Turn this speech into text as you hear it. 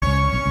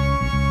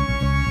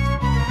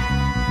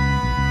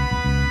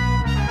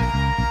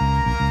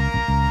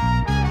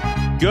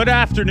Good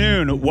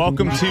afternoon.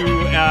 Welcome to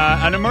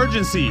an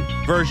emergency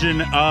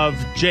version of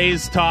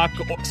Jay's Talk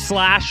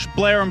 /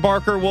 Blair and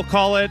Barker, we'll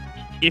call it.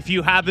 If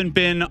you haven't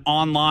been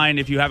online,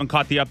 if you haven't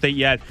caught the update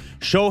yet,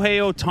 Shohei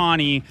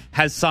Ohtani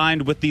has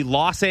signed with the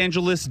Los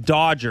Angeles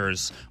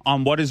Dodgers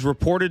on what is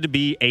reported to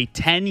be a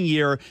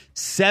 10-year,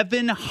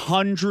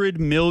 $700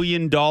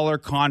 million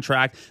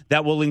contract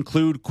that will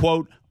include,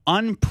 quote,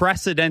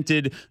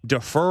 unprecedented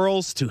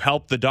deferrals to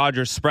help the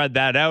Dodgers spread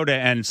that out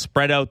and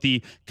spread out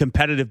the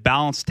competitive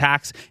balance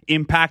tax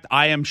impact.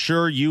 I am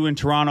sure you in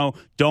Toronto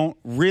don't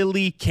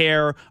really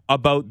care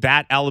about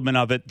that element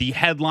of it. The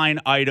headline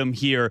item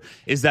here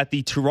is that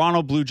the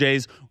Toronto Blue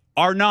Jays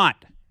are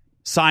not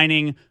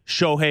signing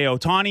Shohei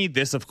Ohtani.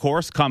 This, of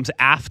course, comes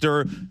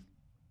after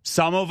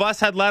some of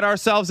us had let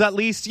ourselves at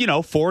least,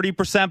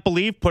 40%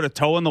 believe, put a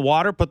toe in the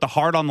water, put the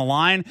heart on the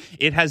line.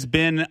 It has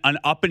been an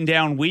up and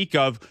down week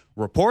of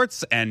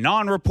reports and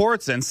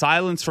non-reports and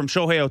silence from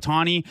Shohei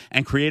Ohtani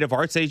and Creative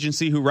Arts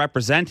Agency who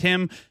represent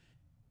him.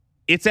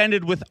 It's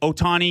ended with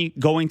Ohtani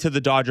going to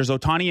the Dodgers.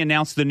 Ohtani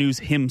announced the news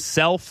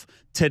himself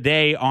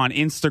today on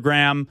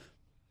Instagram.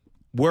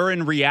 We're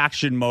in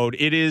reaction mode.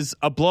 It is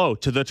a blow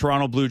to the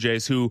Toronto Blue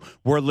Jays, who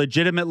were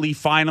legitimately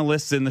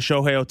finalists in the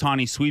Shohei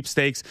Ohtani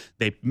sweepstakes.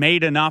 They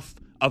made enough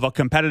of a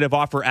competitive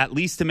offer, at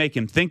least to make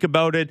him think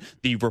about it.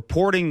 The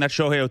reporting that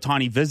Shohei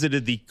Ohtani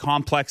visited the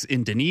complex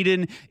in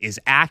Dunedin is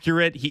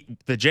accurate.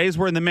 The Jays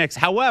were in the mix.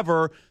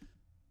 However,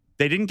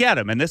 they didn't get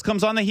him. And this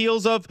comes on the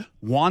heels of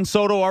Juan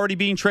Soto already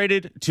being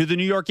traded to the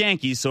New York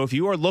Yankees. So if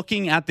you are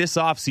looking at this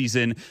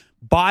offseason,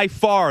 by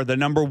far the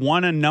number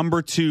one and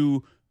number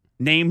two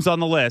names on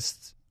the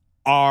list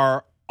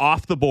are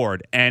off the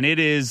board, and it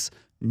is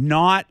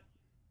not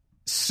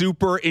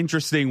super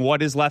interesting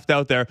what is left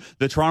out there.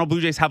 The Toronto Blue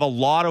Jays have a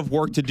lot of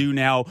work to do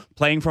now,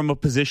 playing from a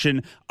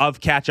position of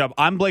catch-up.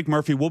 I'm Blake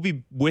Murphy. We'll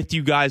be with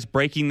you guys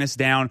breaking this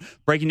down,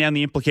 breaking down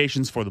the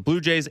implications for the Blue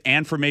Jays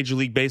and for Major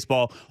League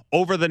Baseball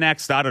over the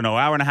next, hour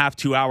and a half,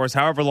 2 hours,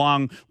 however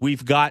long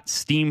we've got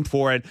steam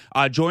for it.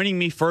 Joining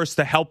me first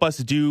to help us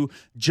do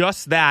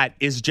just that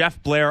is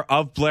Jeff Blair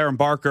of Blair and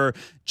Barker.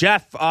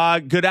 Jeff,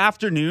 good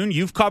afternoon.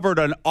 You've covered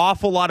an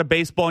awful lot of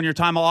baseball in your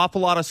time, an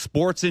awful lot of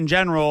sports in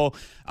general.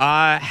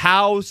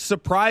 How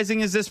surprising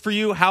is this for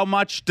you? How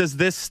much does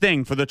this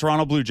sting for the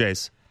Toronto Blue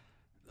Jays?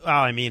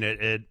 Well, I mean,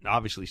 it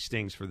obviously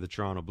stings for the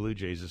Toronto Blue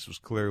Jays. This was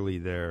clearly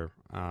their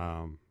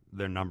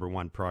number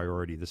one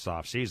priority this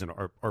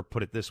offseason. Or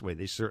put it this way,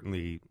 they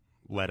certainly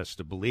led us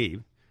to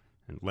believe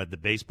and led the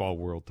baseball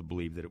world to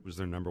believe that it was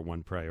their number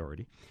one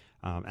priority.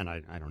 And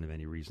I don't have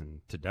any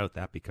reason to doubt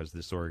that because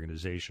this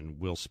organization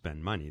will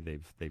spend money.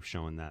 They've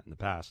shown that in the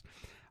past.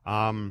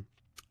 From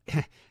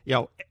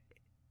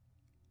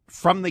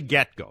the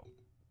get-go,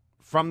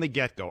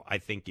 I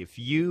think if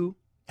you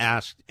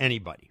asked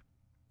anybody,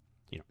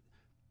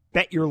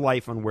 bet your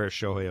life on where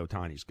Shohei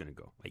Ohtani is going to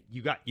go. Like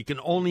you can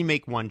only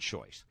make one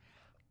choice.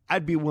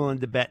 I'd be willing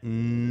to bet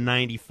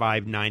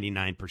 95,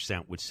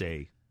 99% would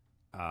say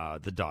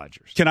the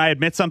Dodgers. Can I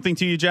admit something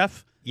to you,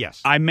 Jeff?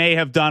 Yes. I may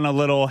have done a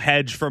little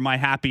hedge for my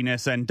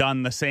happiness and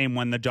done the same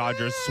when the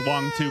Dodgers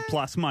swung to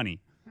plus money.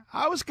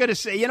 I was going to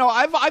say,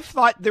 I've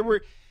thought there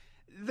were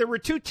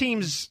two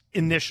teams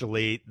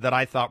initially that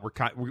I thought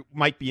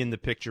might be in the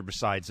picture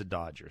besides the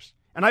Dodgers.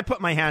 And I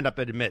put my hand up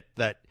and admit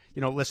that,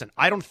 listen,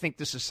 I don't think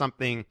this is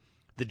something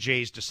the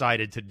Jays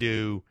decided to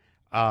do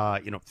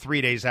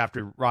 3 days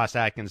after Ross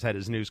Atkins had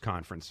his news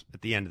conference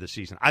at the end of the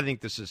season. I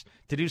think this is,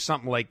 to do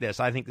something like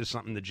this, I think this is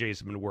something the Jays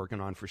have been working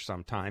on for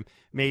some time,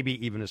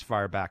 maybe even as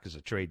far back as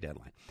a trade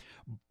deadline.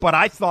 But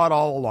I thought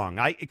all along,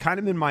 kind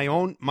of in my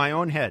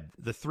own head,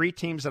 the three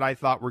teams that I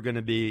thought were going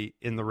to be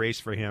in the race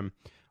for him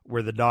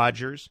were the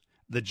Dodgers,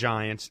 the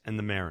Giants, and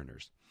the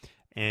Mariners.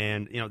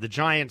 And, the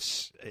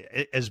Giants,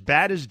 as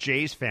bad as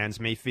Jays fans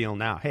may feel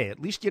now, hey, at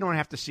least you don't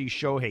have to see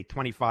Shohei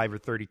 25 or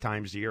 30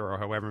 times a year or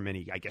however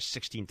many,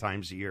 16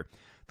 times a year,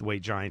 the way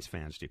Giants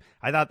fans do.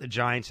 I thought the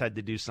Giants had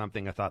to do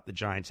something. I thought the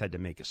Giants had to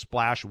make a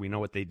splash. We know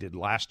what they did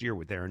last year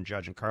with Aaron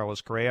Judge and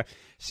Carlos Correa.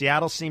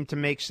 Seattle seemed to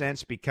make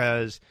sense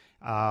because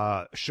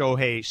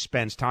Shohei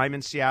spends time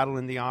in Seattle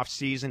in the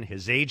offseason.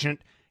 His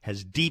agent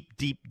has deep,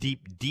 deep,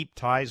 deep, deep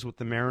ties with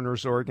the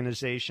Mariners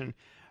organization.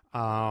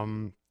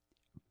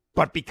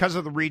 But because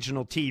of the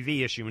regional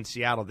TV issue in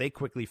Seattle, they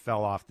quickly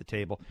fell off the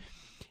table.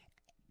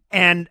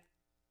 And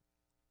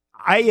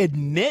I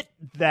admit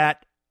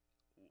that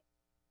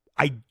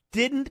I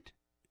didn't,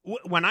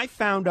 when I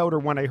found out or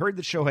when I heard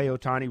that Shohei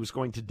Ohtani was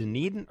going to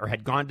Dunedin or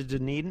had gone to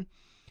Dunedin,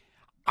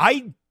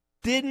 I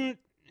didn't,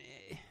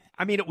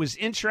 it was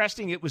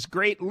interesting. It was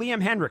great.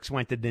 Liam Hendricks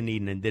went to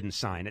Dunedin and didn't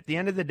sign. At the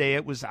end of the day,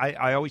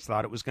 I always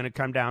thought it was going to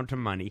come down to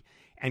money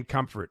and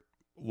comfort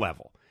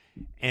level.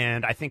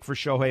 And I think for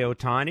Shohei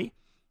Ohtani,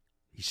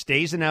 he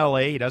stays in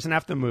L.A. He doesn't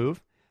have to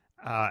move.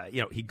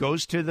 He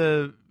goes to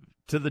the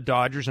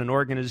Dodgers, an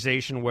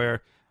organization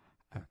where,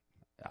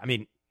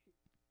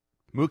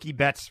 Mookie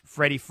Betts,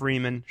 Freddie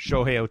Freeman,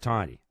 Shohei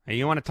Ohtani. And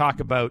you want to talk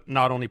about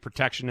not only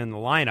protection in the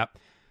lineup,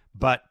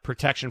 but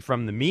protection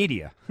from the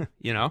media.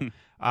 You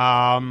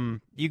know,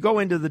 you go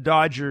into the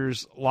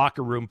Dodgers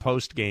locker room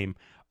post game,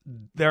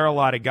 there are a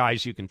lot of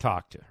guys you can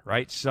talk to,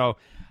 right? So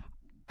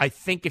I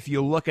think if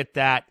you look at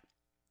that,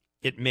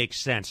 it makes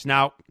sense.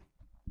 Now,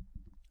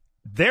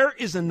 there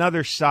is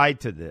another side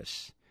to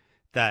this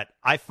that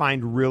I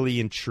find really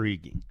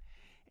intriguing.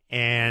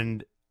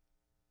 And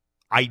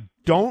I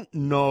don't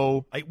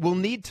know. We'll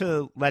need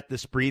to let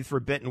this breathe for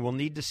a bit, and we'll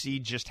need to see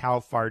just how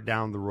far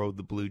down the road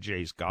the Blue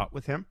Jays got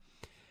with him.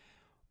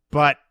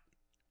 But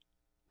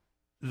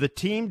the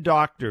team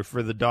doctor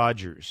for the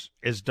Dodgers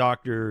is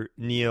Dr.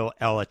 Neil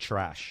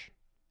Elatrash.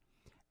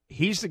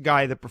 He's the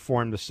guy that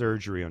performed the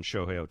surgery on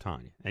Shohei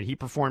Ohtani, and he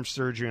performed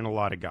surgery on a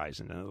lot of guys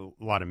and a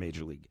lot of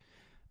major league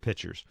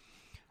pitchers.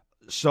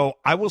 So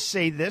I will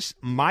say this,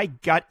 my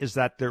gut is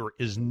that there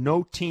is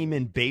no team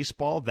in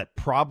baseball that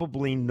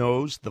probably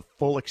knows the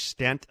full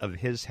extent of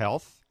his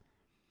health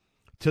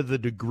to the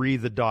degree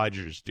the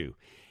Dodgers do.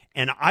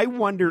 And I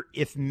wonder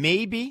if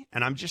maybe,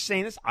 and I'm just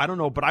saying this, I don't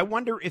know, but I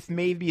wonder if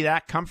maybe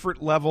that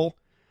comfort level,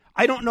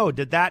 I don't know,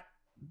 did that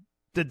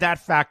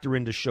factor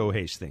into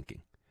Shohei's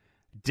thinking?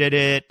 Did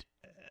it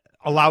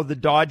allow the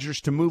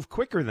Dodgers to move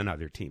quicker than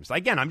other teams?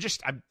 Again, I'm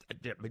just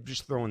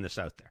throwing this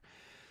out there.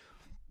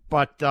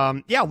 But,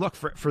 yeah, look,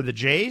 for the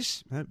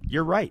Jays,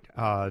 you're right.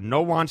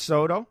 No Juan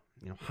Soto,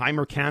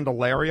 Heimer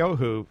Candelario,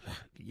 who,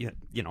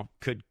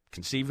 could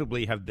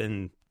conceivably have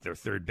been their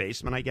third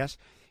baseman, I guess.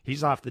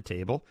 He's off the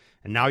table.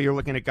 And now you're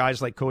looking at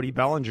guys like Cody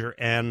Bellinger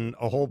and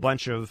a whole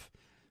bunch of,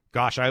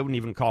 gosh, I wouldn't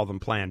even call them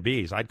Plan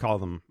Bs. I'd call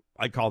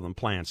them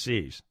Plan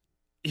Cs.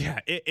 Yeah,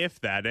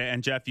 if that.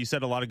 And, Jeff, you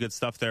said a lot of good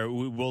stuff there.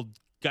 We'll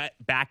get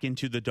back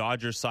into the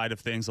Dodgers side of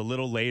things a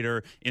little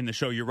later in the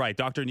show. You're right.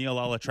 Dr. Neil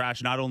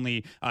Elatrash not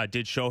only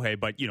did Shohei,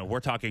 but, we're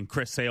talking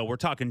Chris Sale, we're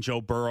talking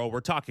Joe Burrow, we're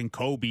talking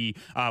Kobe,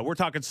 we're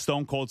talking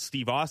Stone Cold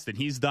Steve Austin.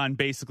 He's done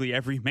basically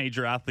every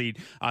major athlete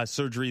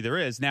surgery there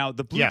is. Now,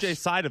 the Blue Jays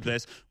side of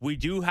this, we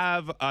do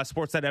have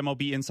Sportsnet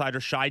MLB insider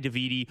Shai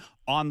Davidi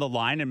on the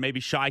line, and maybe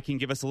Shai can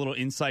give us a little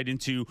insight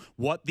into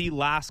what the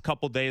last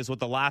couple days, what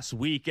the last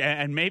week,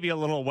 and maybe a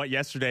little what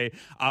yesterday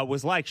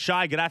was like.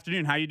 Shai, good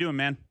afternoon. How you doing,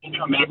 man?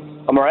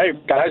 I'm all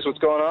right, guys. What's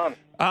going on?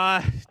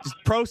 Just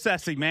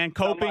processing, man.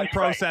 Coping,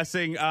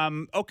 processing.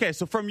 Okay,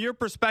 so from your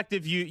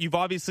perspective,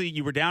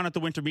 you were down at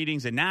the winter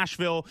meetings in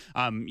Nashville.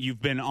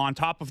 You've been on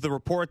top of the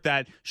report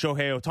that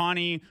Shohei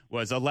Ohtani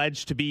was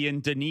alleged to be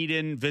in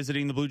Dunedin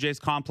visiting the Blue Jays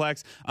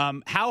complex.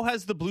 How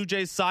has the Blue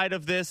Jays side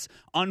of this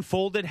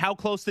unfolded? How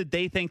close did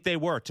they think they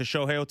were to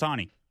Shohei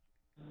Ohtani?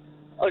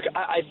 Look,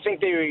 I think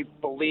they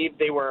believed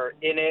they were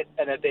in it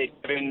and that they'd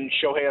given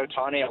Shohei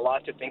Ohtani a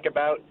lot to think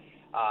about.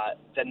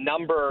 The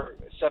number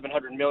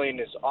 $700 million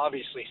is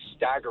obviously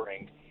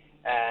staggering,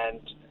 and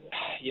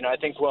I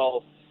think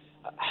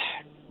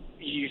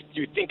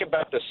you think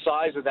about the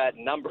size of that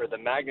number, the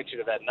magnitude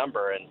of that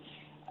number, and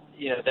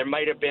there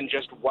might have been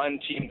just one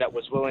team that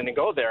was willing to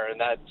go there, and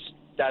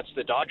that's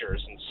the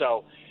Dodgers, and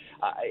so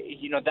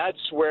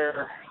that's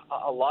where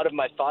a lot of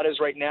my thought is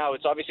right now.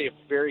 It's obviously a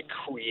very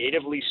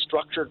creatively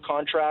structured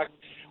contract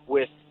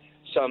with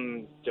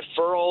some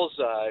deferrals,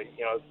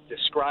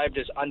 described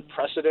as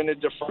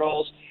unprecedented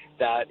deferrals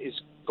that is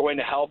going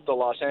to help the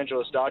Los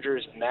Angeles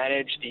Dodgers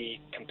manage the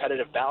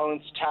competitive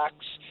balance tax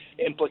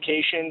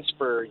implications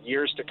for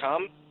years to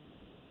come.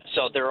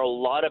 So there are a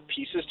lot of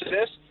pieces to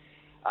this.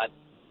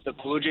 The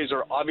Blue Jays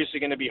are obviously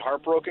going to be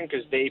heartbroken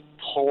because they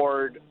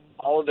poured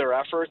all of their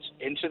efforts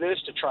into this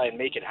to try and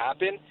make it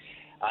happen.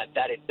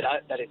 That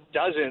it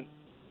doesn't,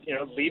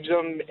 leaves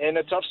them in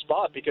a tough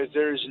spot because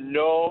there's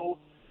no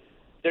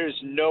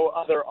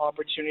other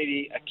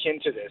opportunity akin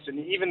to this. And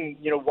even,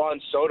 Juan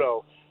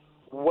Soto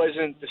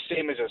wasn't the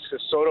same as this,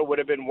 because Soto would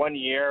have been 1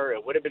 year.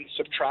 It would have been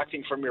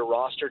subtracting from your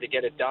roster to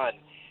get it done.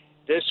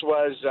 This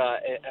was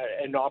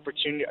an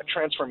opportunity, a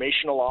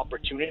transformational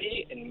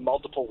opportunity in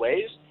multiple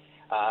ways.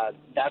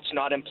 That's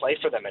not in play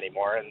for them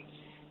anymore. And,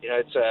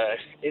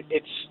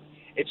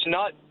 it's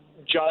not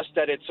just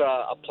that it's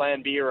a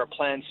plan B or a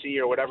plan C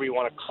or whatever you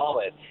want to call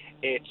it.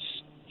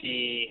 It's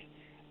the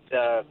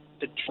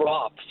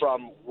drop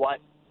from what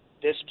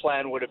this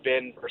plan would have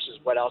been versus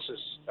what else is,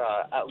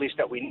 at least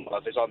that we know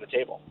of, is on the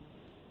table.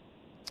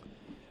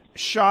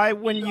 Shai,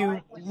 when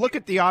you look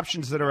at the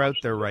options that are out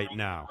there right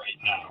now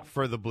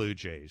for the Blue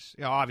Jays,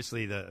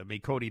 obviously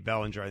Cody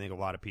Bellinger, I think a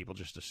lot of people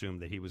just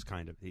assumed that he was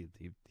kind of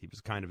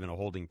in a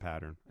holding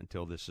pattern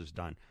until this is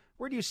done.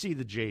 Where do you see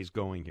the Jays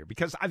going here?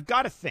 Because I've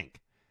got to think,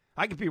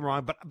 I could be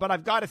wrong, but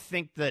I've got to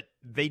think that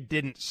they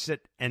didn't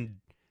sit and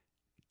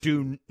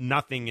do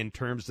nothing in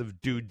terms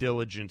of due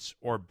diligence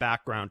or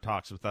background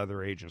talks with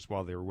other agents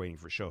while they were waiting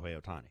for Shohei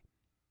Ohtani.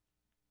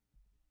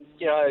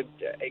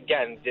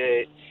 Again,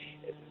 the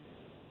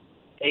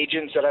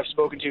agents that I've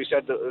spoken to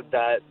said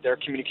that their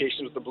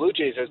communications with the Blue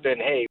Jays has been,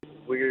 hey,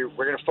 we're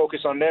going to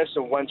focus on this,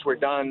 and once we're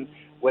done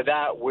with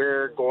that,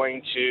 we're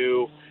going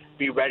to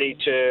be ready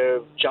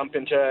to jump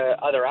into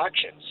other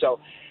actions. So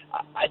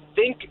I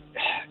think,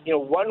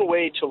 one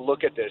way to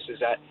look at this is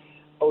that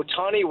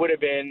Ohtani would have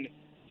been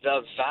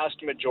the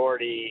vast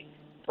majority,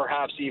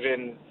 perhaps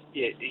even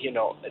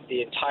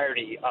the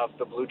entirety of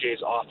the Blue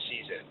Jays off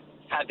season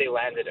had they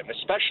landed him,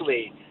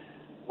 especially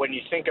when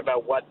you think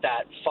about what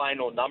that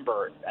final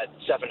number at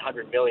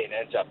 $700 million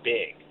ends up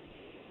being.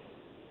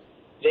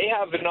 They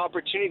have an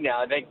opportunity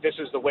now. I think this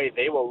is the way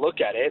they will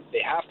look at it.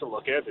 They have to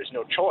look at it. There's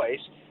no choice.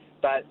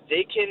 But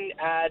they can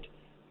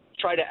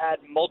try to add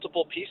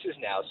multiple pieces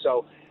now.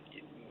 So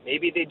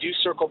maybe they do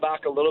circle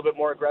back a little bit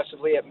more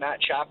aggressively at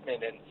Matt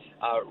Chapman and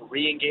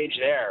re-engage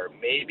there.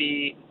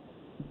 Maybe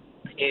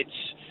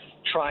it's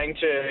trying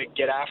to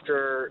get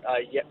after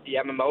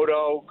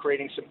Yamamoto,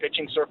 creating some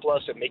pitching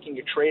surplus and making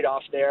a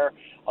trade-off there,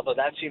 although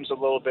that seems a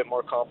little bit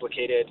more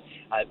complicated.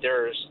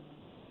 There's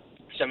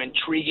some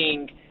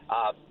intriguing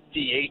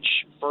DH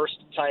first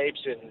types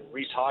in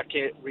Rhys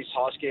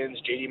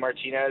Hoskins, JD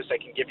Martinez that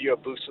can give you a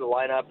boost to the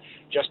lineup.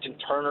 Justin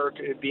Turner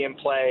could be in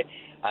play.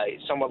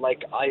 Someone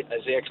like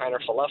Isaiah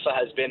Kiner-Falefa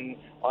has been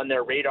on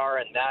their radar,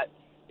 and that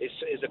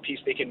is a piece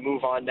they can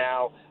move on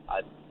now.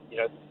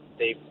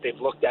 They've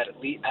looked at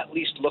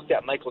least looked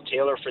at Michael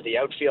Taylor for the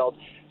outfield.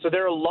 So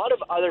there are a lot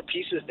of other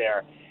pieces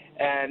there,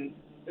 and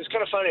it's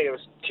kind of funny. I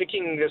was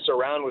kicking this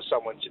around with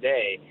someone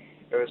today.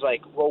 It was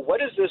like, well,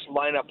 what does this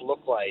lineup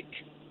look like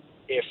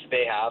if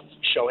they have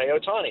Shohei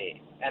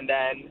Ohtani? And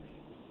then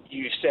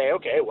you say,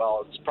 okay,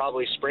 well, it's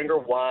probably Springer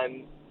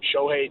 1,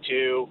 Shohei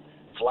 2,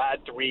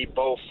 Vlad 3,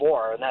 Bo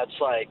 4, and that's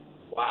like,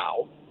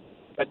 wow.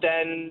 But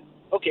then,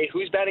 okay,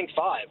 who's batting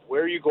 5?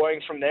 Where are you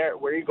going from there?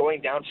 Where are you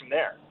going down from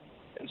there?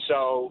 And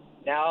so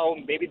now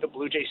maybe the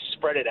Blue Jays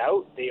spread it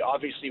out. They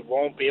obviously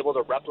won't be able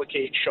to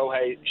replicate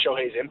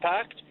Shohei's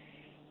impact,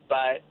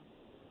 but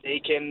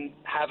they can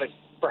have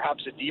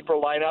perhaps a deeper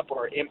lineup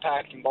or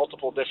impact in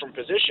multiple different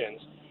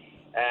positions.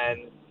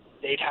 And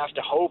they'd have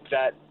to hope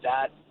that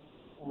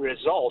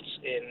results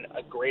in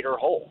a greater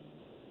whole.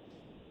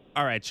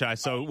 All right, Shai.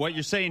 So what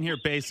you're saying here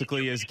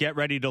basically is get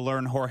ready to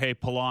learn Jorge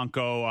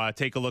Polanco,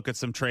 take a look at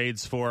some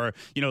trades for,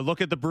 look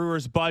at the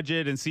Brewers'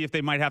 budget and see if they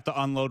might have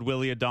to unload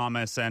Willy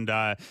Adames. And,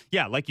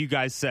 like you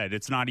guys said,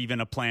 it's not even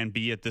a plan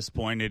B at this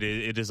point.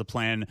 It is a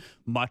plan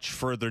much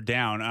further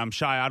down.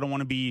 Shai, I don't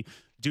want to be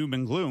doom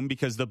and gloom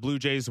because the Blue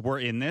Jays were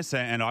in this,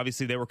 and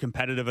obviously they were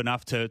competitive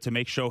enough to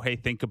make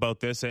Shohei think about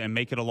this and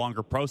make it a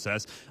longer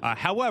process.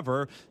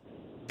 However,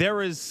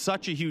 there is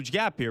such a huge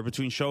gap here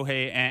between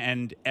Shohei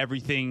and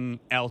everything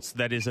else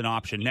that is an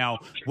option. Now,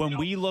 when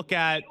we look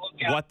at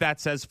what that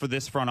says for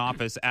this front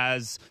office,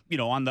 as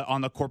on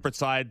the corporate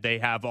side, they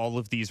have all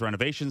of these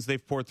renovations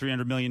they've poured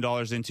 $300 million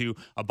into,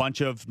 a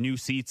bunch of new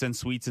seats and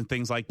suites and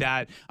things like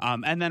that.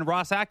 And then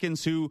Ross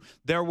Atkins, who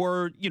there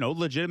were,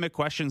 legitimate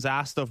questions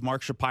asked of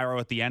Mark Shapiro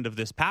at the end of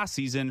this past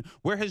season,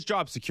 where his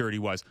job security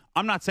was.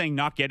 I'm not saying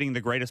not getting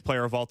the greatest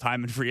player of all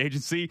time in free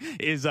agency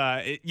is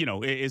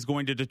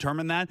going to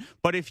determine that.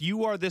 But if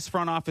you are this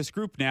front office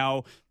group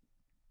now,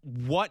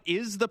 what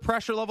is the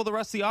pressure level the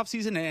rest of the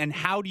offseason, and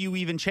how do you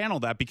even channel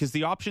that? Because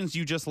the options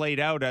you just laid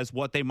out as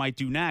what they might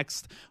do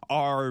next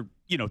are,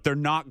 they're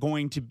not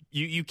going to,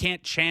 you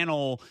can't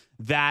channel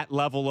that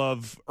level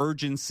of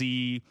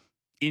urgency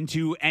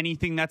into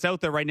anything that's out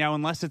there right now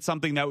unless it's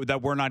something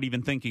that we're not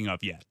even thinking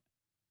of yet.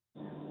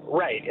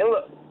 Right. And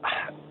look,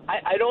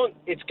 I don't,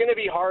 it's going to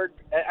be hard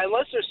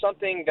unless there's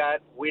something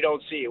that we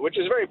don't see, which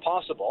is very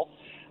possible.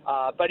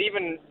 But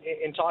even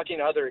in talking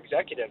to other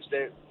executives,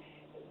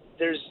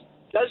 there's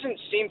doesn't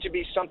seem to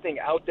be something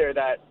out there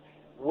that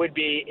would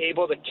be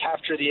able to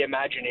capture the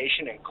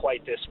imagination in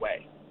quite this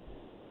way,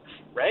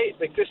 right?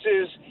 Like, this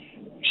is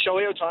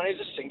Shohei Ohtani is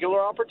a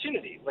singular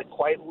opportunity, like,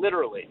 quite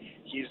literally.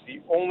 He's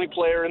the only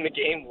player in the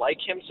game like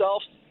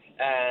himself,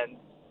 and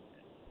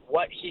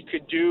what he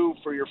could do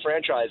for your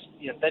franchise,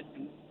 that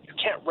you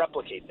can't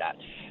replicate that.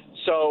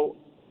 So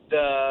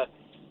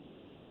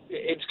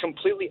it's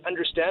completely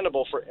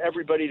understandable for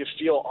everybody to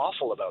feel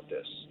awful about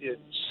this.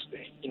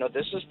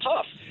 This is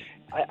tough.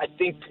 I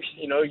think,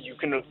 you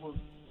can,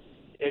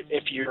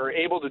 if you're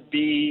able to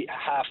be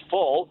half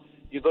full,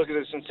 you look at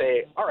this and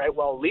say, all right,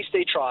 well, at least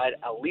they tried.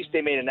 At least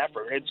they made an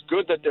effort. And it's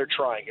good that they're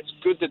trying. It's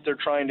good that they're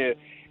trying to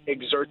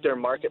exert their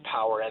market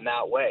power in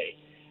that way.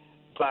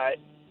 But,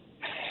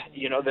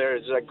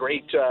 there's a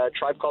great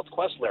Tribe Called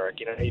Quest lyric.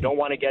 You don't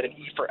want to get an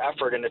E for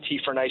effort and a T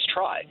for nice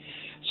try.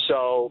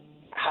 So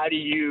how do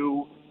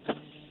you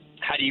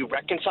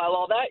reconcile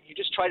all that? You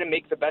just try to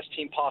make the best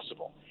team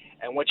possible.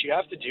 And what you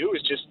have to do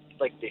is just,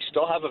 they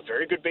still have a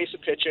very good base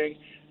of pitching.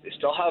 They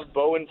still have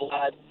Bo and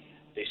Vlad.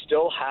 They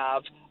still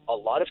have a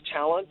lot of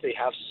talent. They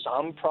have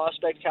some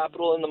prospect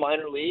capital in the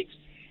minor leagues.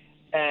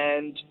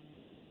 And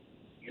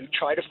you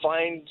try to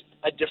find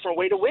a different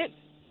way to win.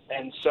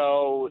 And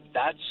so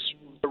that's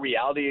the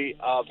reality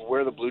of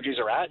where the Blue Jays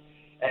are at.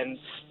 And,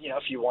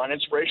 if you want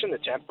inspiration, the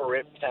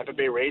Tampa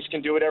Bay Rays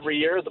can do it every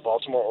year. The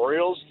Baltimore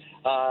Orioles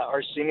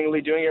are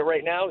seemingly doing it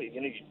right now.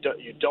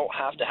 You don't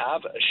have to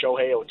have a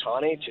Shohei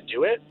Ohtani to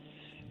do it,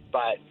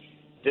 but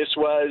this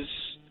was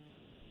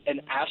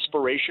an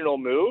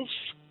aspirational move.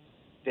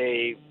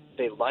 They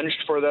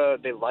lunged for the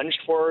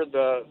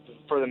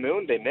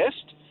moon. They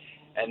missed,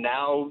 and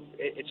now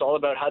it's all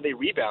about how they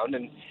rebound.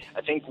 And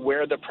I think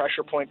where the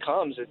pressure point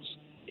comes, it's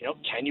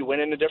can you win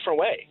in a different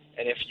way?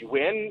 And if you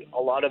win,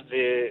 a lot of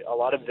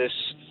this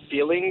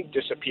feeling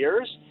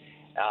disappears.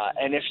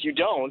 And if you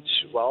don't,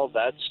 well,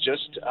 that's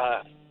just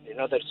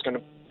that's going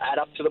to add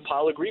up to the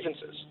pile of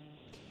grievances.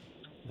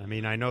 I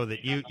mean, I know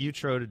that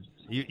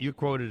you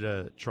quoted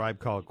a Tribe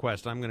Called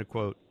Quest. I'm going to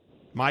quote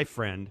my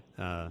friend,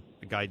 a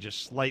guy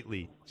just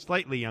slightly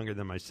younger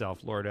than myself,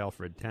 Lord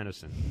Alfred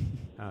Tennyson.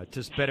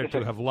 "'Tis better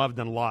to have loved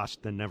and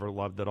lost than never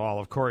loved at all."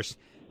 Of course,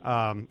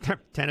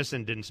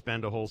 Tennyson didn't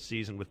spend a whole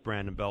season with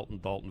Brandon Belt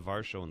and Dalton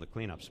Varsho in the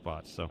cleanup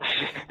spots.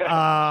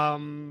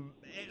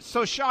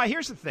 So, Shaw,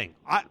 here's the thing.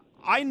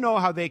 I know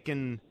how they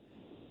can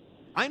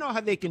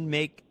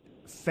make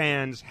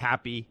fans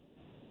happy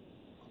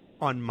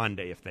on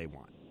Monday if they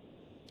want.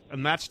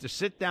 And that's to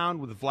sit down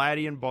with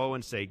Vladdy and Bo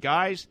and say,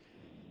 guys,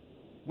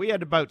 we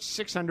had about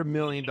 $600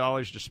 million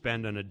to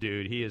spend on a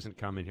dude. He isn't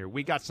coming here.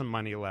 We got some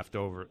money left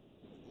over.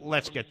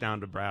 Let's get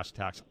down to brass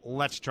tacks.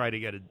 Let's try to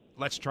get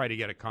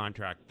a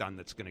contract done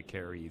that's going to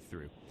carry you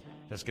through.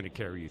 That's going to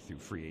carry you through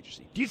free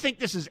agency. Do you think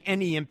this has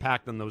any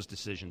impact on those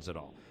decisions at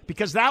all?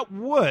 Because that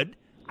would,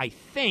 I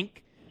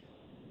think,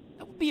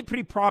 that would be a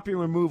pretty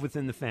popular move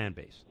within the fan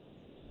base.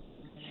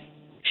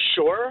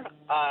 Sure,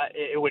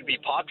 it would be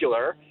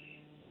popular.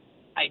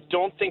 I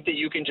don't think that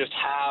you can just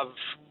have,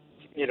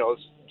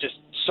 just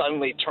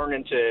suddenly turn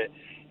into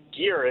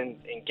gear and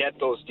get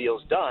those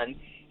deals done.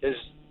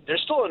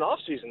 There's still an off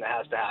season that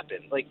has to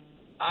happen.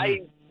 I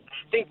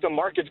think the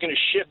market's going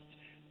to shift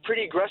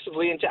pretty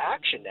aggressively into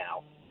action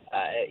now.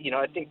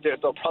 I think that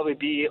there'll probably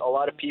be a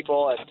lot of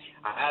people, and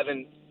I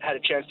haven't had a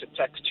chance to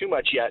text too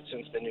much yet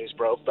since the news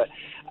broke, but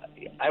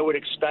I would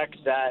expect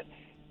that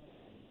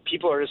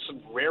people are just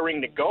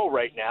raring to go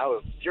right now.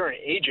 If you're an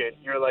agent,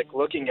 you're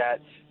looking at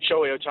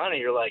Shohei Ohtani,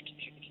 you're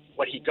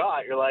what he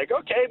got, you're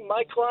okay,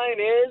 my client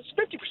is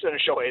 50%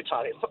 of Shohei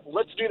Ohtani.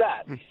 Let's do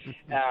that,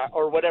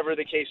 or whatever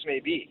the case may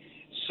be.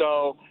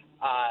 So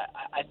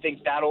I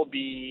think that'll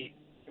be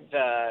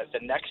the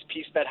next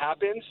piece that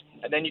happens,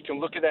 and then you can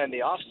look at that in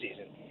the off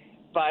season.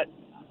 But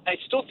I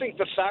still think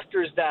the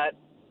factors that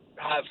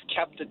have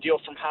kept the deal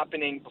from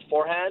happening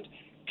beforehand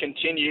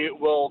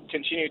will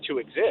continue to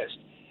exist.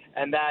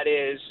 And that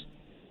is,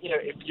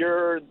 if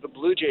you're the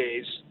Blue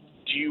Jays,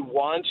 do you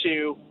want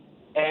to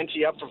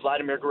ante up for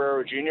Vladimir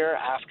Guerrero Jr.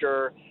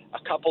 after a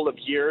couple of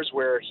years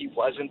where he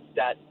wasn't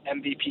that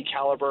MVP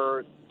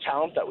caliber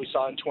talent that we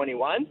saw in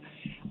 21?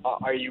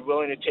 Are you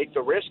willing to take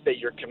the risk that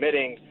you're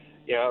committing,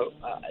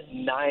 a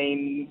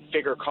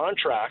 9-figure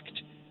contract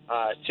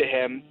to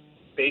him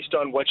based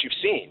on what you've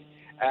seen?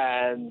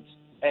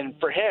 And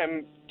for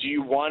him, do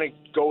you want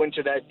to go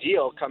into that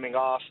deal coming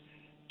off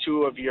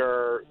 2 of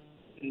your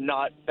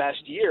not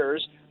best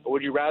years, or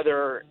would you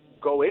rather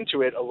go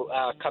into it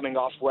coming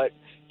off what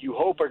you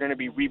hope are going to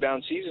be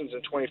rebound seasons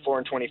in 24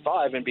 and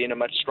 25 and be in a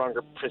much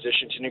stronger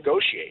position to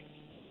negotiate?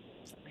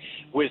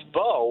 With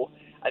Bo,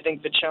 I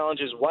think the challenge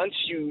is once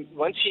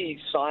he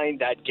signed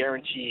that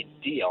guaranteed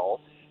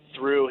deal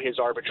through his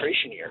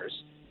arbitration years,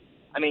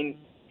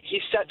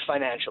 he's set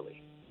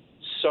financially.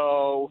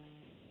 So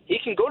he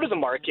can go to the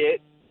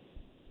market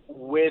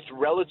with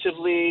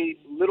relatively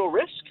little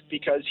risk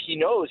because he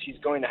knows he's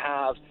going to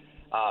have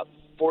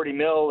 $40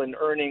 million in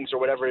earnings or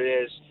whatever it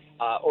is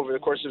over the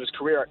course of his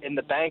career in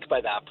the bank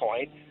by that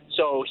point.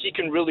 So he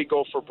can really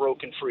go for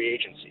broke in free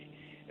agency.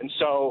 And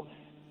so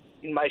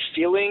my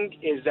feeling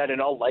is that in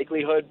all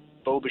likelihood,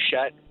 Bo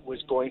Bichette was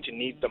going to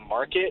need the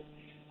market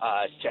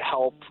to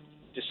help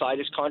decide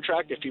his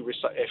contract if he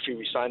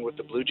re-signed with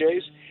the Blue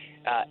Jays.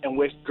 And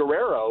with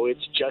Guerrero,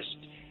 it's just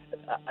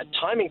a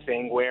timing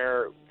thing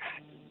where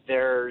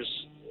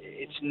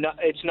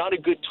it's not a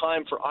good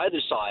time for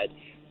either side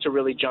to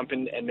really jump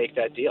in and make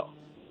that deal.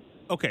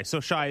 Okay, so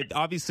Shai,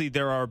 obviously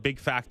there are big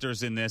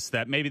factors in this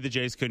that maybe the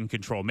Jays couldn't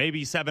control.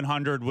 Maybe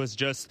 700 was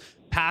just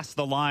past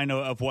the line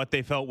of what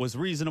they felt was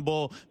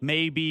reasonable.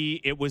 Maybe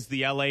it was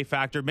the LA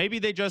factor. Maybe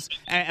they just,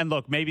 and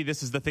look, maybe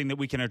this is the thing that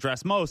we can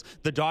address most.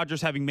 The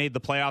Dodgers having made the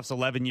playoffs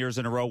 11 years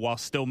in a row while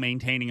still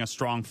maintaining a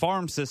strong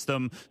farm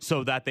system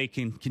so that they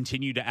can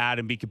continue to add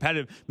and be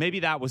competitive.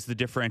 Maybe that was the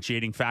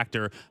differentiating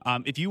factor.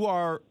 If you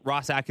are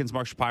Ross Atkins,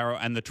 Mark Shapiro,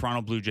 and the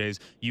Toronto Blue Jays,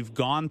 you've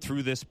gone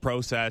through this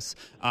process.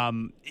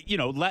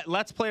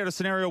 Let's play out a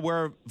scenario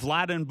where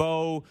Vlad and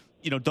Bo,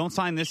 don't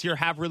sign this year,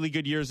 have really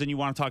good years, and you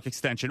want to talk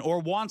extension.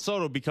 Or Juan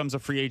Soto becomes a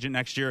free agent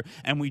next year,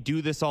 and we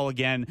do this all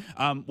again.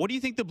 What do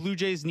you think the Blue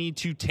Jays need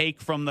to take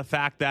from the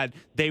fact that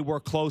they were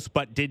close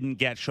but didn't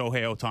get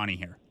Shohei Ohtani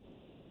here?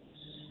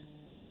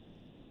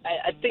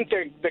 I think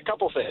there are a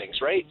couple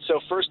things, right? So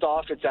first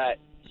off, it's that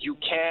you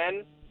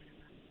can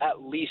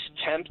at least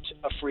tempt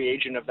a free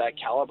agent of that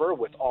caliber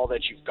with all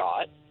that you've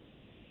got.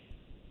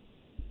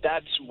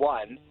 That's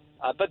one.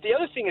 But the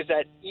other thing is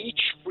that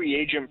each free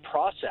agent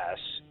process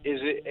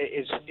is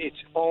its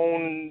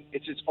own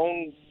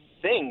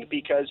thing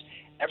because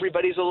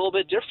everybody's a little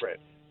bit different,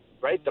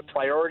 right? The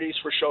priorities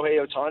for Shohei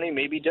Ohtani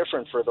may be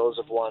different for those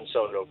of Juan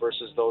Soto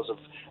versus those of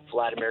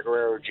Vladimir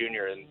Guerrero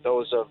Jr. and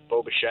those of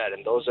Bo Bichette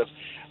and those of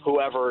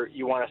whoever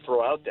you want to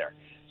throw out there.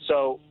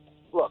 So,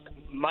 look,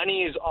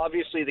 money is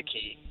obviously the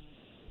key.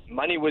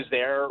 Money was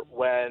there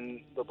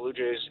when the Blue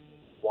Jays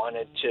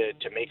wanted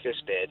to make this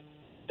bid.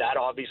 That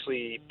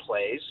obviously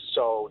plays,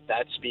 so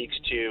that speaks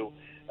to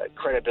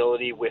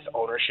credibility with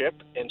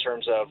ownership in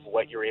terms of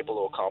what you're able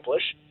to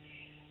accomplish.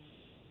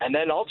 And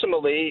then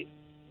ultimately,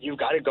 you've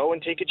got to go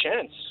and take a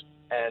chance.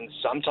 And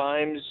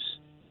sometimes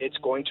it's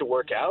going to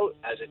work out,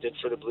 as it did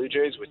for the Blue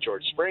Jays with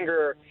George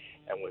Springer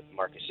and with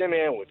Marcus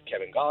Semien, with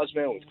Kevin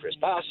Gausman, with Chris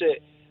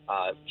Bassett,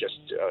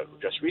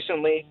 just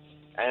recently.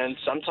 And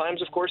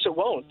sometimes, of course, it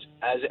won't,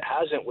 as it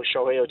hasn't with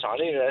Shohei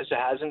Ohtani, and as it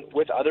hasn't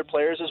with other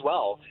players as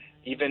well,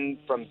 even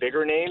from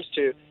bigger names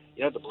to,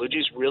 the Blue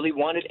Jays really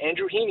wanted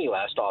Andrew Heaney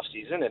last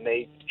offseason, and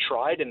they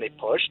tried and they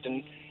pushed,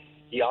 and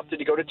he opted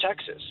to go to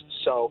Texas.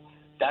 So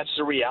that's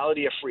the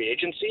reality of free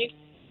agency,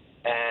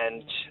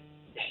 and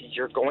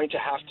you're going to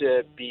have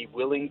to be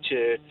willing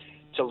to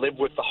live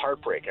with the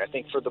heartbreak. I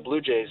think for the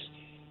Blue Jays,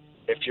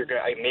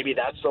 maybe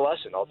that's the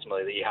lesson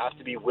ultimately, that you have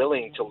to be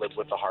willing to live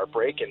with the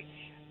heartbreak, and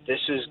this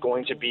is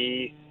going to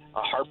be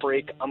a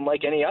heartbreak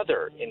unlike any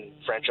other in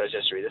franchise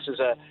history. This was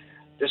a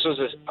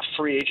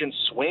free agent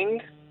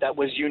swing that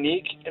was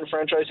unique in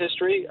franchise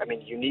history. I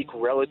mean, unique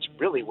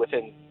really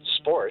within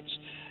sports,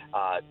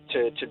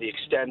 to the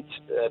extent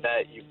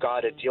that you've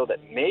got a deal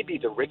that may be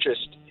the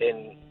richest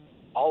in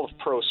all of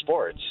pro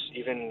sports,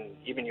 even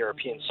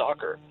European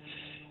soccer.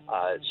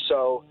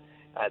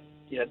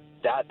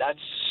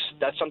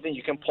 That's something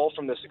you can pull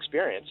from this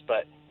experience.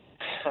 But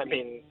I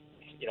mean,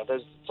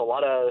 there's a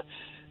lot of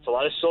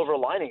silver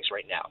linings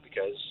right now,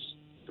 because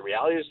the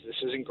reality is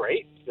this isn't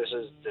great. This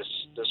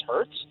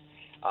hurts,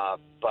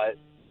 but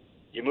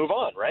you move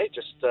on, right?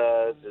 Just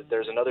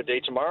there's another day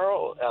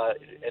tomorrow,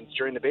 and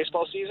during the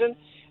baseball season,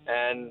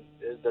 and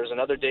there's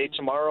another day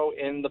tomorrow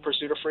in the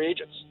pursuit of free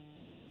agents.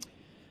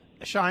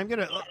 Shah,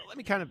 let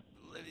me kind of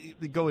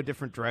go a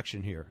different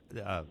direction here.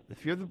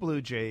 If you're the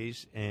Blue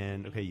Jays,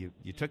 and okay,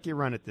 you took your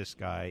run at this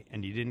guy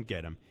and you didn't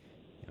get him,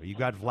 you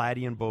got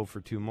Vladdy and Bo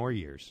for 2 more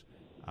years,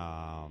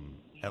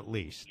 at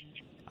least.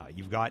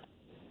 You've got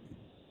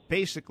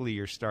basically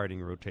your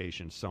starting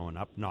rotation sewn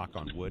up, knock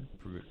on wood,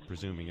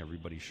 presuming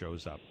everybody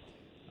shows up.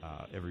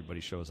 Everybody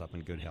shows up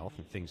in good health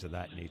and things of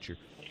that nature.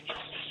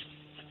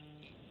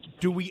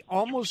 Do we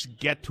almost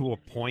get to a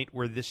point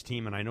where this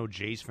team, and I know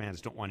Jays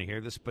fans don't want to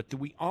hear this, but do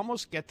we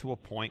almost get to a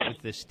point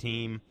with this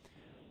team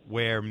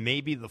where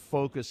maybe the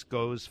focus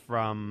goes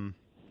from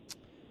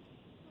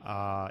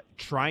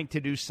trying to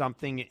do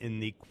something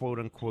in the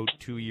quote-unquote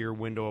 2-year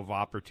window of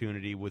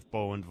opportunity with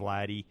Bo and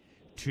Vladdy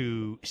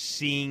to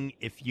seeing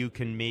if you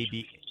can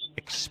maybe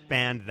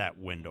expand that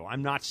window?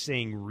 I'm not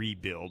saying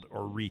rebuild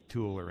or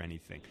retool or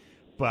anything,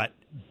 but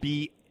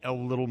be a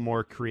little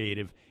more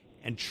creative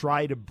and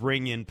try to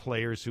bring in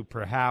players who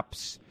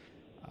perhaps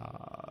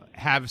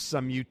have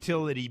some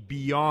utility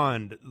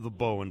beyond the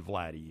Bo and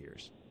Vladdy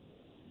years.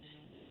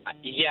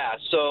 Yeah,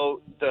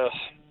 so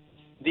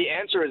the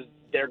answer is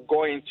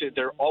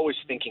they're always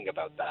thinking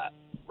about that,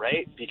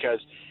 right? Because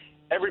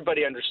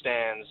everybody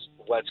understands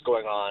what's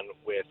going on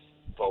with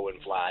Bo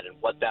and Vlad and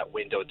what that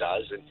window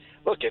does. And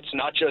look, it's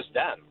not just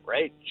them,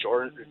 right?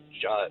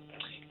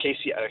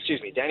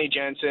 Danny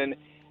Jansen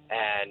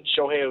and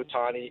Shohei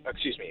Ohtani,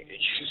 you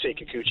should say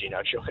Kikuchi,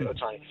 not Shohei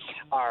Ohtani,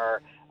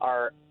 are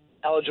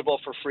eligible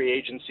for free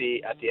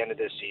agency at the end of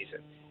this season,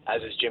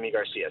 as is Jimmy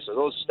Garcia.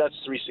 So that's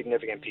 3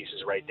 significant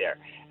pieces right there.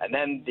 And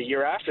then the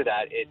year after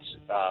that, it's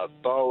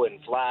Bo and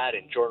Vlad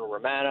and Jordan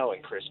Romano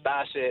and Chris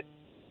Bassett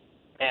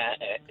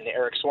and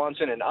Eric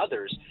Swanson and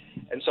others.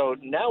 And so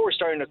now we're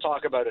starting to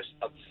talk about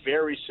a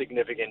very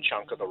significant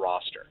chunk of the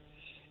roster.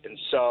 And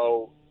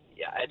so,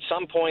 at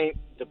some point,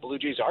 the Blue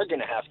Jays are going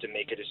to have to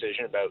make a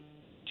decision about,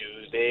 do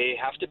they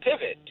have to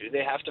pivot? Do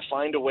they have to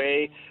find a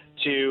way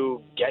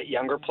to get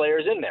younger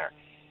players in there?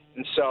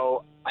 And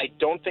so I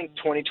don't think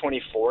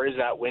 2024 is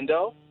that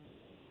window,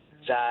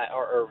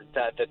 or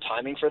that the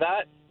timing for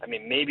that. I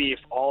mean, maybe if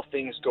all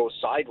things go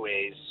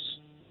sideways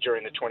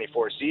during the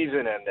 24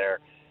 season and they're,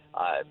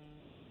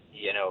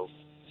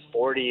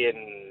 40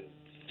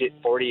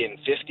 and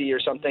 50 or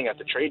something at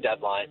the trade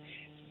deadline,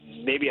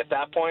 maybe at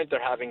that point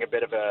they're having a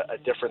bit of a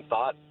different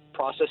thought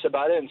process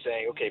about it and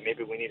saying, okay,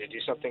 maybe we need to do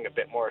something a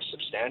bit more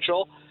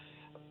substantial.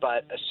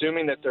 But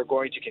assuming that they're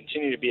going to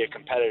continue to be a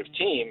competitive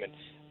team, and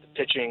the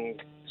pitching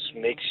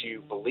makes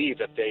you believe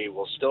that they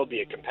will still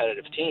be a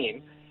competitive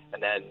team,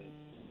 and then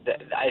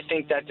I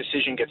think that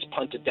decision gets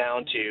punted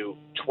down to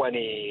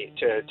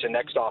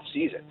next off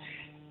season.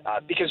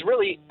 Because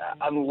really,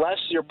 unless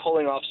you're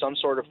pulling off some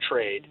sort of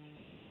trade,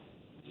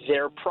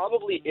 there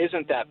probably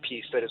isn't that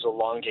piece that is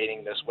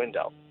elongating this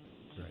window.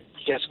 Right.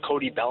 I guess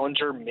Cody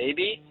Bellinger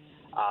maybe,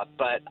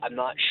 but I'm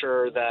not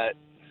sure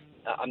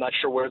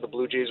where the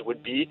Blue Jays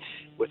would be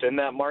within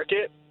that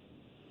market.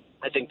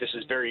 I think this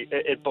is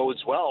it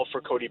bodes well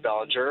for Cody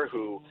Bellinger,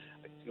 who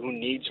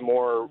needs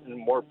more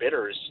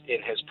bidders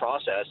in his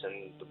process,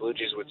 and the Blue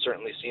Jays would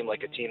certainly seem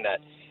like a team that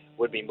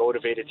would be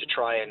motivated to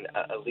try and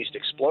at least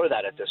explore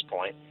that at this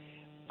point.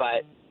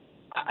 But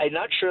I'm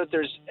not sure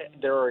that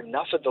there are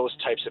enough of those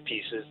types of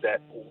pieces that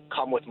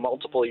come with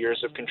multiple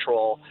years of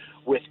control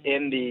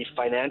within the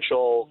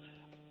financial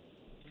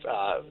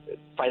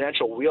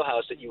financial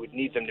wheelhouse that you would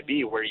need them to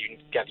be, where you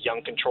have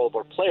young,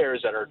 controllable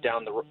players that are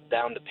down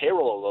the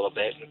payroll a little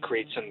bit and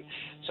create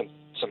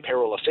some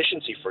payroll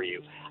efficiency for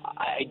you.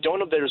 I don't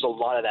know if there's a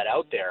lot of that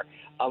out there,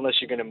 unless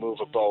you're going to move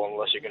a Bo,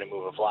 unless you're going to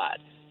move a Vlad.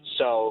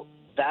 So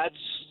that's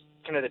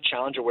kind of the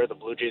challenge of where the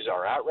Blue Jays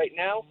are at right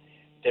now.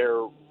 They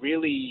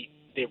really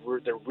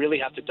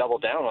have to double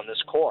down on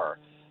this core.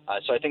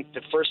 So I think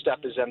the first step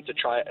is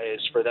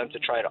for them to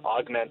try to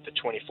augment the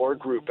 24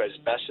 group as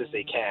best as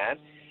they can,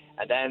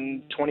 and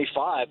then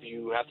 25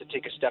 you have to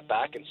take a step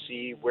back and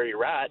see where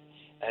you're at,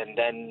 and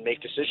then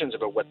make decisions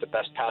about what the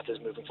best path is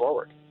moving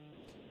forward.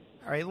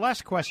 All right,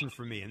 last question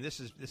for me, and this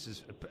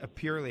is a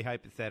purely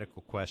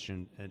hypothetical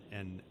question,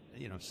 and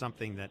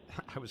something that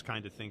I was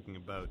kind of thinking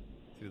about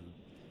through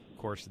the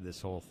course of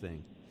this whole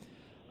thing.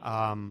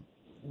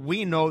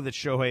 We know that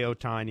Shohei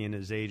Ohtani and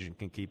his agent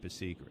can keep a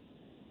secret.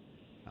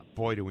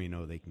 Boy, do we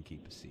know they can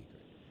keep a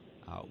secret.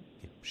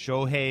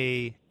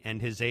 Shohei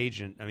and his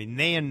agent,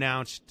 they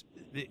announced,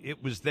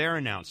 it was their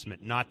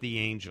announcement, not the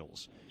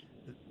Angels,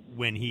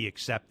 when he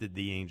accepted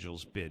the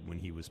Angels' bid when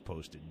he was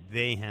posted.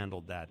 They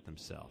handled that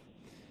themselves.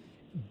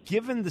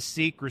 Given the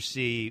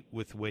secrecy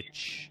with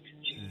which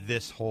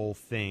this whole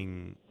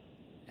thing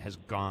has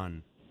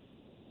gone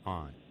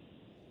on,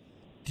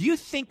 do you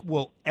think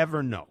we'll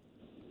ever know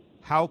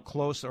how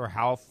close or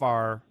how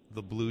far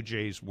the Blue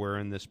Jays were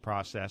in this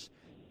process?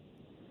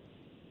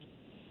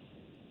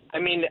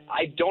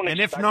 I don't.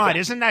 And if not,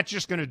 isn't that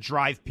just going to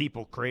drive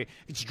people crazy?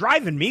 It's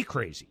driving me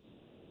crazy.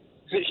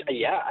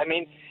 Yeah,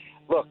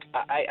 look,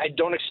 I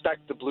don't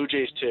expect the Blue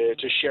Jays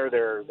to share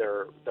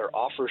their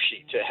offer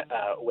sheet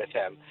with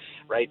him,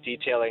 right?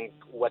 Detailing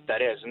what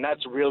that is, and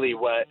that's really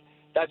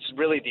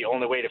the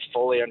only way to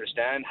fully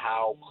understand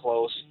how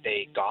close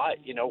they got.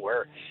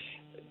 Where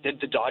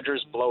did the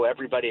Dodgers blow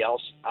everybody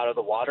else out of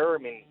the water?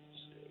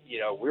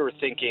 We were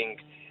thinking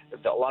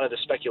that a lot of the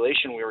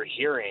speculation we were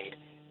hearing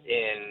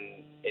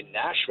in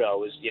Nashville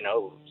was,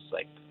 it's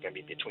like going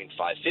to be between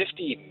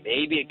 550,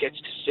 maybe it gets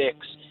to 6,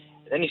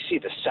 and then you see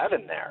the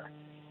 7 there,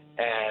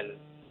 and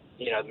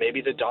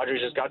maybe the Dodgers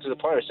just got to the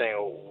point of saying,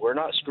 we're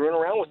not screwing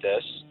around with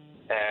this,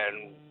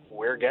 and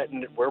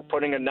we're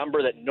putting a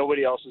number that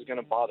nobody else is going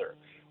to bother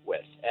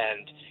with.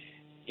 And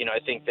I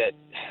think that,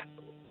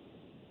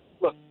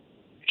 look,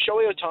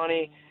 Shohei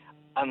Ohtani,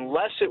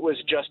 unless it was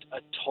just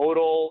a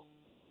total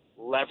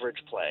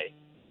leverage play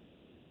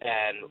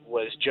and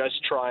was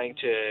just trying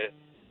to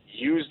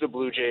use the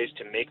Blue Jays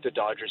to make the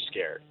Dodgers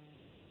scared,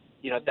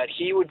 that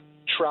he would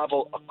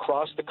travel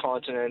across the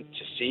continent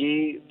to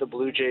see the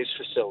Blue Jays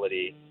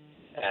facility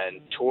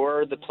and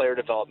tour the player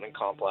development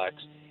complex,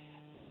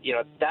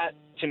 that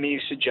to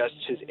me suggests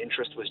his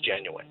interest was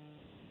genuine.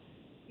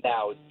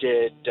 Now,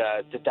 did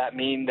that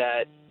mean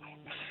that,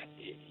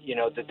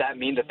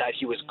 that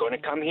he was going to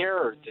come here,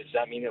 or does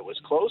that mean it was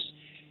close?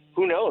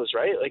 Who knows,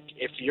 right? Like,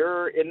 if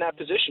you're in that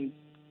position,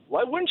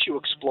 why wouldn't you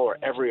explore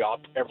every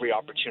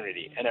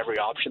opportunity and every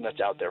option that's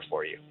out there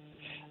for you?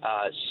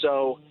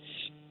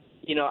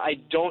 I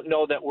don't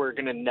know that we're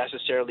going to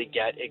necessarily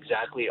get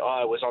exactly,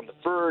 I was on the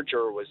verge,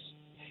 or was,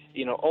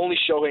 only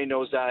Shohei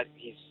knows that.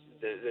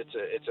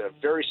 It's a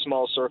very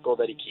small circle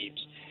that he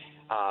keeps.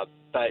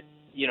 But,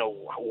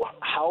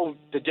 how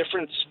the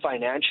difference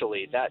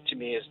financially, that to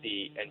me is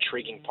the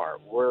intriguing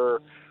part.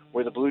 Were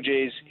the Blue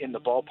Jays in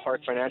the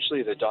ballpark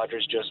financially? The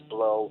Dodgers just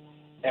blow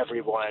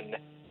everyone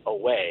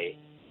away.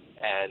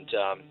 And,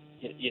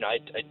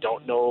 I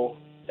don't know.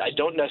 I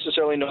don't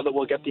necessarily know that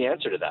we'll get the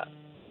answer to that.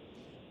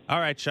 All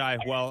right, Shai.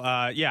 Well,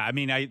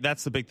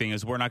 that's the big thing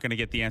is we're not going to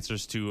get the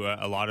answers to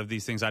a lot of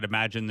these things. I'd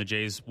imagine the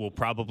Jays will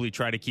probably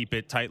try to keep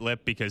it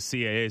tight-lipped because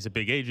CAA is a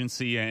big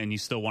agency and you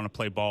still want to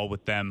play ball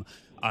with them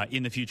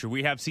in the future.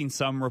 We have seen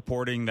some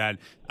reporting that,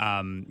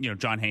 John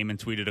Heyman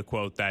tweeted a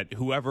quote that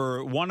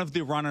one of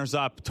the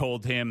runners-up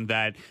told him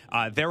that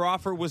their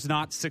offer was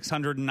not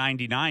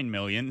 $699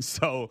 million.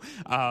 So,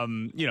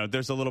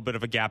 there's a little bit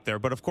of a gap there.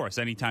 But of course,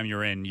 anytime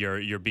you're in,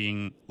 you're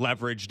being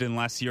leveraged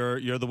unless you're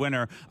the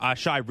winner.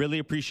 Shai, really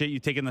appreciate you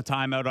taking the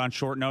time out on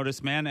short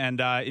notice, man,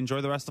 and enjoy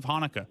the rest of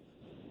Hanukkah.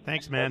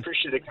 Thanks, man. I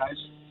appreciate it, guys.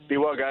 Be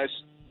well, guys.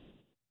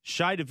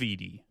 Shai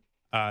Davidi,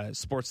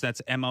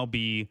 Sportsnet's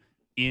MLB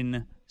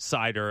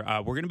insider.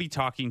 We're going to be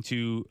talking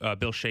to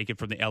Bill Shakin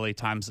from the LA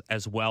Times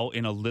as well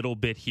in a little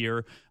bit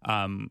here.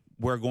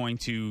 We're going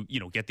to,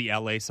 get the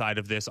LA side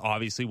of this,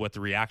 obviously what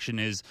the reaction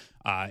is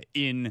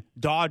in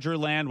Dodger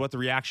land, what the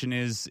reaction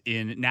is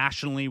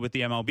nationally with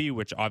the MLB,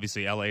 which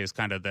obviously LA is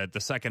kind of the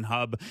second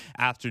hub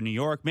after New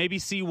York. Maybe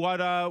see what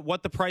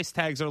the price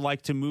tags are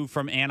like to move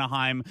from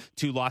Anaheim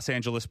to Los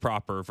Angeles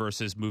proper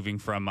versus moving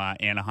from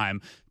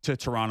Anaheim to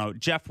Toronto.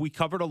 Jeff, we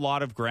covered a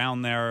lot of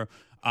ground there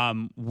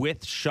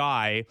with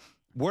Shai.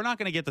 We're not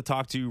going to get to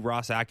talk to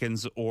Ross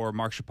Atkins or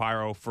Mark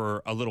Shapiro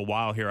for a little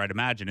while here, I'd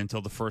imagine,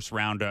 until the first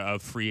round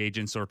of free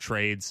agents or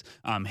trades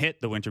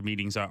hit. The winter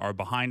meetings are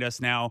behind us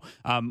now.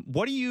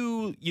 What are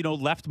you,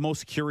 left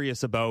most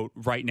curious about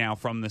right now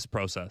from this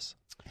process?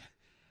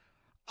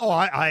 Oh,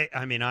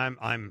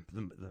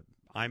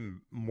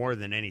 I'm more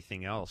than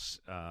anything else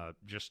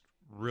just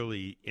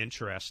really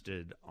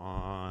interested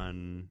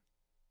on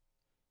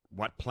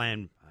what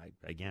plan.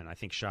 I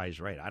think Shai's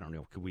right. I don't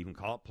know. Could we even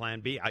call it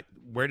Plan B?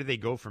 Where do they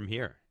go from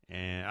here?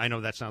 And I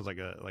know that sounds like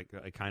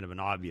a kind of an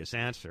obvious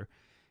answer,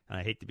 and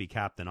I hate to be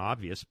Captain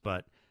Obvious,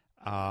 but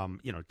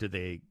do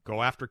they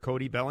go after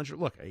Cody Bellinger?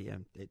 Look,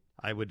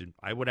 I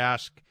would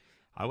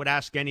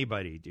ask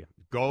anybody to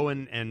go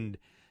and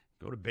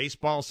go to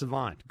Baseball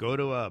Savant, go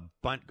to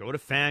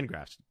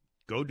Fangraphs,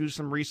 go do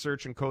some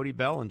research on Cody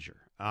Bellinger.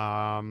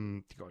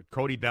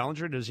 Cody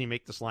Bellinger, does he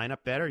make this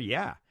lineup better?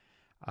 Yeah.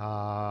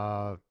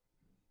 How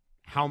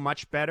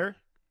much better?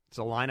 It's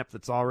a lineup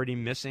that's already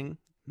missing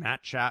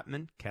Matt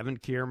Chapman, Kevin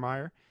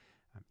Kiermaier.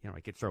 I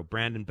could throw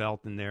Brandon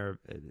Belt in there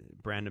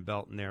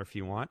if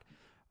you want.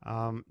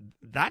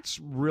 That's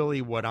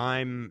really what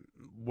I'm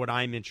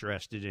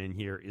interested in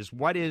here is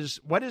what is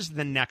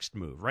the next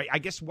move, right? I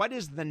guess what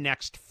is the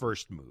next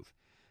first move?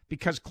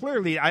 Because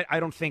clearly I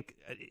don't think,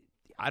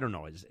 I don't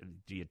know,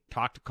 do you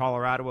talk to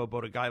Colorado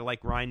about a guy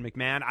like Ryan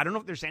McMahon? I don't know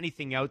if there's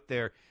anything out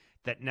there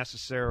that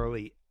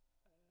necessarily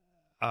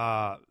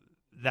that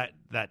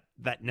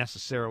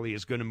necessarily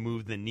is going to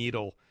move the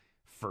needle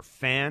for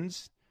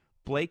fans,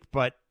 Blake,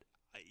 but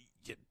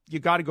you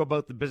got to go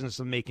about the business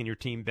of making your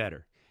team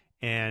better.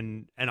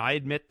 And I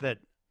admit that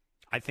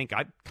I think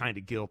I'm kind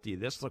of guilty of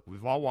this. Look,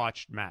 we've all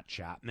watched Matt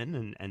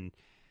Chapman, and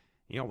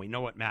we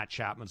know what Matt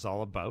Chapman's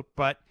all about.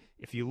 But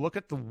if you look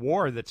at the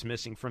war that's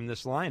missing from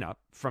this lineup,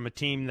 from a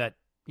team that,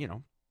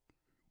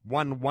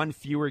 won one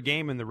fewer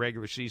game in the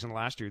regular season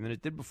last year than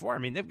it did before, I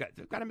mean, they've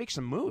got to make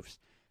some moves.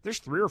 There's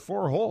 3 or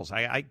 4 holes.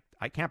 I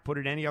can't put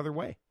it any other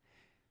way.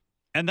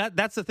 And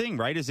that's the thing,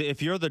 right? Is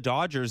if you're the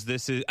Dodgers,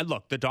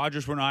 the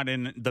Dodgers were not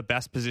in the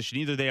best position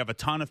either. They have a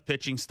ton of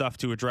pitching stuff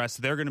to address.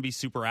 They're going to be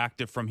super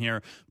active from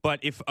here. But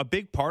if a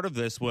big part of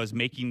this was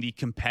making the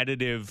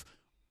competitive,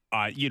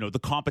 the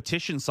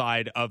competition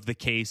side of the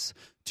case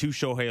to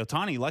Shohei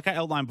Ohtani, like I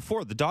outlined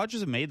before, the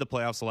Dodgers have made the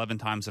playoffs 11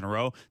 times in a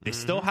row. They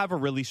still have a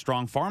really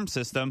strong farm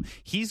system.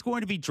 He's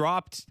going to be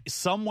dropped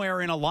somewhere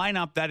in a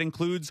lineup that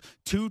includes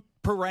 2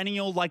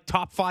 perennial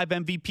top 5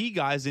 MVP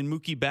guys in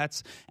Mookie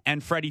Betts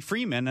and Freddie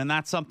Freeman, and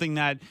that's something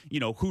that,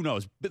 who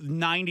knows,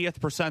 90th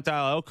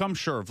percentile outcome,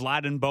 sure,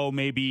 Vlad and Bo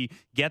maybe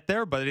get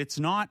there, but it's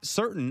not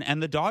certain,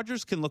 and the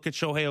Dodgers can look at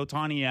Shohei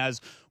Ohtani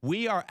as,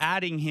 we are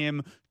adding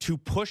him to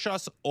push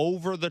us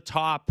over the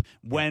top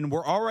when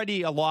we're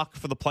already a lock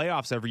for the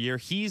playoffs every year.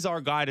 He's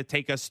our guy to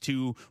take us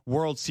to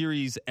World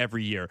Series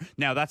every year.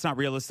 Now, that's not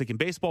realistic in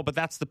baseball, but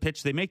that's the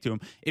pitch they make to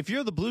him. If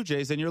you're the Blue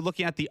Jays and you're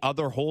looking at the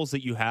other holes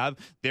that you have,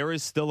 there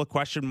is still a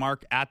question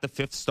mark at the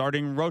 5th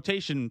starting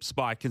rotation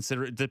spot,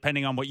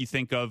 depending on what you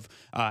think of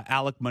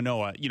Alek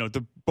Manoah.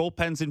 The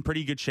bullpen's in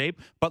pretty good shape,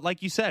 but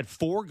like you said,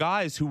 4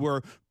 guys who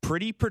were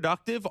pretty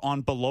productive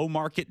on below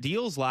market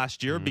deals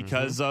last year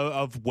because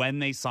of when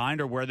they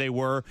signed or where they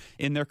were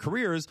in their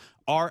careers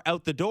are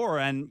out the door.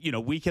 And,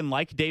 we can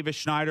like Davis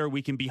Schneider,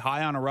 we can be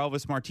high on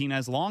Aurelvis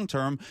Martinez long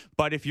term,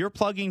 but if you're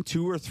plugging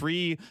 2 or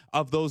 3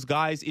 of those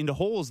guys into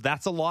holes,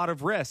 that's a lot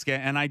of risk.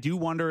 And I do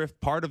wonder if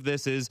part of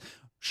this is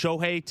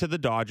Shohei to the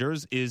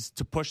Dodgers is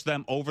to push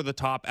them over the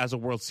top as a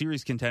World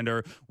Series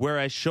contender,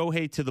 whereas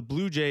Shohei to the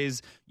Blue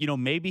Jays,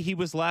 maybe he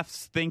was left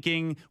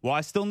thinking, well,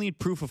 I still need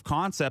proof of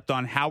concept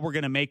on how we're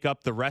going to make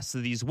up the rest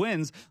of these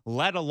wins,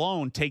 let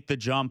alone take the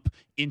jump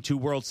into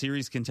World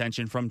Series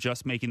contention from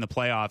just making the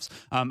playoffs.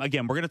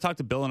 Again, we're going to talk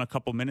to Bill in a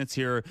couple minutes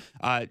here,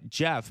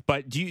 Jeff,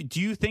 but do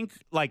you think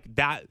like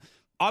that?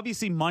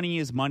 Obviously, money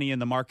is money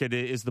and the market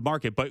is the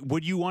market, but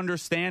would you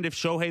understand if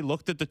Shohei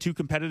looked at the 2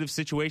 competitive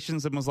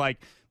situations and was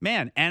like,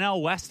 man,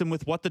 NL West and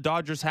with what the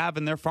Dodgers have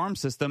in their farm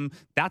system,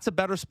 that's a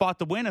better spot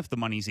to win if the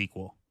money's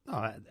equal?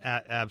 Oh,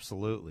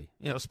 absolutely.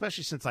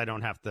 Especially since I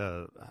don't have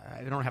to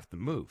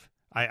move.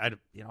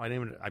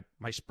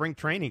 My spring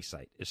training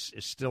site is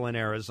still in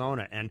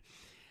Arizona, and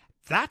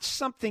that's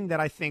something that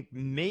I think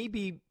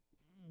maybe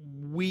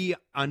we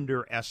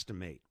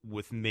underestimate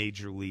with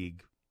Major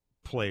League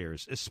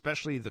players,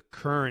 especially the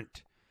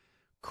current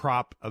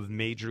crop of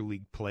major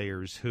league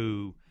players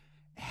who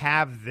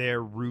have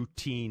their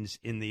routines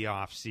in the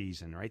off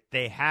season, right?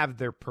 They have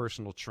their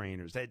personal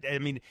trainers. I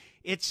mean,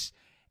 it's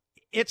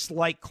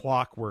like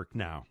clockwork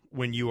now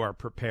when you are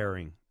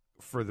preparing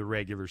for the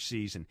regular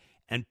season.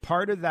 And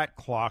part of that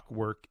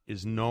clockwork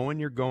is knowing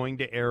you're going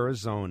to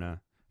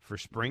Arizona for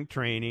spring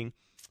training,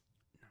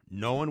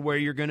 knowing where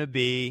you're going to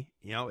be.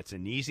 It's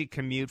an easy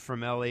commute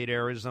from LA to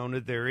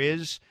Arizona.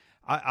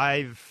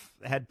 I've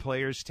had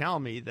players tell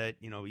me that,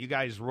 you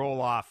guys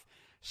roll off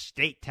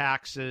state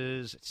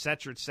taxes, et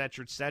cetera, et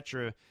cetera, et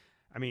cetera.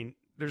 I mean,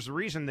 there's a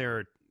reason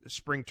their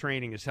spring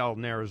training is held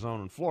in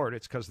Arizona and Florida.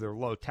 It's because they're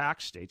low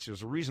tax states.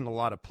 There's a reason a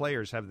lot of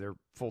players have their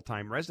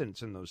full-time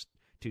residence in those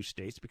 2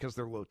 states because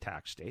they're low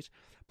tax states.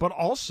 But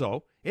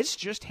also, it's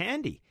just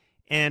handy.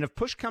 And if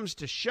push comes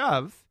to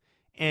shove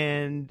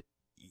and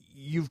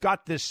you've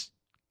got this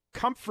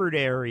comfort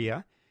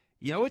area,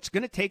 it's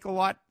going to take a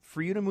lot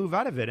for you to move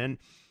out of it. And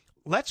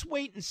let's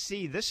wait and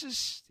see.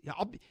 Let's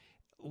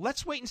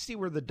wait and see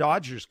where the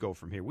Dodgers go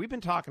from here. We've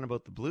been talking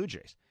about the Blue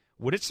Jays.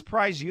 Would it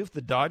surprise you if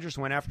the Dodgers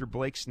went after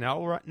Blake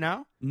Snell right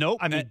now? Nope.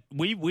 I mean,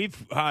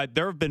 we've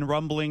there have been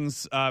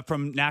rumblings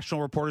from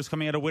national reporters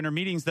coming out of winter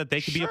meetings that they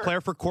could be a player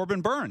for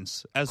Corbin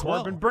Burns as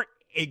well.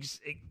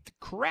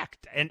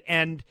 Correct.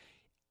 And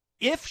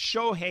if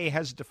Shohei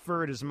has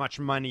deferred as much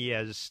money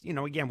as,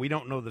 again, we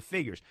don't know the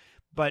figures,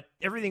 but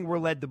everything we're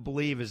led to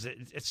believe is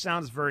it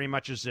sounds very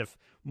much as if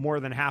more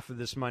than half of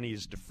this money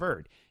is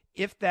deferred.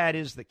 If that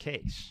is the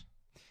case,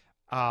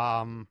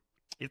 then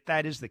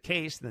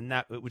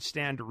that it would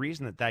stand to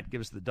reason that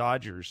gives the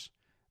Dodgers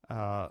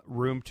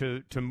room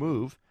to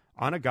move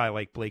on a guy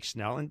like Blake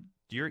Snell. And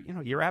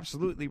you're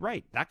absolutely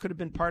right. That could have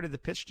been part of the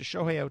pitch to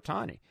Shohei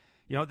Ohtani.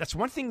 That's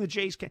one thing the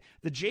Jays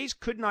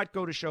could not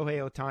go to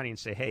Shohei Ohtani and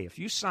say, hey, if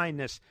you sign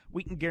this,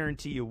 we can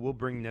guarantee you we'll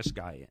bring this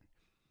guy in.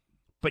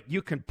 But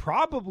you can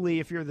probably,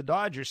 if you're the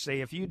Dodgers,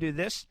 say, if you do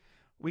this,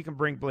 we can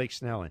bring Blake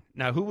Snell in.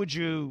 Now, who would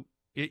you,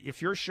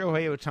 if you're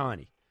Shohei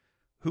Ohtani,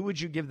 who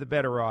would you give the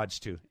better odds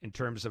to in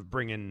terms of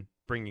bringing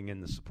in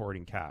the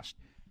supporting cast?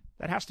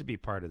 That has to be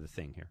part of the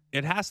thing here.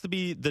 It has to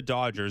be the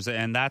Dodgers,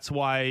 and that's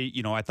why,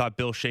 I thought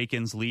Bill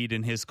Shaken's lead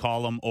in his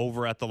column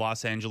over at the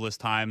Los Angeles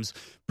Times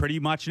pretty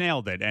much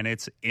nailed it. And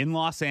it's in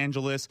Los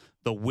Angeles,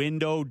 the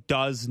window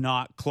does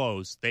not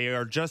close. They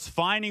are just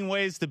finding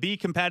ways to be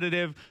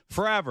competitive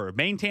forever,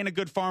 maintain a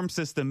good farm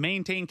system,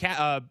 maintain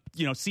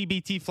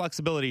CBT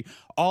flexibility,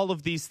 all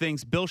of these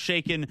things. Bill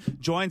Shaken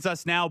joins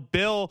us now.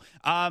 Bill,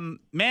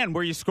 man,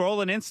 were you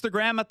scrolling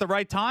Instagram at the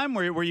right time?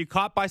 Were you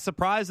caught by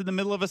surprise in the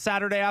middle of a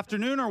Saturday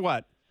afternoon or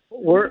what?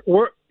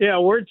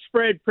 Word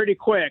spread pretty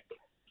quick,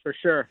 for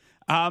sure.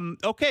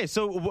 Okay,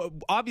 so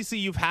obviously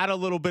you've had a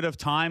little bit of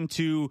time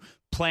to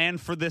plan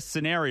for this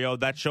scenario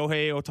that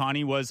Shohei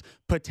Ohtani was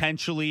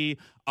potentially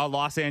a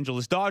Los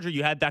Angeles Dodger.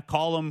 You had that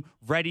column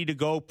ready to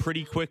go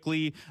pretty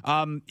quickly.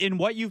 In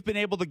what you've been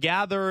able to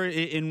gather,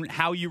 in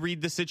how you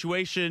read the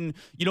situation,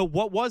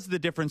 what was the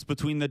difference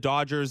between the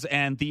Dodgers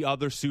and the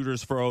other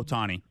suitors for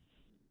Ohtani?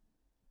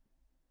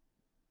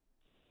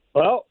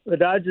 Well, the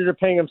Dodgers are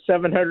paying him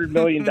 $700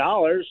 million,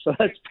 so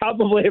that's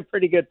probably a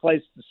pretty good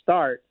place to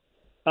start.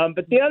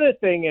 But the other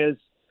thing is,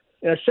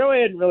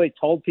 Shohei hadn't really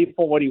told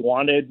people what he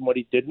wanted and what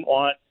he didn't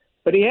want,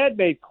 but he had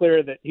made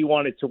clear that he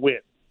wanted to win.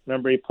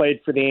 Remember, he played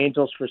for the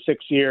Angels for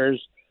 6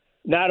 years.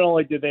 Not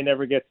only did they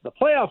never get to the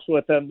playoffs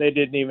with him, they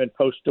didn't even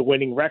post a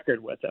winning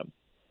record with him.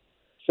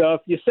 So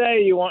if you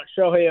say you want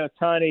Shohei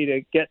Ohtani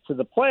to get to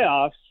the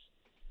playoffs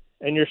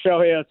and you're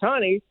Shohei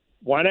Ohtani,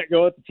 why not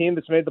go with the team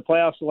that's made the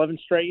playoffs 11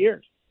 straight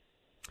years?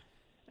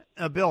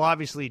 Bill,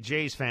 obviously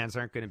Jays fans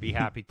aren't going to be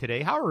happy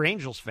today. How are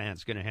Angels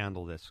fans going to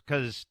handle this?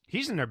 Because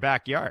he's in their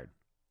backyard.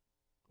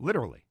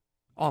 Literally.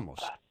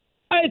 Almost.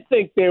 I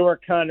think they were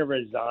kind of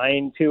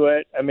resigned to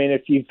it. I mean,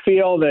 if you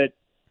feel that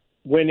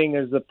winning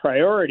is the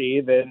priority,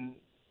 then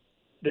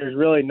there's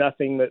really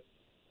nothing that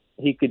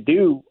he could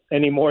do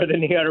any more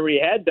than he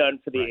already had done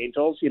for the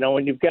Angels.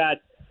 When you've got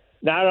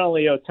not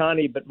only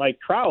Ohtani but Mike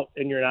Trout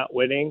and you're not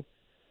winning,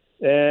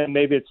 then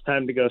maybe it's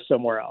time to go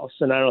somewhere else.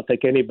 And I don't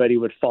think anybody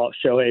would fault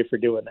Shohei for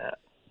doing that.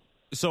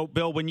 So,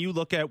 Bill, when you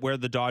look at where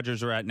the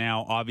Dodgers are at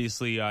now,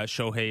 obviously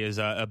Shohei is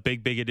a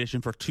big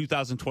addition for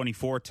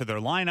 2024 to their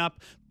lineup.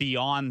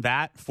 Beyond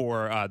that,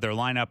 for their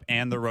lineup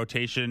and their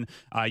rotation,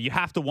 you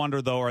have to wonder,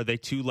 though, are they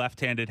too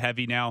left-handed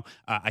heavy now?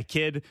 I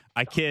kid,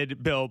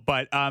 Bill.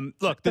 But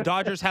look, the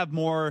Dodgers have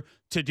more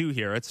to do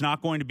here. It's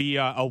not going to be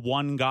a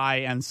one guy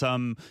and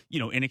some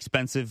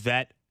inexpensive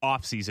vet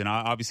offseason.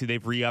 Obviously,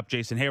 they've re-upped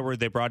Jason Hayward.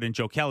 They brought in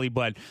Joe Kelly,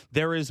 but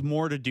there is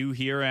more to do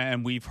here,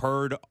 and we've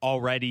heard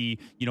already,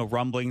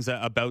 rumblings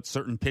about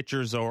certain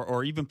pitchers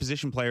or even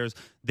position players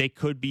they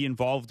could be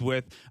involved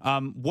with.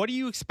 What do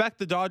you expect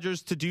the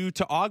Dodgers to do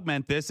to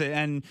augment this?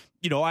 And,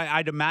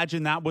 I'd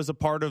imagine that was a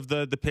part of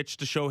the pitch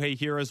to Shohei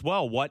here as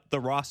well, what the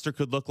roster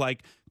could look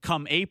like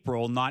come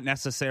April, not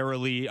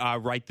necessarily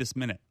right this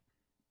minute.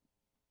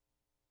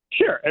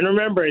 Sure. And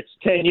remember, it's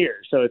 10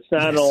 years. So it's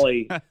not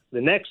only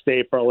the next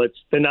April, it's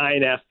the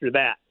 9 after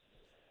that.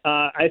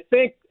 I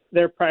think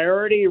their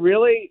priority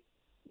really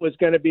was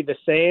going to be the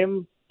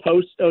same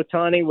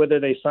post-Ohtani, whether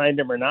they signed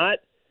him or not,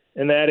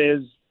 and that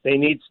is they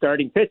need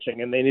starting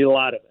pitching, and they need a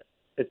lot of it.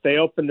 If they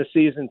open the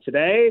season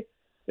today,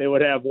 they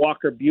would have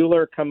Walker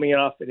Buehler coming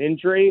off an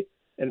injury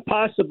and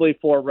possibly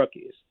 4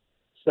 rookies.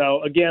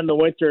 So, again, the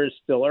winter is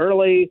still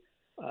early.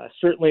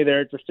 Certainly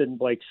they're interested in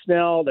Blake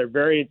Snell. They're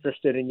very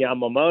interested in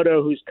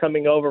Yamamoto, who's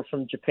coming over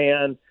from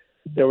Japan.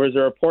 There was a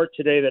report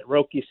today that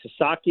Roki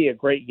Sasaki, a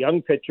great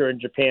young pitcher in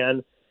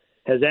Japan,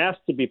 has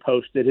asked to be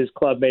posted. His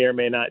club may or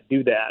may not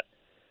do that.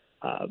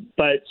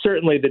 But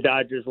certainly the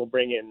Dodgers will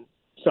bring in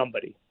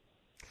somebody.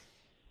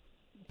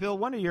 Bill,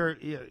 one of your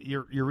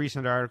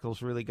recent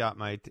articles really got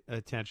my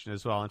attention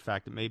as well. In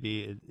fact, it may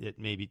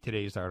be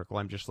today's article.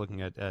 I'm just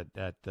looking at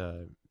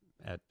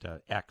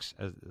X,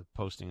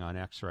 posting on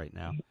X right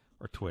now,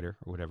 or Twitter,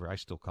 or whatever. I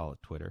still call it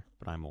Twitter,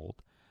 but I'm old.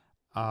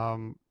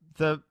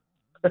 The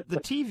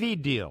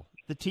TV deal,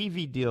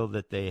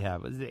 that they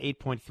have, the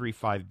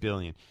 $8.35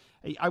 billion.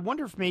 I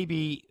wonder if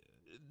maybe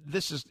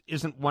this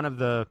isn't one of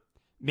the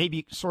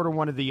maybe sort of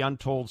one of the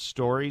untold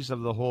stories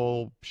of the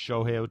whole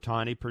Shohei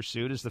Ohtani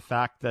pursuit is the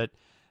fact that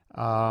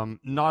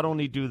not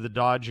only do the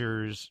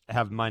Dodgers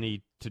have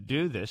money to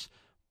do this,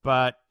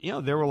 but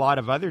there were a lot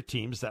of other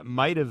teams that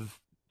might have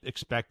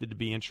expected to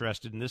be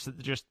interested in this, that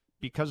just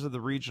because of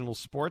the regional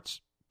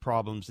sports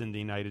problems in the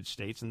United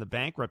States and the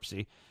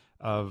bankruptcy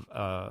of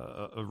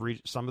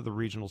some of the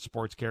regional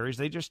sports carriers,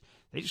 they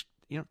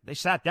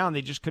sat down,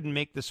 they just couldn't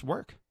make this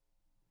work.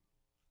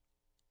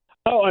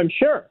 Oh, I'm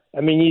sure.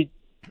 I mean,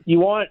 you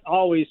want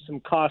always some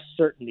cost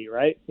certainty,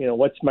 right?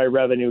 What's my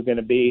revenue going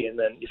to be, and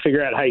then you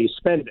figure out how you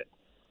spend it.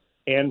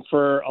 And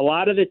for a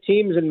lot of the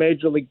teams in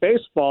Major League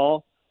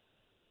Baseball,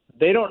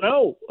 they don't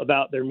know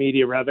about their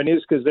media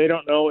revenues because they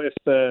don't know if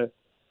the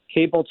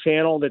cable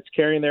channel that's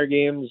carrying their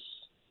games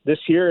this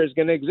year is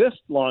going to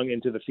exist long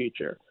into the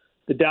future.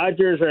 The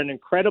Dodgers are in an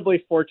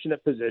incredibly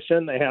fortunate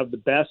position. They have the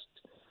best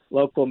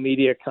local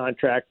media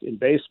contract in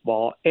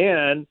baseball,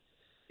 and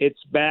it's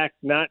backed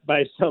not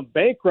by some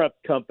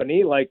bankrupt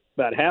company like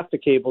about half the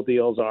cable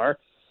deals are,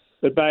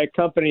 but by a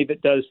company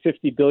that does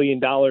 $50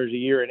 billion a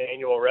year in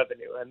annual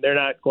revenue, and they're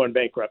not going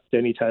bankrupt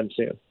anytime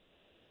soon.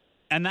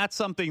 And that's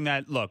something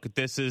that, look,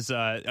 this is,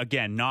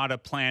 again, not a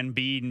plan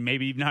B,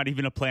 maybe not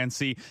even a plan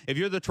C. If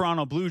you're the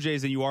Toronto Blue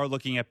Jays and you are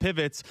looking at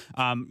pivots,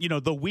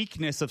 the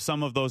weakness of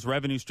some of those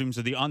revenue streams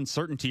or the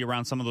uncertainty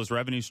around some of those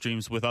revenue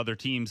streams with other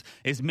teams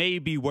is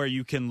maybe where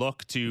you can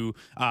look to,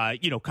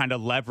 kind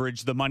of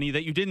leverage the money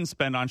that you didn't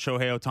spend on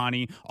Shohei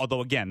Ohtani.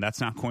 Although, again,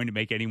 that's not going to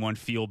make anyone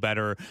feel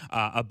better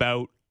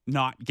about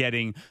not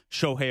getting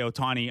Shohei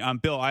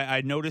Ohtani. Bill,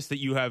 I noticed that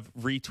you have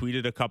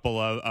retweeted a couple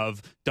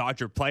of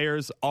Dodger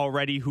players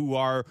already who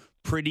are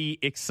pretty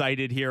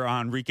excited here.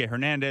 Enrique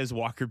Hernandez,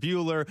 Walker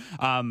Buehler.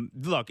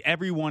 Look,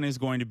 everyone is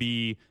going to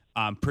be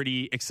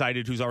pretty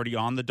excited who's already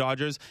on the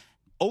Dodgers.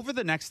 Over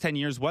the next 10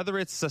 years, whether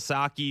it's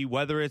Sasaki,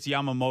 whether it's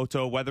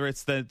Yamamoto, whether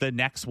it's the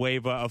next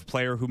wave of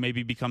player who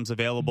maybe becomes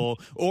available,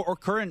 or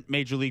current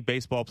Major League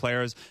Baseball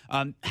players,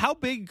 how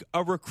big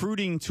a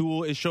recruiting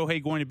tool is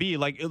Shohei going to be?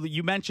 Like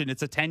you mentioned,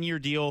 it's a 10-year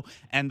deal,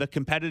 and the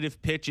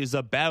competitive pitch is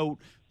about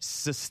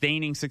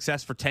sustaining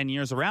success for 10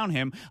 years around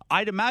him.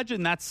 I'd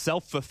imagine that's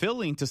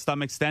self-fulfilling to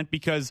some extent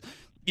because,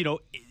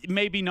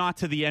 maybe not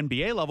to the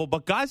NBA level,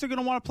 but guys are going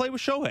to want to play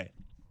with Shohei.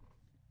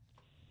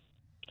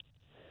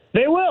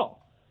 They will.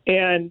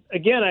 And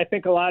again, I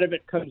think a lot of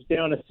it comes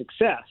down to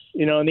success.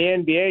 In the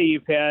NBA,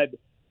 you've had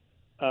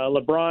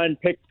LeBron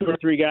pick 2 or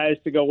 3 guys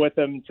to go with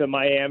him to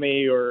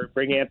Miami or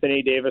bring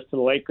Anthony Davis to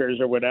the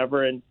Lakers or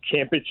whatever, and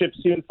championship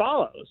soon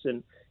follows.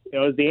 And,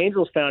 as the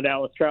Angels found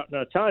out with Trout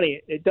and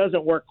Ohtani, it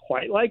doesn't work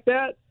quite like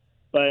that,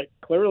 but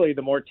clearly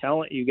the more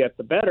talent you get,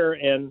 the better.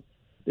 And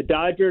the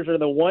Dodgers are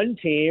the one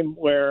team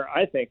where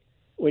I think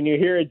when you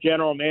hear a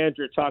general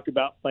manager talk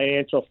about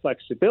financial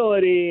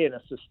flexibility and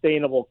a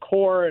sustainable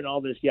core and all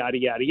this yada,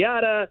 yada,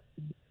 yada,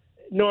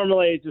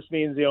 normally it just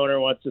means the owner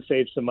wants to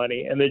save some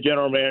money and the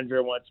general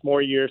manager wants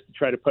more years to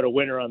try to put a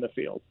winner on the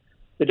field.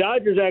 The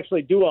Dodgers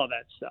actually do all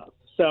that stuff.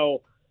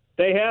 So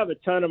they have a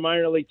ton of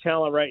minor league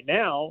talent right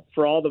now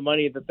for all the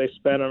money that they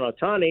spent on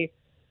Ohtani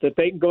that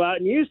they can go out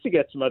and use to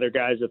get some other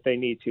guys if they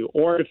need to,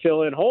 or to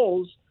fill in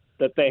holes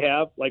that they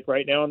have, like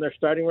right now in their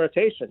starting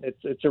rotation.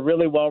 It's a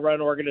really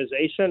well-run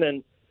organization,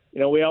 and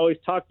we always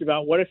talked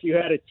about what if you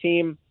had a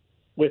team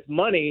with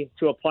money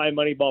to apply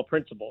Moneyball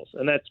principles,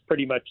 and that's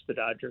pretty much the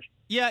Dodgers.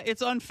 Yeah,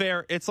 it's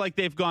unfair. It's like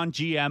they've gone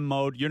GM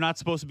mode. You're not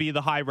supposed to be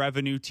the high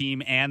revenue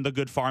team and the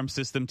good farm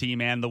system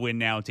team and the win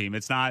now team.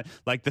 It's not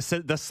like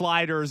the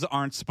sliders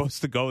aren't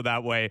supposed to go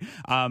that way.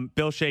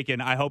 Bill Shaken,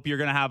 I hope you're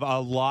going to have a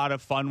lot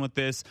of fun with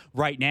this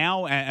right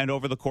now and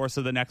over the course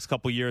of the next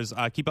couple years.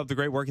 Keep up the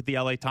great work at the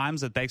LA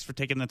Times, and thanks for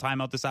taking the time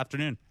out this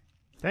afternoon.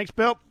 Thanks,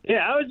 Bill.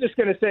 Yeah, I was just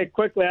going to say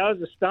quickly, I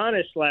was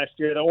astonished last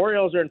year. The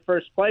Orioles are in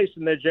first place,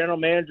 and their general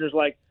manager's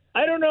like,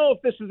 I don't know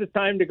if this is the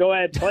time to go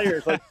add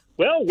players. Like,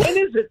 well, when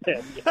is it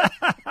then?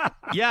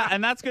 Yeah,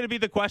 and that's going to be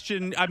the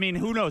question. I mean,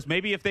 who knows?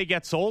 Maybe if they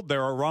get sold,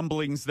 there are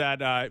rumblings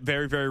that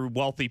very, very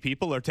wealthy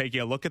people are taking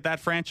a look at that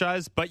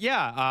franchise. But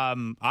yeah,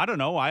 I don't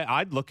know.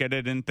 I'd look at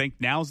it and think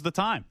now's the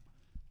time.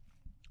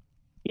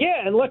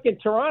 Yeah, and look, in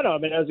Toronto, I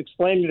mean, I was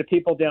explaining to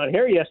people down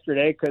here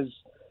yesterday because,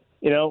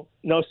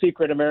 no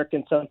secret,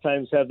 Americans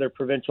sometimes have their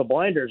provincial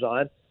blinders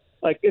on.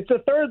 Like, it's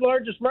the 3rd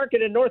largest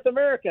market in North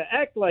America.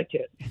 Act like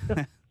it.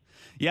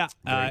 Yeah,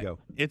 there you go.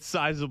 It's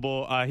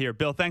sizable here.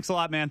 Bill, thanks a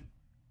lot, man.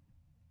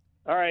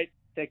 All right,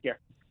 take care.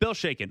 Bill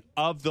Shaken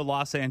of the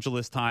Los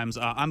Angeles Times.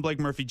 I'm Blake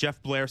Murphy.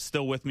 Jeff Blair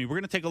still with me. We're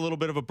going to take a little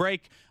bit of a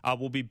break.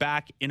 We'll be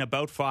back in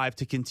about 5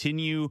 to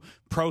continue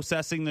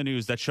processing the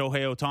news that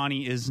Shohei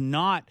Ohtani is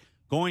not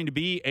going to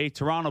be a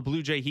Toronto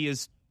Blue Jay. He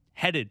is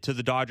headed to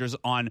the Dodgers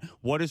on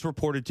what is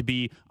reported to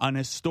be an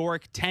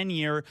historic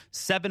 10-year,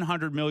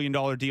 $700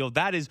 million deal.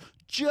 That is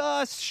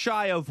just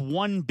shy of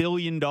 $1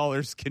 billion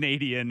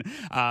Canadian.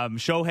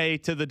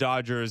 Shohei to the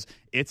Dodgers.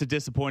 It's a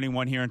disappointing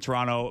one here in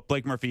Toronto.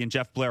 Blake Murphy and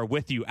Jeff Blair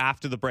with you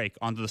after the break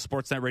on the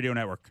Sportsnet Radio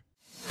Network.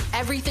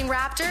 Everything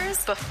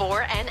Raptors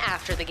before and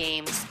after the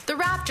games. The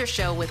Raptor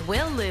Show with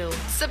Will Liu.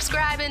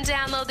 Subscribe and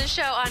download the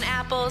show on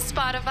Apple,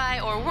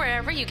 Spotify, or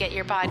wherever you get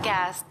your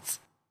podcasts.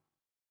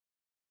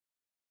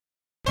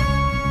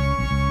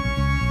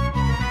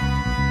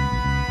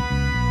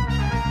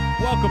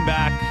 Welcome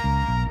back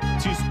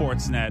to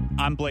Sportsnet.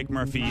 I'm Blake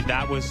Murphy.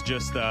 That was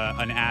just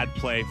an ad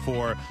play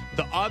for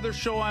the other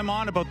show I'm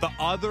on about the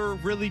other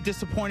really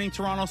disappointing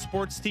Toronto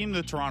sports team,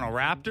 the Toronto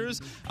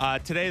Raptors.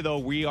 Today, though,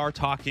 we are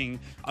talking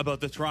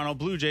about the Toronto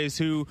Blue Jays,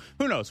 who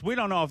knows? We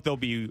don't know if they'll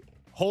be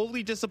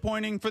wholly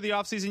disappointing for the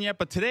offseason yet,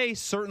 but today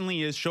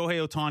certainly is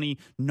Shohei Ohtani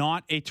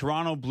not a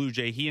Toronto Blue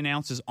Jay. He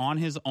announces on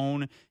his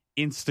own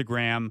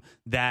Instagram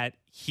that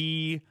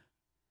he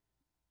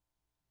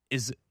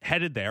is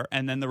headed there,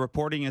 and then the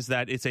reporting is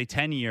that it's a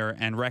 10-year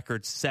and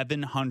record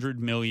 $700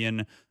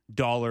 million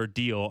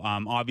deal.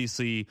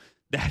 Obviously,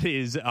 that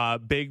is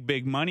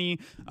big money.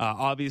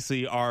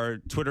 Obviously, our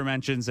Twitter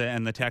mentions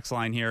and the text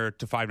line here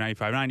to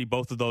 590-590,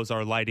 both of those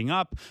are lighting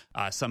up.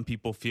 Some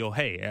people feel,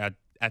 hey, at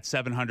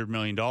 $700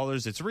 million,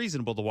 it's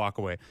reasonable to walk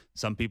away.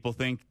 Some people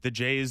think the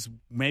Jays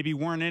maybe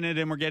weren't in it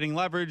and were getting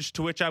leverage,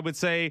 to which I would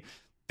say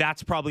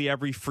that's probably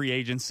every free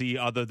agency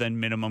other than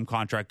minimum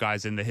contract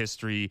guys in the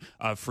history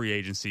of free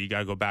agency. You got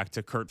to go back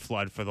to Curt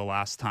Flood for the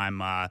last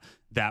time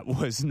that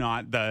was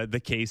not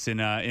the case in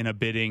a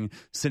bidding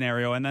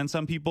scenario. And then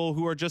some people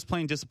who are just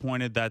plain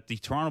disappointed that the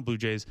Toronto Blue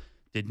Jays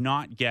did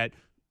not get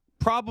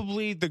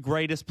probably the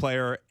greatest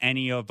player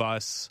any of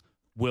us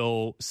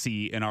will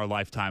see in our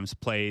lifetimes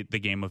play the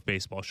game of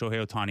baseball.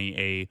 Shohei Ohtani,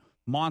 a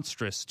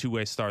monstrous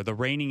two-way star, the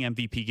reigning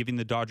MVP, giving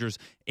the Dodgers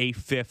a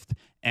fifth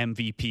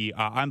MVP.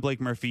 I'm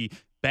Blake Murphy.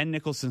 Ben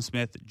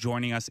Nicholson-Smith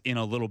joining us in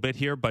a little bit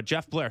here, but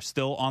Jeff Blair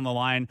still on the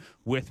line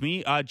with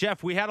me.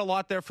 Jeff, we had a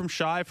lot there from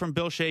Shy, from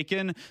Bill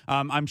Shaken.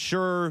 I've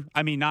seen,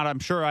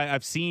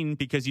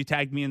 because you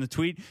tagged me in the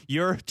tweet,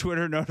 your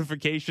Twitter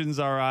notifications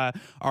are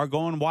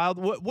going wild.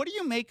 What do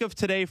you make of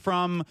today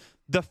from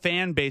the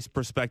fan base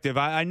perspective?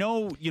 I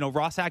know,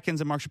 Ross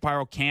Atkins and Mark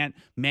Shapiro can't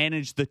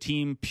manage the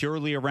team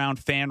purely around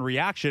fan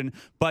reaction,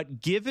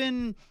 but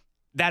given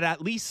that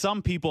at least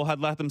some people had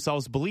let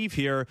themselves believe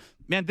here,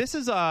 man, this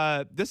is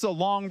a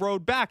long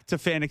road back to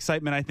fan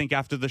excitement, I think,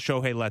 after the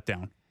Shohei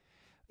letdown.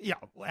 Yeah,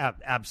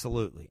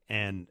 absolutely.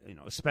 And,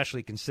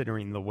 especially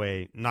considering the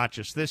way not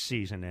just this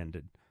season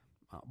ended,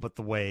 but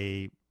the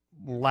way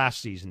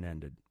last season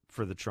ended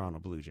for the Toronto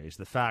Blue Jays.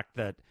 The fact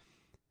that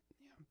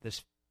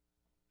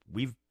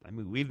we've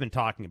been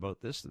talking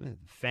about this. The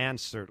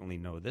fans certainly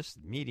know this.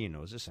 The media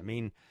knows this.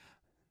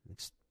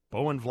 It's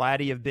Bo and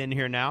Vladdy have been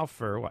here now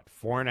for,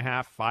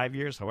 4.5, 5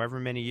 years, however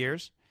many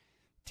years.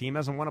 Team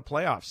hasn't won a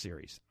playoff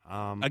series.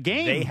 A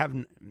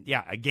game.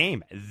 A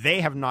game.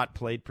 They have not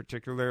played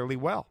particularly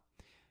well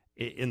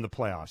in the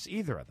playoffs,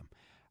 either of them.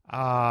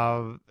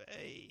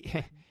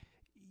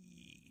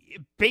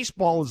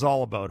 Baseball is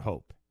all about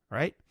hope,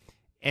 right?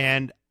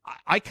 And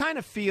I kind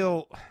of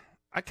feel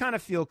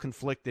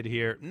conflicted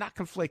here. Not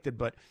conflicted,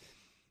 but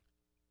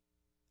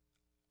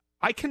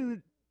I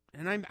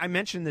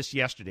mentioned this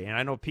yesterday, and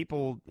I know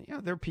people,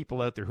 there are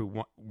people out there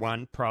who,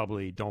 one,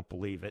 probably don't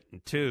believe it,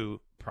 and two,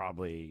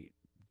 probably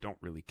don't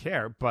really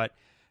care. But,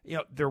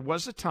 there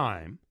was a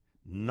time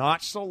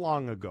not so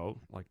long ago,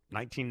 like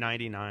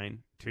 1999,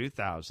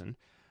 2000,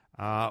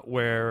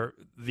 where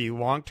the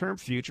long-term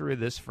future of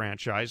this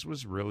franchise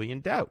was really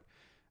in doubt.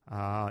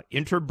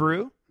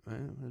 Interbrew,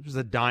 it was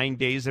the dying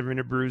days of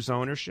Interbrew's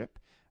ownership.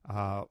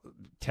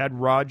 Ted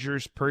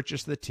Rogers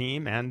purchased the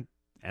team and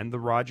the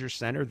Rogers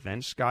Center,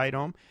 then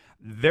Skydome.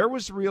 There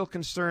was real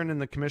concern in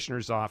the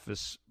commissioner's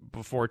office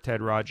before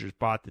Ted Rogers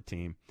bought the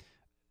team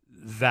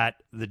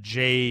that the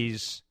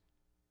Jays,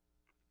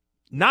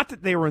 not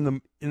that they were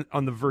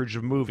on the verge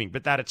of moving,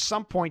 but that at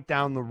some point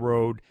down the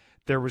road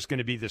there was going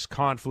to be this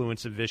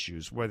confluence of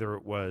issues, whether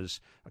it was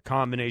a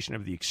combination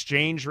of the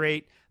exchange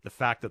rate, the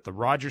fact that the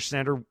Rogers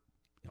Center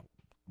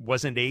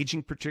wasn't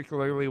aging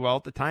particularly well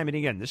at the time. And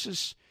again, this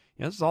is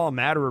all a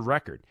matter of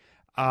record.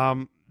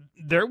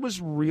 There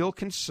was real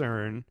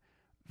concern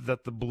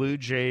that the Blue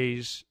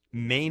Jays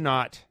may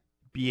not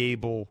be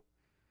able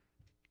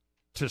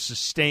to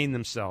sustain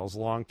themselves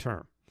long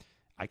term.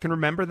 I can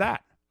remember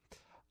that.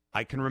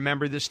 I can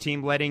remember this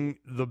team letting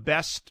the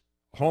best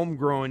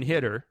homegrown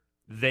hitter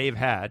they've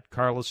had,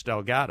 Carlos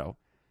Delgado,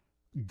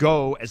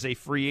 go as a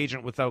free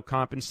agent without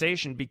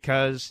compensation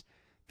because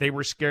they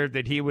were scared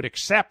that he would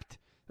accept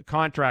a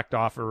contract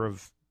offer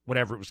of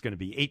whatever it was going to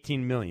be,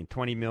 $18 million,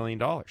 $20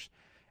 million.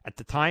 At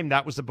the time,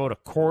 that was about a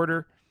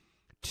quarter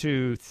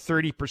to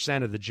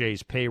 30% of the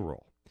Jays'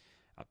 payroll.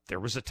 There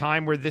was a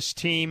time where this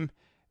team,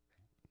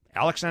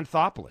 Alex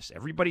Anthopoulos,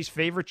 everybody's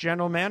favorite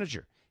general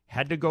manager,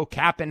 had to go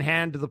cap in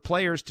hand to the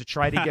players to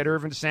try to get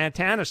Irvin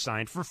Santana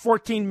signed for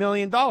 $14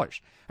 million.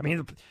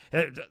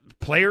 The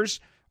players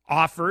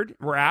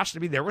were asked to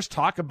be, there was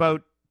talk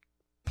about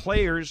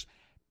players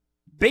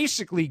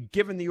basically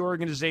giving the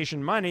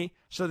organization money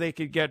so they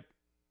could get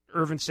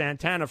Irvin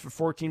Santana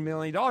for $14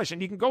 million.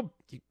 And you can go,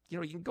 you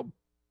can go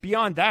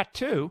beyond that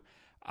too.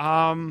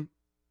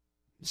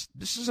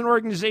 This is an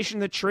organization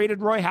that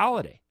traded Roy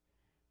Halladay.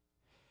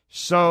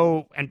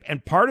 So,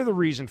 and part of the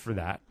reason for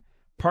that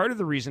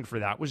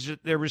was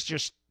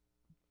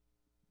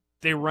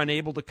they were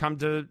unable to come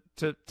to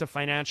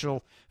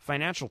financial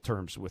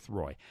terms with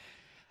Roy.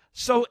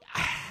 So,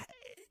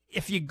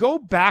 if you go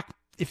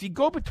between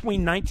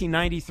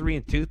 1993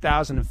 and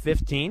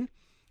 2015,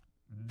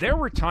 there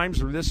were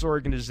times where this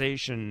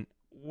organization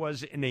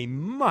was in a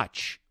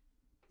much,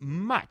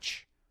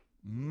 much,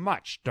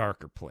 much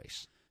darker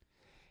place.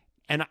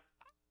 And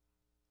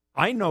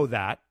I know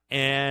that,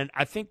 and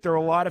I think there are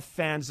a lot of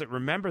fans that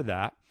remember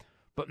that.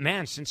 But,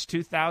 man, since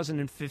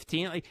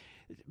 2015,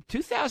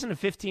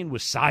 2015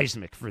 was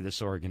seismic for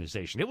this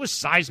organization. It was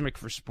seismic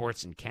for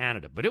sports in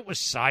Canada, but it was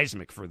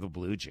seismic for the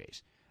Blue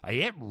Jays.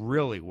 It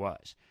really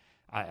was.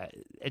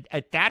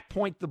 At that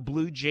point, the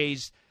Blue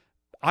Jays,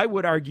 I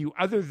would argue,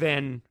 other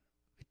than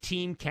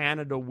Team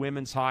Canada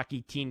women's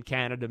hockey, Team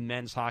Canada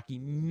men's hockey,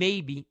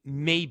 maybe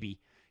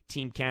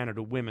Team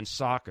Canada women's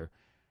soccer,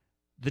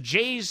 the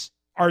Jays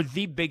are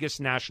the biggest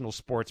national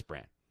sports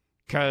brand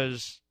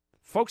because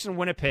folks in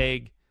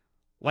Winnipeg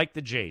like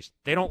the Jays.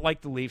 They don't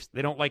like the Leafs.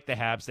 They don't like the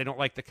Habs. They don't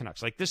like the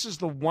Canucks. Like, this is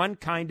the one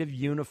kind of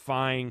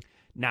unifying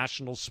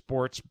national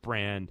sports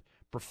brand,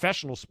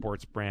 professional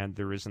sports brand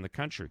there is in the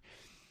country.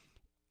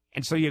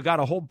 And so you've got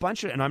a whole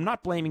bunch of, and I'm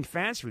not blaming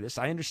fans for this,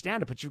 I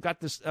understand it, but you've got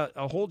this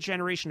a whole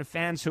generation of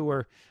fans who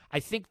are, I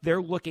think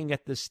they're looking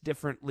at this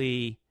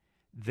differently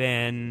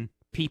than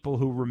people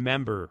who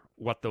remember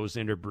what those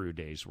Interbrew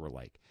days were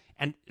like.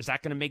 And is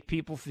that going to make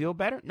people feel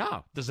better?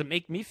 No. Does it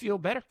make me feel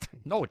better?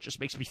 No, it just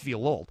makes me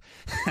feel old,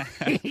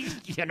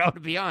 to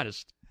be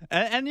honest.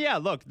 And yeah,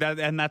 look,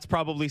 that's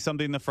probably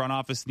something the front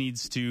office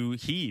needs to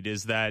heed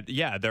is that,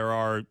 yeah, there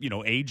are,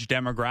 age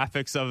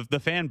demographics of the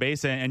fan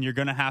base, and you're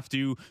going to have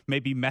to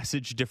maybe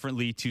message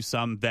differently to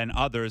some than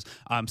others.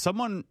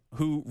 Someone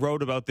who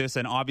wrote about this,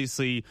 and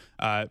obviously,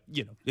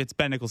 it's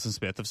Ben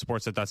Nicholson-Smith of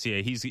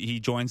Sportsnet.ca. He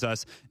joins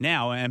us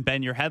now. And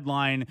Ben, your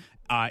headline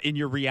in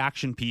your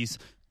reaction piece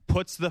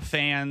puts the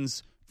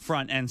fans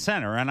front and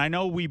center. And I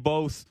know we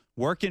both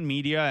work in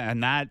media,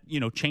 and that,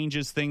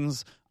 changes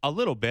things a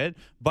little bit,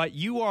 but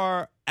you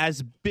are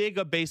as big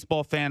a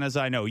baseball fan as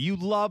I know. You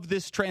love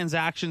this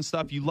transaction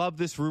stuff. You love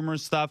this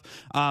rumors stuff.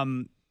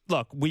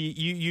 Look,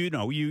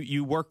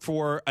 you work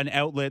for an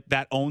outlet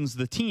that owns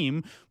the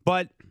team,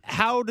 but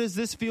how does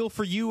this feel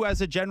for you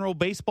as a general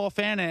baseball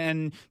fan?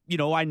 And,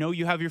 I know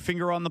you have your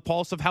finger on the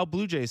pulse of how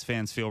Blue Jays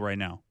fans feel right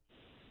now.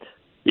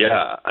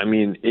 Yeah, I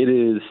mean, it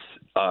is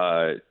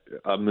a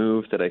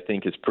move that I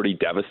think is pretty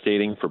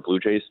devastating for Blue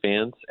Jays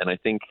fans, and I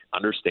think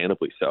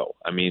understandably so.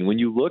 I mean, when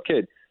you look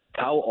at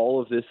how all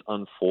of this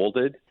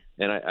unfolded,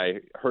 and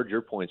I heard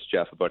your points,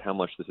 Jeff, about how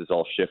much this has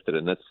all shifted,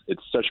 and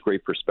it's such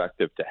great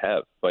perspective to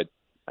have. But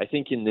I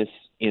think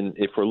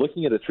if we're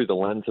looking at it through the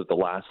lens of the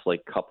last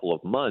couple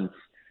of months,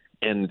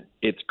 and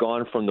it's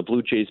gone from the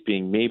Blue Jays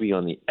being maybe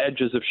on the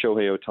edges of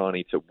Shohei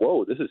Ohtani to,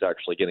 whoa, this is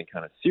actually getting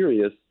kind of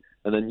serious.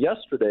 And then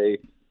yesterday,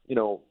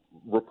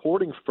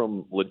 reporting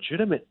from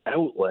legitimate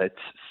outlets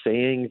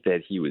saying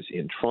that he was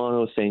in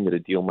Toronto, saying that a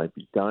deal might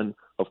be done.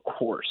 Of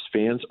course,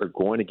 fans are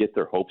going to get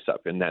their hopes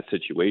up in that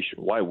situation.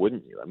 Why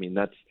wouldn't you? I mean,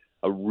 that's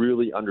a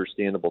really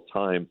understandable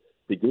time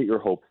to get your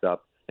hopes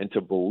up and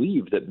to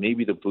believe that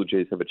maybe the Blue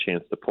Jays have a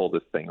chance to pull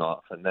this thing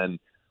off. And then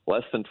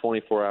less than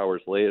 24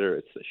 hours later,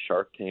 it's the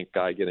Shark Tank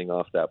guy getting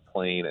off that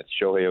plane. It's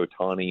Shohei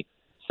Ohtani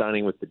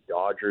signing with the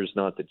Dodgers,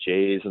 not the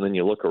Jays. And then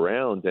you look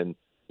around and,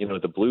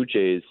 the Blue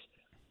Jays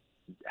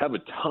have a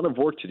ton of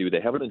work to do.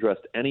 They haven't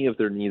addressed any of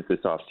their needs this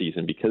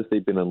offseason because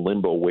they've been in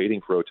limbo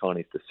waiting for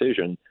Ohtani's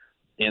decision.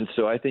 And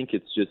so I think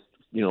it's just,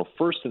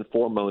 first and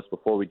foremost,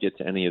 before we get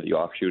to any of the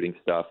offshooting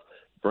stuff,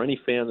 for any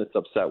fan that's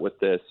upset with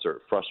this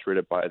or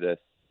frustrated by this,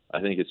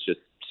 I think it's just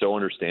so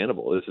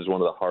understandable. This is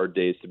one of the hard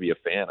days to be a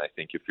fan, I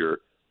think, if you're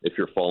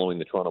following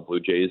the Toronto Blue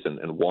Jays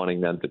and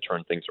wanting them to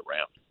turn things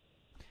around.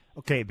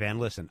 Okay, Ben,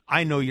 listen,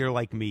 I know you're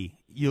like me.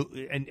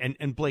 You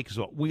and Blake as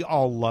well. We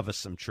all love us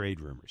some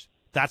trade rumors.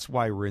 That's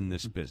why we're in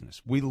this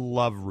business. We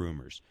love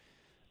rumors.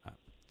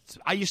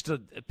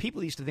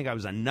 People used to think I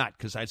was a nut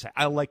because I'd say,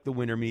 I like the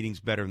winter meetings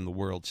better than the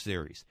World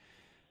Series.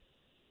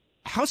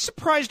 How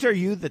surprised are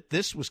you that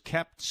this was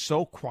kept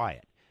so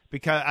quiet?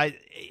 Because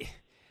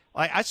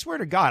I swear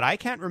to God, I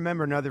can't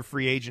remember another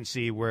free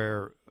agency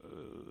where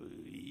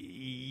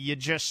you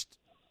just,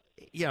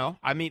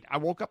 I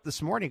woke up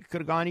this morning, it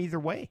could have gone either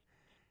way.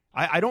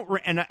 I'm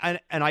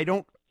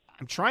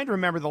trying to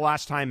remember the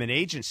last time an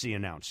agency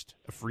announced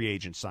a free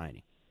agent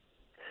signing.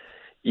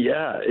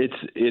 Yeah, it's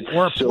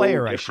or a so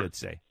player, different. I should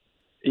say.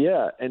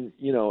 Yeah, and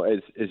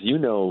as you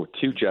know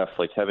too, Jeff,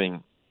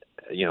 having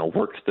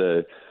worked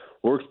the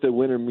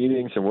winter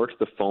meetings and worked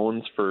the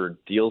phones for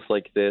deals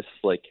like this,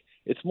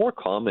 it's more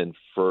common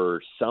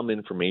for some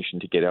information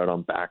to get out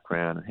on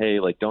background. Hey,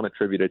 don't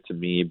attribute it to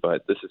me,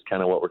 but this is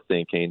kind of what we're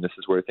thinking. This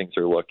is where things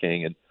are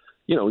looking, and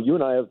you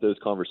and I have those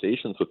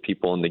conversations with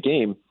people in the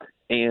game.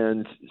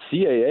 And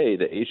CAA,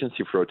 the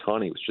agency for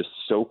Ohtani, was just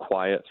so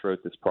quiet throughout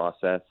this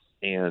process,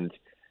 and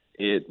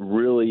it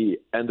really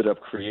ended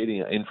up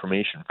creating an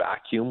information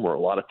vacuum where a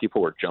lot of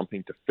people were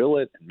jumping to fill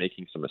it and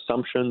making some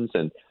assumptions.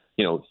 And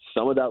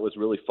some of that was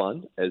really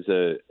fun as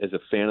a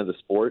fan of the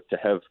sport to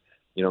have,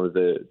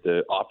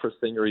 the opera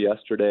singer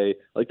yesterday.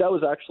 Like, that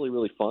was actually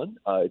really fun.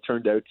 It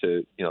turned out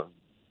to,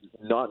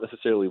 not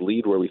necessarily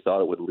lead where we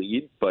thought it would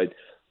lead, but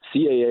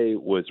CAA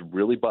was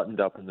really buttoned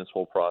up in this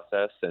whole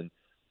process, and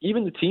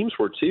even the teams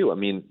were too. I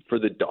mean, for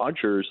the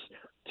Dodgers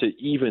to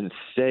even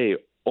say,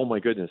 oh my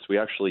goodness, we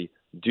actually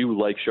do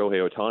like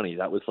Shohei Ohtani,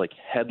 that was like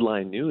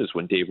headline news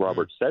when Dave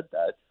Roberts said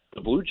that.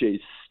 The Blue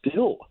Jays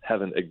still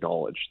haven't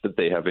acknowledged that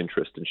they have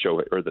interest in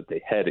Shohei, or that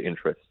they had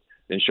interest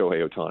in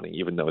Shohei Ohtani,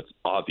 even though it's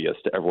obvious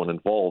to everyone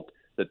involved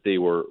that they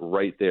were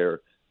right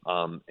there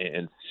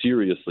and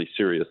seriously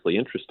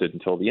interested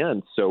until the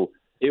end. So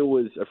it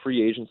was a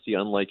free agency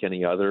unlike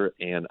any other,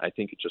 and I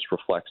think it just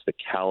reflects the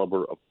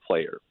caliber of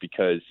player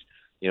because,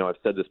 I've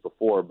said this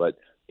before, but,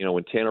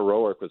 when Tanner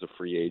Roark was a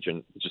free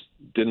agent, it just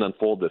didn't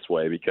unfold this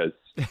way because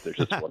there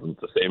just wasn't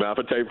the same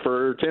appetite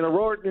for Tanner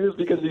Roark news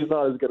because he's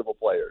not as good of a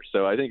player.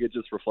 So I think it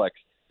just reflects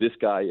this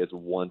guy is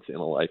once in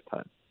a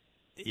lifetime.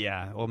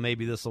 Yeah, well,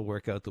 maybe this will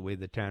work out the way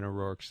the Tanner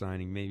Roark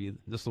signing. Maybe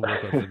this will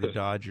work out for the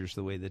Dodgers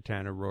the way the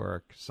Tanner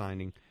Roark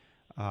signing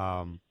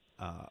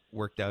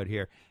worked out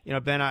here.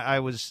 Ben, I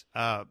was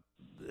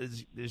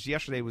as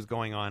yesterday was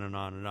going on and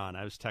on and on.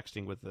 I was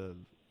texting with a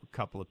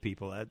couple of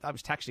people. I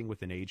was texting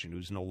with an agent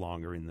who's no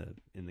longer in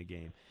the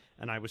game,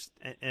 and I was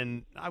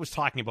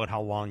talking about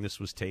how long this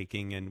was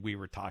taking, and we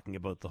were talking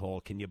about the whole.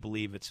 Can you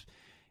believe it's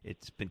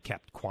been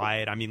kept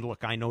quiet? I mean,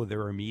 look, I know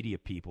there are media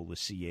people with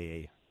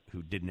CAA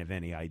who didn't have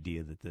any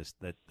idea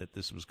that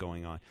this was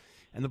going on,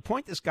 and the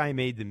point this guy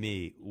made to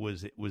me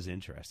was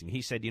interesting.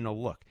 He said,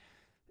 look,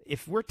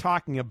 if we're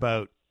talking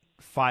about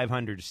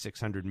 $500 to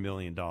 $600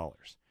 million,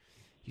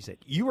 he said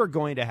you are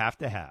going to have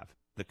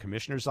the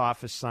commissioner's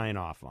office sign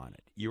off on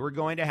it. You are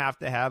going to have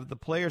the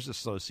Players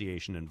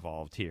Association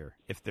involved here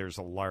if there's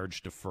a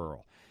large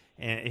deferral.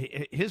 And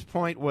his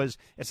point was,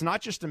 it's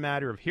not just a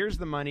matter of here's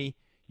the money,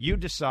 you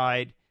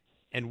decide,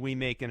 and we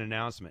make an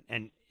announcement.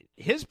 And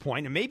his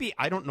point, and maybe,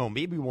 I don't know,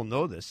 maybe we'll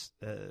know this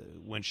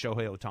when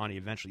Shohei Ohtani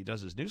eventually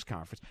does his news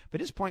conference,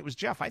 but his point was,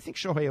 Jeff, I think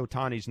Shohei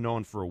Ohtani's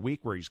known for a week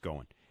where he's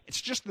going. It's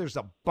just there's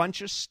a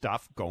bunch of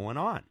stuff going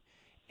on.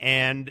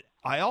 And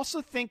I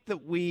also think that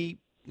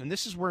and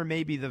this is where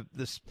maybe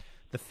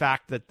the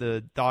fact that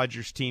the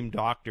Dodgers team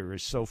doctor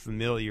is so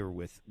familiar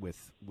with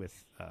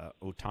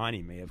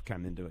Ohtani may have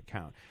come into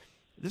account.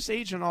 This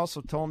agent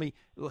also told me,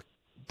 look,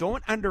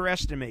 don't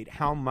underestimate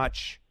how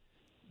much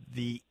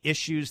the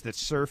issues that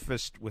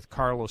surfaced with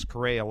Carlos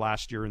Correa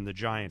last year in the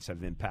Giants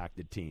have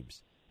impacted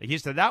teams. He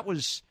said that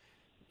was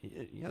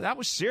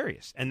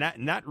serious, and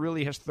that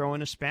really has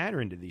thrown a spanner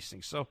into these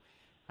things. So,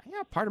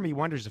 yeah, part of me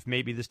wonders if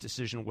maybe this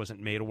decision wasn't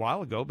made a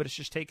while ago, but it's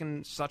just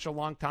taken such a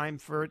long time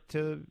for it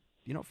to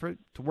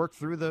work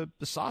through the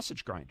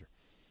sausage grinder.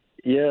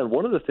 Yeah,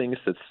 one of the things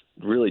that's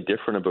really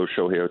different about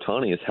Shohei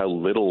Ohtani is how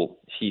little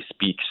he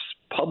speaks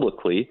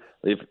publicly.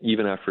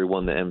 Even after he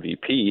won the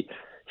MVP,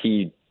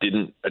 he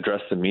didn't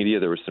address the media.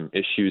 There were some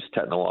issues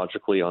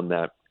technologically on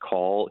that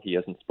call. He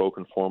hasn't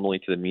spoken formally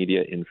to the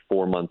media in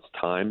 4 months'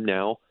 time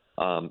now.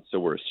 So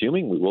we're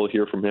assuming we will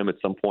hear from him at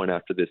some point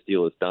after this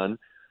deal is done.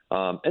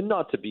 And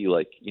not to be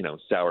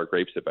sour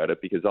grapes about it,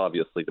 because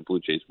obviously the Blue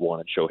Jays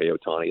wanted Shohei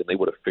Ohtani, and they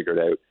would have figured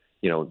out,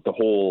 the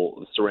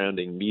whole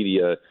surrounding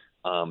media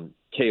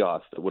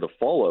chaos that would have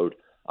followed.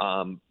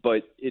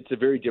 But it's a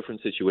very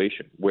different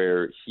situation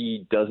where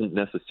he doesn't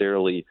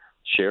necessarily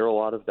share a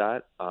lot of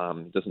that,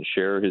 doesn't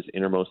share his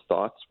innermost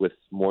thoughts with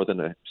more than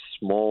a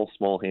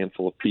small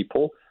handful of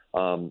people.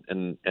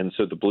 And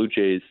so the Blue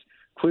Jays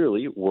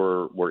clearly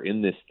were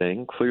in this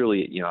thing.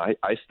 Clearly,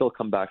 I still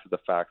come back to the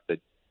fact that,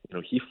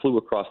 he flew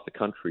across the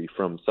country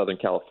from Southern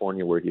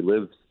California, where he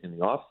lives in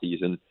the off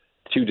season,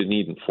 to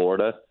Dunedin,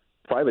 Florida.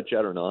 Private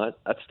jet or not,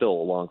 that's still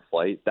a long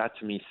flight. That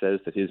to me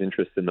says that his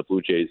interest in the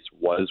Blue Jays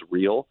was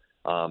real.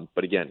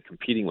 But again,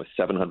 competing with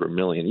 $700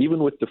 million, even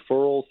with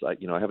deferrals, I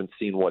haven't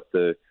seen what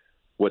the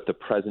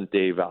present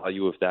day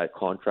value of that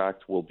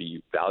contract will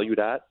be valued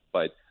at,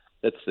 but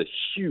that's a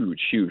huge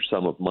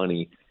sum of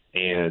money.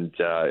 And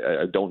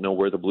I don't know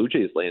where the Blue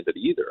Jays landed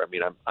either. I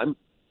mean,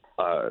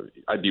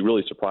 I'd be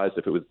really surprised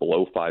if it was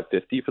below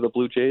 550 for the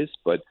Blue Jays,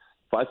 but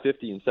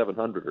 550 and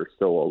 700 are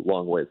still a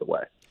long ways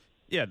away.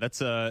 Yeah,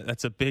 that's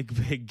a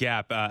big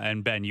gap.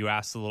 And Ben, you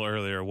asked a little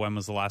earlier, when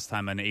was the last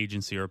time an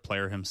agency or a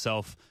player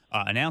himself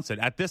announced it?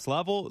 At this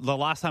level, the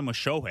last time was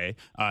Shohei.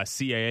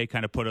 CAA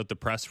kind of put out the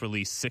press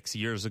release 6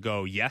 years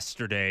ago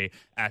yesterday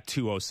at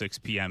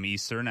 2:06 p.m.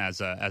 Eastern,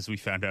 as we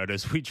found out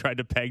as we tried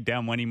to peg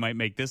down when he might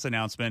make this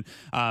announcement.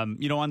 On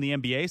the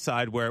NBA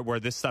side, where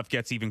this stuff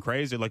gets even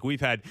crazier, like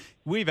we've had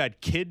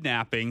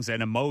kidnappings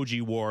and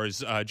emoji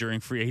wars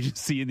during free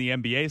agency in the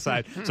NBA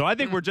side. So I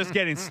think we're just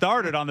getting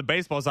started on the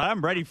baseball side.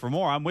 I'm ready for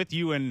more. I'm with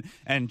you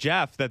and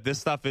Jeff that this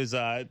stuff is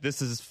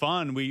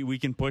fun. We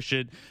can push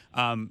it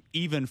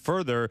even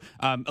further.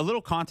 A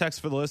little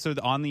context for the listener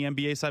on the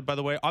NBA side, by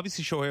the way.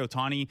 Obviously, Shohei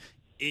Ohtani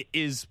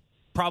is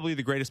probably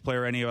the greatest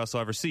player any of us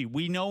will ever see.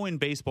 We know in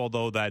baseball,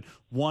 though, that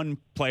one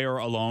player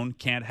alone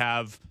can't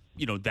have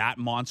that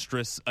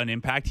monstrous an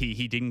impact.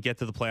 He didn't get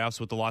to the playoffs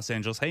with the Los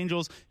Angeles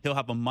Angels. He'll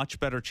have a much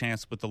better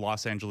chance with the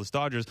Los Angeles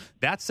Dodgers.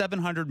 That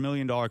 $700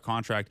 million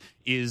contract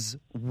is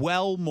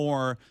well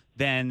more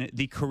than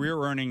the career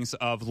earnings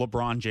of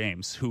LeBron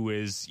James, who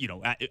is,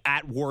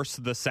 at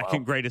worst, the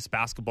second greatest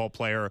basketball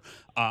player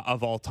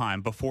of all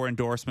time. Before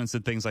endorsements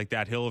and things like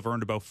that, he'll have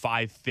earned about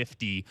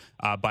 $550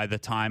 by the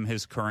time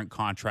his current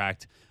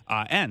contract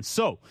ends.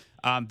 So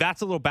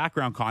that's a little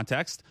background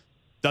context.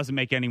 Doesn't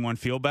make anyone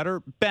feel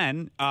better.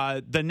 Ben,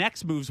 the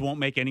next moves won't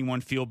make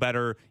anyone feel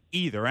better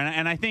either.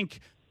 And I think,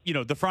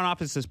 the front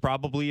office is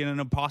probably in an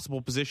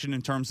impossible position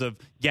in terms of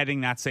getting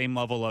that same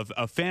level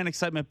of fan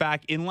excitement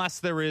back, unless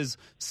there is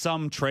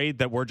some trade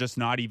that we're just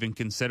not even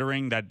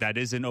considering that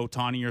isn't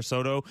Ohtani or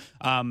Soto.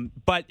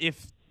 But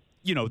if,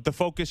 the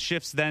focus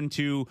shifts then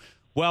to,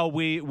 well,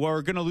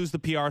 we're going to lose the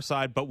PR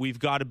side, but we've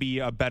got to be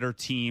a better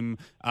team.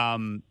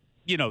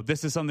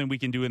 This is something we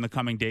can do in the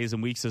coming days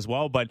and weeks as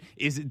well. But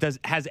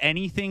has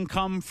anything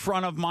come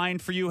front of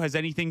mind for you? Has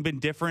anything been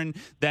different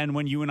than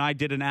when you and I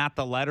did an At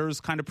the Letters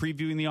kind of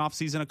previewing the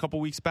offseason a couple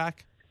weeks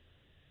back?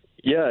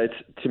 Yeah,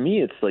 to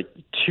me, it's like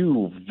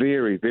two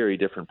very, very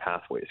different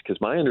pathways.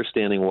 Because my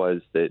understanding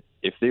was that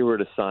if they were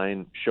to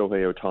sign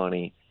Shohei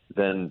Ohtani,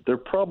 then there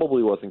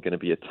probably wasn't going to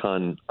be a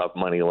ton of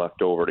money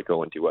left over to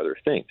go and do other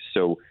things.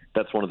 So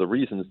that's one of the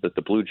reasons that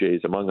the Blue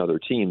Jays, among other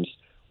teams,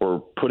 were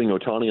putting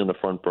Ohtani on the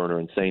front burner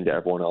and saying to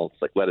everyone else,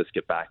 let us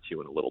get back to you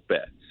in a little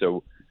bit.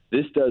 So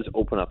this does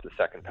open up the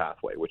second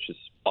pathway, which is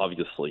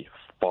obviously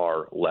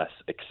far less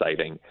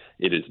exciting.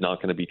 It is not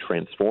going to be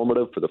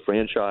transformative for the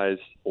franchise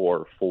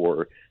or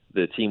for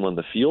the team on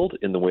the field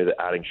in the way that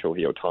adding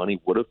Shohei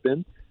Ohtani would have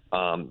been.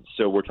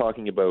 So we're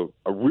talking about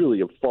a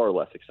far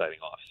less exciting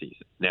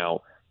offseason.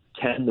 Now,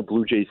 can the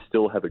Blue Jays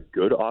still have a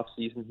good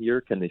offseason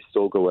here? Can they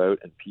still go out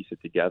and piece it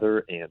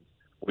together and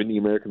win the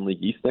American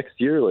League East next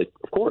year?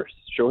 Of course.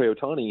 Shohei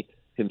Ohtani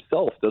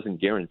himself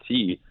doesn't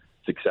guarantee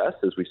success,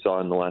 as we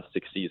saw in the last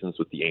 6 seasons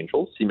with the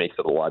Angels. He makes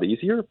it a lot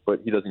easier, but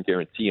he doesn't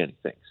guarantee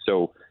anything.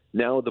 So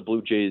now the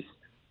Blue Jays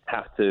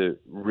have to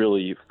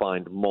really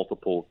find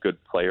multiple good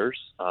players.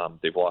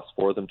 They've lost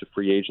 4 of them to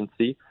free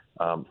agency,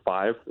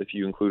 5 if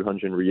you include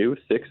Hyun-Jin Ryu,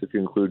 6 if you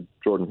include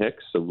Jordan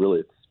Hicks. So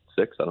really it's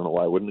 6. I don't know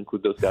why I wouldn't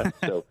include those guys.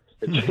 So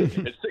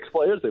it's 6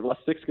 players. They've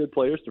lost 6 good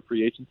players to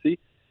free agency.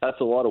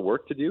 That's a lot of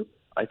work to do.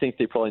 I think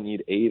they probably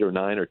need 8 or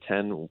 9 or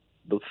 10,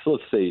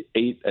 let's say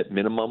 8 at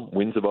minimum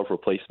wins above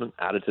replacement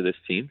added to this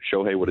team.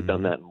 Shohei would have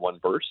done that in one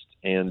burst.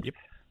 And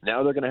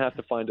now they're going to have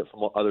to find it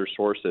from other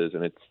sources,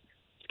 and it's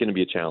going to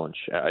be a challenge.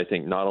 I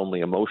think not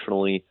only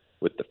emotionally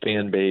with the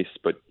fan base,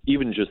 but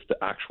even just the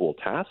actual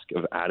task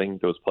of adding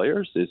those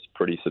players is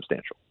pretty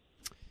substantial.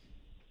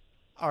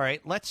 All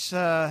right, let's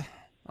throw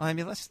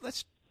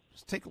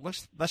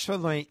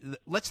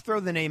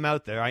the name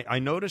out there. I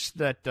noticed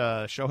that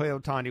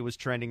Shohei Ohtani was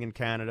trending in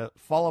Canada,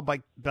 followed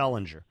by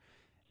Bellinger.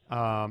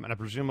 And I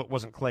presume it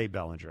wasn't Clay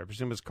Bellinger. I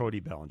presume it was Cody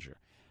Bellinger.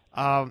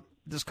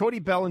 Does Cody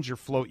Bellinger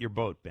float your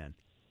boat, Ben?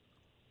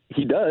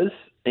 He does.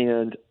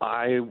 And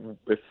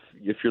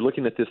if you're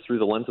looking at this through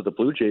the lens of the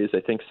Blue Jays,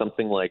 I think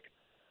something like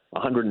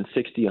 $160,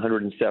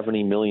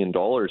 $170 million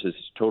is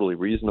totally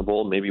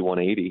reasonable, maybe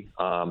 $180.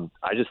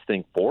 I just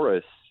think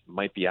Boris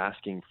might be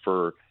asking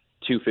for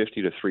 $250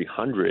 to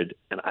 $300,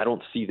 and I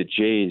don't see the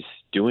Jays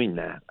doing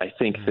that. I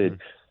think that,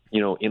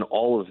 in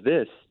all of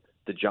this,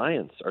 the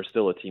Giants are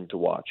still a team to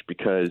watch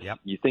because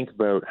you think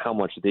about how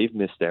much they've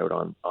missed out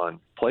on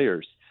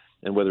players,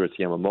 and whether it's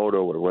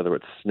Yamamoto or whether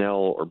it's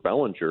Snell or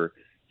Bellinger,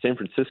 San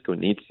Francisco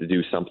needs to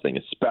do something,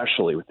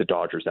 especially with the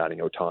Dodgers adding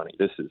Ohtani.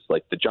 This is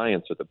like the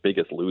Giants are the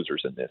biggest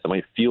losers in this. It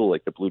might feel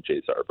like the Blue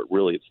Jays are, but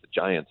really it's the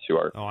Giants who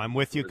are. Oh, I'm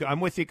with you. I'm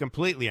with you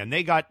completely. And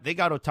they got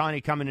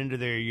Ohtani coming into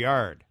their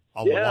yard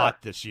a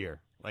lot this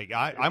year.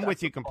 I'm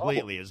with you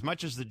completely. As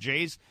much as the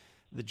Jays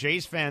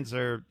fans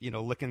are,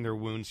 licking their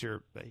wounds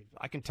here,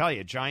 I can tell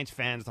you, Giants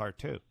fans are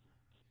too.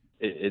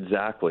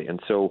 Exactly. And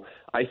so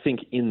I think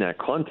in that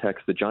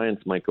context, the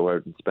Giants might go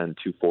out and spend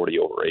 $240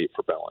 over 8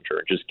 for Bellinger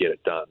and just get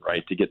it done,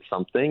 right, to get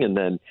something. And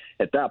then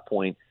at that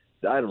point,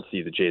 I don't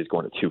see the Jays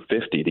going to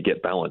 $250 to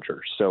get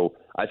Bellinger. So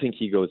I think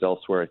he goes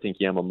elsewhere. I think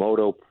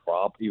Yamamoto,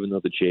 even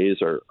though the Jays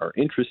are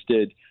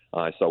interested,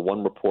 I saw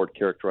one report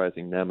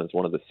characterizing them as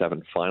one of the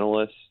 7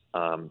 finalists.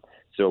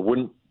 So I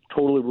wouldn't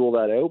totally rule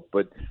that out,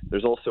 but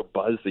there's also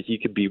buzz that he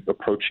could be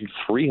approaching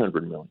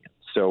 $300 million.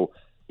 So,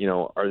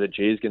 are the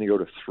Jays going to go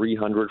to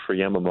 $300 for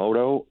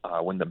Yamamoto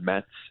when the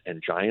Mets and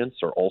Giants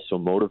are also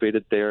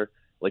motivated there?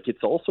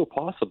 It's also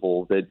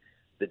possible that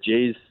the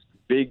Jays'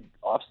 big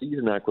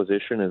offseason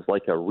acquisition is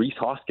like a Rhys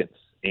Hoskins,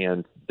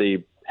 and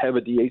they have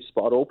a DH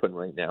spot open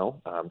right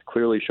now.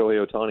 Clearly,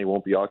 Shohei Ohtani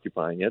won't be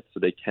occupying it, so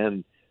they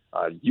can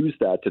use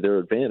that to their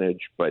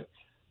advantage. But,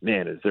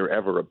 man, is there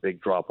ever a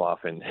big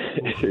drop-off in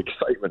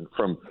excitement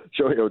from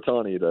Shohei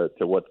Ohtani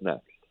to what's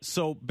next?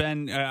 So,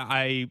 Ben,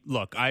 I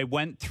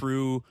went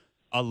through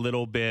a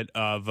little bit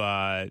of,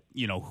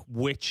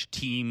 which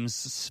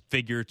teams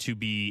figure to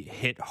be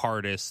hit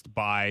hardest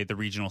by the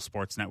regional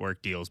sports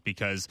network deals,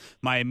 because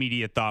my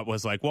immediate thought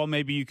was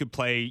maybe you could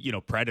play,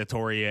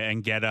 predatory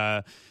and get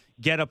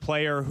get a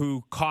player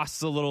who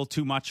costs a little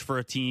too much for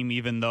a team,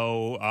 even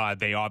though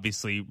they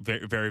obviously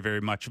very, very,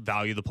 very much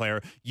value the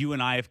player. You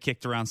and I have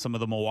kicked around some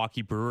of the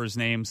Milwaukee Brewers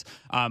names.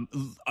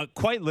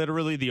 Quite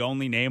literally, the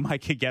only name I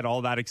could get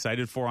all that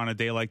excited for on a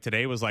day like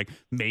today was like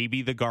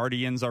maybe the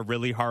Guardians are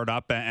really hard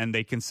up and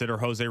they consider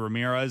Jose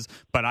Ramirez,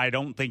 but I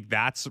don't think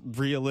that's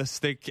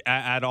realistic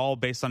at all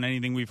based on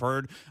anything we've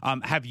heard.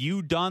 Have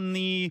you done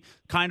the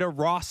kind of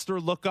roster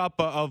lookup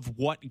of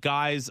what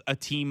guys a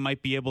team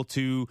might be able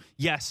to,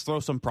 yes, throw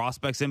some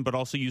prospects in, but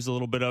also use a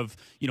little bit of,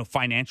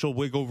 financial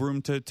wiggle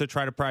room to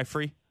try to pry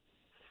free?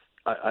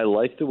 I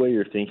like the way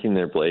you're thinking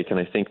there, Blake, and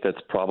I think that's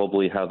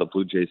probably how the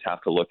Blue Jays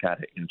have to look at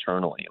it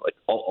internally. Like,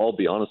 I'll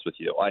be honest with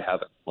you, I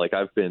haven't. Like,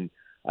 I've been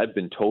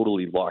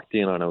totally locked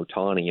in on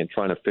Ohtani and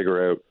trying to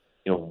figure out,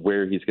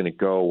 where he's going to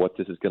go, what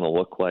this is going to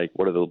look like,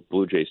 what are the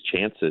Blue Jays'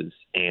 chances,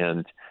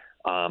 and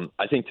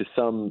I think to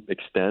some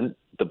extent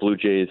the Blue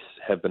Jays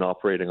have been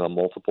operating on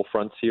multiple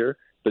fronts here,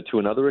 but to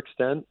another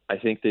extent, I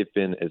think they've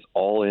been as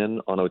all in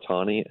on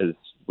Ohtani as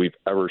we've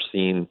ever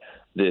seen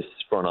this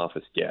front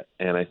office get.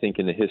 And I think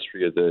in the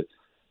history of the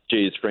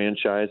Jays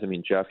franchise, I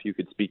mean, Jeff, you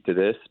could speak to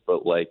this,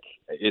 but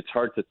it's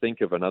hard to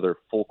think of another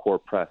full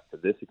court press to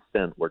this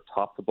extent where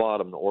top to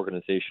bottom the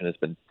organization has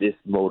been this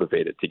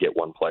motivated to get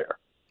one player.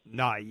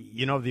 No,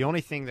 the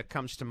only thing that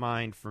comes to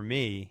mind for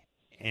me,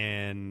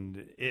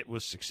 and it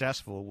was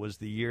successful, was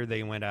the year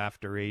they went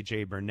after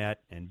A.J.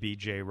 Burnett and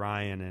B.J.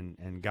 Ryan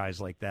and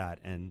guys like that.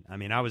 And, I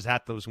mean, I was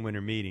at those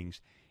winter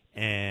meetings,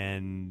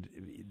 and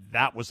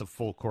that was a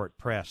full court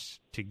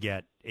press to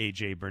get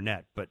A.J.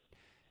 Burnett. But,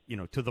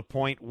 to the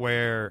point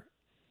where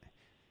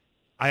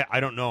I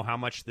don't know how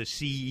much the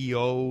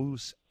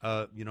CEOs,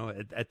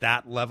 at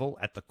that level,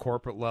 at the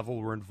corporate level,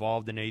 were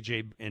involved in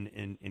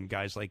in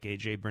guys like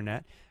A.J.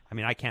 Burnett. I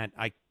mean, I can't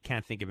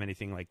think of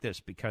anything like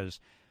this because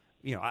 –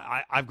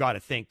 I've got to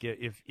think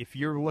if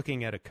you're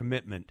looking at a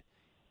commitment,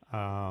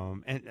 a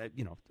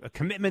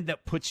commitment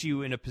that puts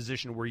you in a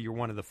position where you're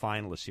one of the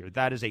finalists here,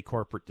 that is a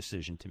corporate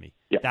decision to me.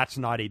 Yeah. That's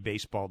not a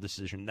baseball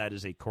decision. That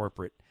is a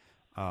corporate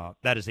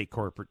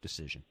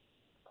decision.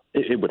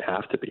 It would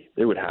have to be.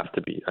 It would have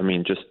to be. I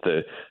mean, just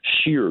the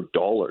sheer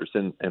dollars,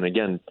 and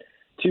again,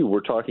 too,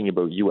 we're talking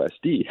about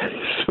USD.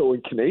 So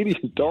in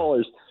Canadian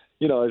dollars.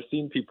 I've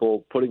seen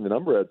people putting the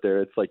number out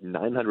there. It's like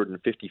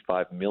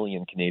 955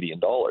 million Canadian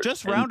dollars.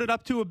 Just round it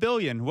up to $1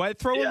 billion.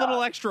 Throw a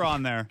little extra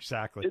on there.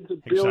 Exactly. It's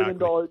 $1 billion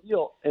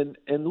deal.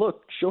 And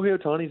look, Shohei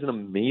Ohtani's an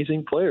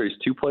amazing player. He's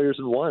 2 players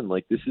in one.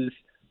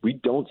 We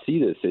don't see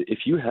this. If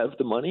you have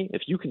the money,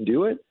 if you can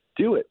do it,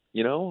 do it.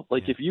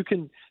 If you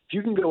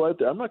can go out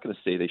there, I'm not going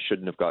to say they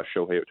shouldn't have got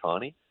Shohei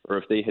Ohtani,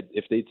 or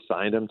if they'd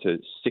signed him to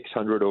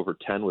 600 over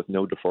 10 with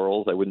no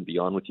deferrals, I wouldn't be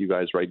on with you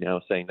guys right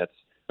now saying that's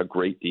a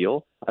great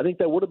deal. I think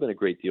that would have been a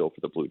great deal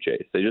for the Blue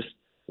Jays. They just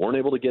weren't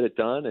able to get it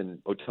done,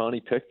 and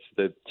Ohtani picked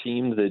the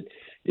team that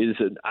is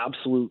an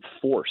absolute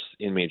force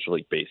in Major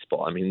League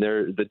Baseball. I mean,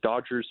 the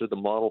Dodgers are the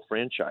model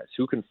franchise.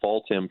 Who can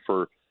fault him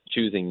for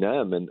choosing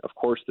them? And of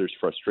course, there's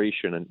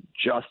frustration and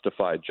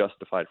justified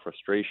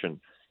frustration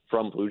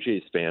from Blue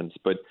Jays fans.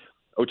 But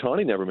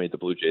Ohtani never made the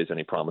Blue Jays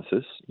any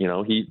promises.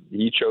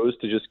 He chose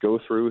to just go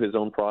through his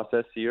own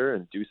process here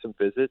and do some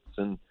visits,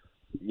 and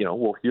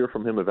we'll hear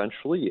from him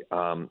eventually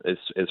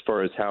as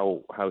far as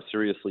how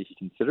seriously he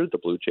considered the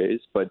Blue Jays.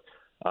 But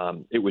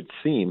it would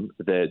seem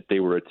that they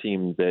were a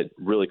team that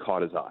really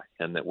caught his eye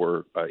and that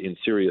were in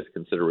serious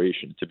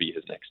consideration to be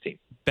his next team.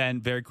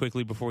 Ben, very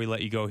quickly before we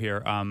let you go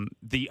here,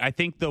 I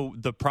think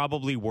the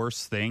probably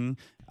worst thing,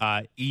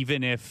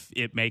 even if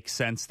it makes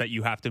sense that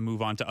you have to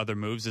move on to other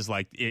moves, is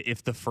like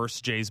if the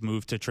first Jays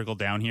move to trickle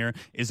down here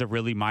is a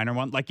really minor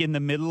one. Like in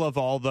the middle of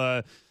all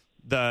the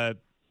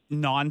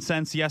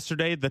nonsense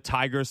yesterday, the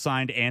Tigers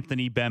signed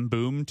Anthony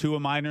Bemboom to a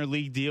minor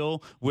league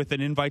deal with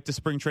an invite to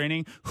spring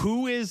training.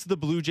 Who is the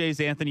Blue Jays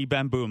Anthony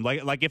Bemboom?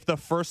 Like if the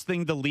first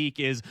thing to leak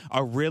is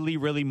a really,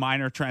 really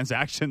minor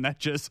transaction that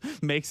just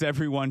makes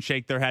everyone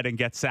shake their head and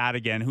get sad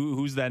again,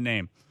 who's that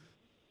name?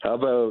 How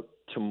about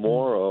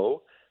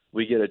tomorrow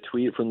we get a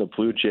tweet from the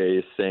Blue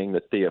Jays saying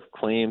that they have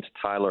claimed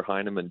Tyler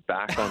Heineman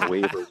back on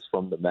waivers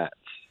from the Mets?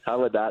 How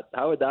would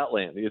that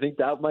land? Do you think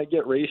that might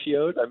get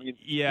ratioed? I mean,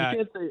 yeah. You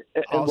can't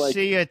say, I'll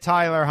see you,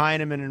 Tyler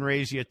Heineman, and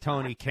raise you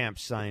Tony Kemp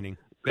signing.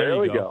 There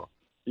we go.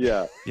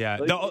 Yeah. Yeah.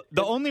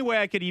 The only way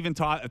I could even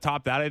top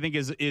that, I think,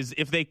 is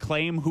if they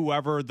claim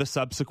whoever the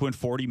subsequent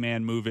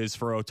 40-man move is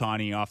for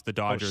Ohtani off the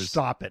Dodgers. Oh,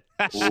 stop it.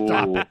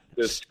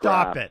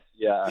 Stop it.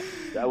 Yeah,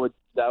 that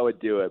would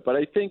do it. But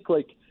I think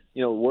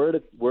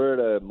we're at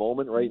a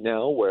moment right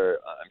now where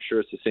I'm sure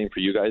it's the same for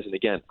you guys. And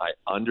again, I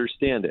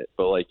understand it,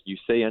 but you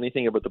say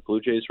anything about the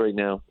Blue Jays right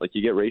now,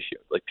 you get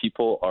ratioed.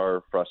 People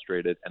are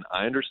frustrated, and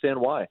I understand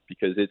why,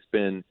 because it's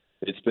been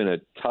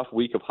a tough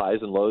week of highs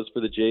and lows for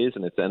the Jays,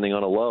 and it's ending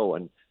on a low.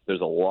 And there's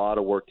a lot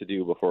of work to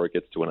do before it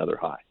gets to another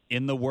high.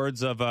 In the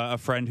words of a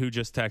friend who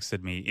just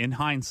texted me, in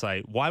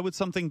hindsight, why would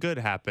something good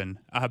happen?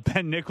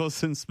 Ben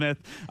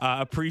Nicholson-Smith,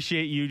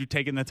 appreciate you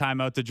taking the time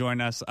out to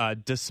join us,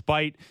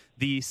 despite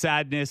the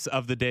sadness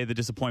of the day, the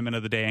disappointment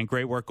of the day, and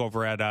great work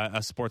over at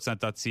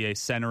sportsnet.ca,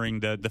 centering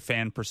the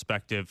fan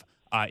perspective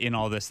in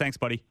all this. Thanks,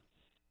 buddy.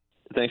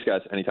 Thanks,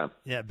 guys. Anytime.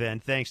 Yeah, Ben,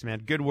 thanks, man.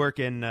 Good work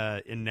in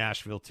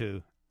Nashville,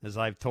 too. As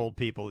I've told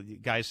people,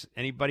 guys,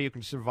 anybody who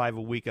can survive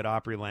a week at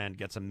Opryland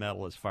gets a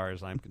medal as far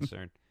as I'm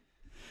concerned.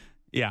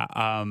 Yeah,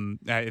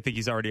 I think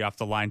he's already off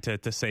the line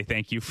to say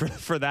thank you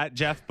for that,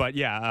 Jeff. But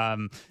yeah,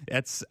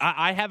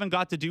 I haven't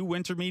got to do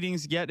winter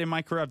meetings yet in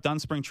my career. I've done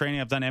spring training.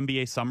 I've done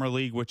NBA Summer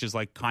League, which is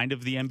like kind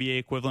of the NBA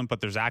equivalent,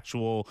 but there's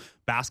actual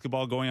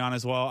basketball going on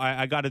as well.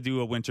 I got to do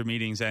a winter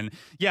meetings, and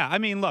yeah, I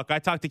mean, look, I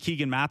talked to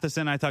Keegan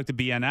Matheson, I talked to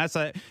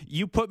BNS.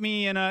 You put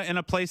me in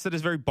a place that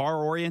is very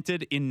bar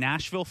oriented in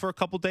Nashville for a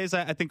couple days.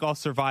 I think I'll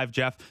survive,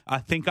 Jeff. I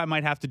think I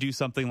might have to do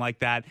something like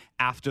that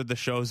after the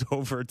show's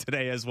over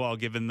today as well,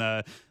 given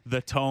the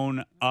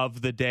tone of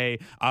the day.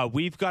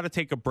 We've got to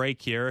take a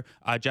break here.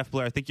 Jeff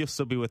Blair, I think you'll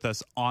still be with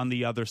us on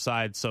the other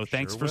side. So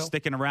thanks for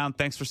sticking around.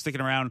 Thanks for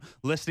sticking around,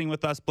 listening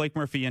with us. Blake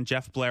Murphy and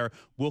Jeff Blair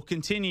will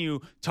continue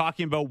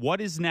talking about what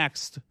is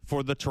next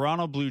for the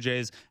Toronto Blue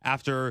Jays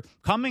after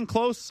coming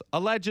close,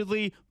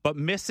 allegedly, but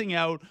missing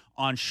out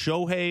on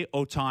Shohei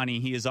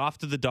Ohtani. He is off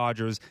to the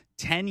Dodgers,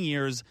 10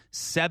 years,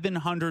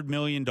 $700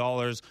 million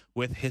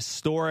with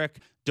historic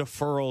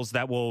deferrals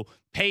that will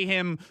pay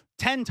him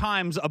 10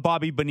 times a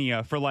Bobby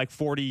Bonilla for like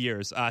 40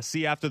 years.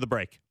 See you after the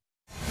break.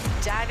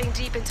 Diving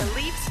deep into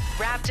Leafs,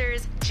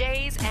 Raptors,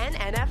 Jays, and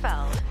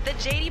NFL. The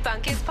JD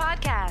Bunkis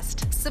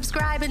Podcast.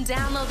 Subscribe and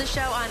download the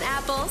show on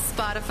Apple,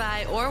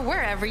 Spotify, or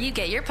wherever you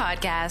get your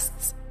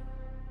podcasts.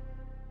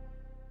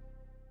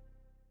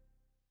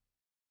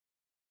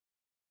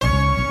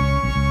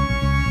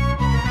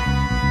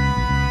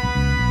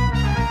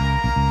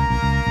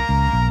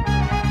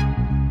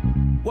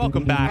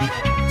 Welcome back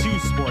to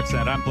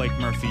Sportsnet. I'm Blake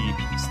Murphy,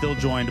 still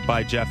joined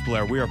by Jeff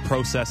Blair. We are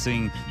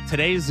processing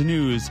today's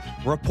news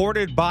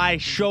reported by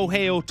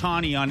Shohei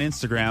Ohtani on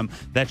Instagram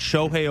that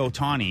Shohei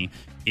Ohtani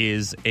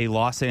is a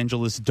Los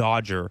Angeles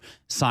Dodger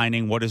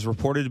signing what is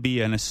reported to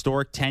be an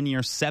historic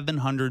 10-year,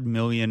 $700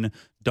 million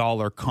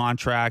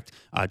contract.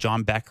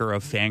 John Becker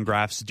of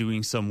Fangraphs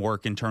doing some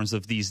work in terms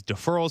of these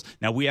deferrals.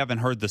 Now, we haven't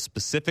heard the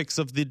specifics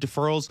of the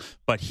deferrals,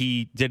 but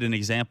he did an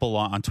example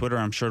on Twitter.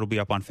 I'm sure it'll be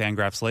up on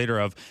Fangraphs later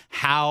of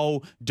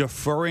how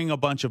deferring a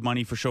bunch of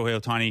money for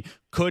Shohei Ohtani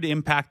could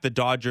impact the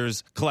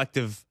Dodgers'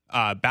 collective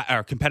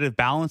or competitive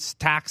balance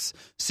tax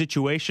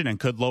situation and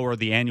could lower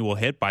the annual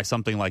hit by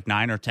something like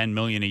 $9 or $10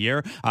 million a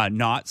year.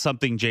 Not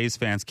something Jays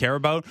fans care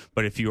about,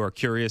 but if you are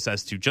curious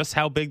as to just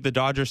how big the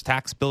Dodgers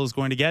tax bill is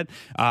going to get,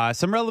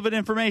 some relevant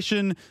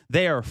information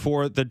there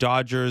for the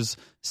Dodgers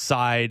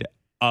side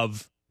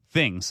of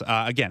things.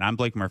 Again, I'm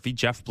Blake Murphy,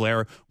 Jeff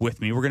Blair with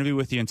me. We're going to be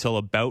with you until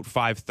about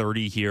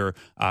 5:30 here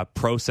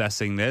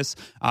processing this.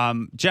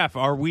 Jeff,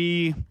 Are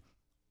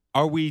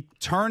we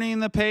turning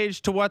the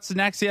page to what's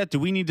next yet? Do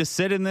we need to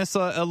sit in this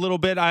a little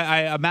bit?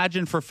 I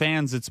imagine for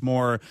fans, it's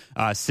more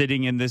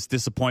sitting in this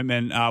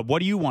disappointment. What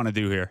do you want to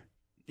do here?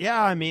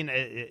 Yeah, I mean,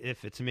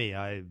 if it's me,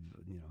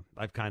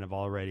 I've kind of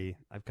already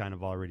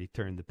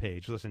turned the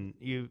page. Listen,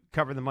 you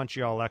cover the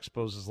Montreal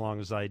Expos as long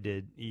as I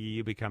did,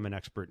 you become an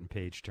expert in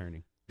page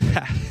turning.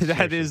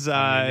 That is,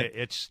 I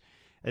mean,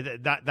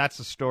 that's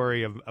the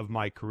story of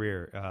my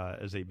career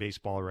as a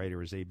baseball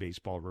writer, as a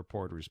baseball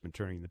reporter who's been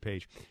turning the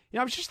page. You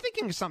know, I was just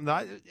thinking of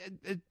something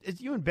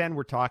as you and Ben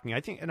were talking.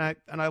 I think, and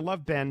I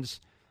love Ben's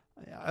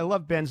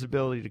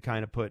ability to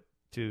kind of put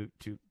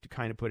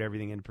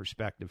everything in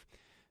perspective.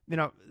 You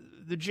know,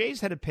 the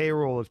Jays had a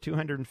payroll of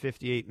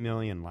 $258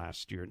 million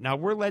last year. Now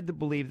we're led to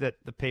believe that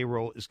the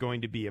payroll is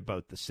going to be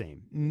about the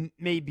same,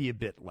 maybe a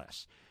bit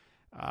less.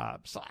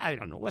 So I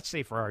don't know. Let's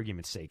say, for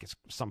argument's sake, it's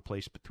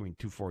someplace between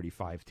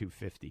 245,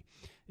 250.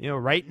 You know,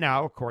 right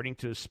now, according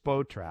to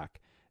Spotrac,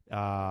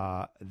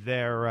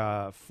 their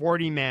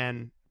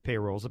 40-man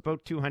payroll is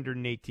about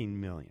 $218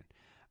 million.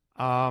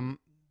 I'm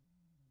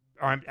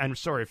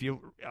sorry, if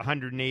you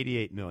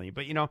 $188 million.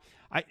 But you know,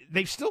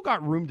 they've still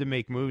got room to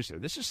make moves here.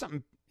 This is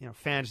something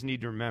fans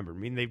need to remember. I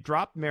mean, they've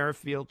dropped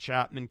Merrifield,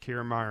 Chapman,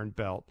 Kiermaier, and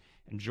Belt,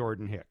 and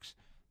Jordan Hicks.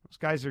 Those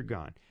guys are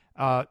gone.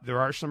 There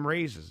are some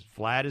raises.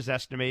 Vlad is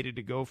estimated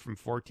to go from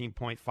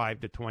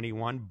 14.5 to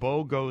 21.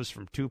 Bo goes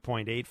from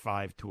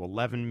 2.85 to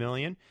 11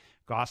 million.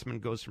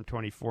 Gossman goes from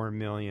 24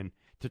 million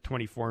to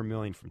 24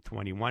 million from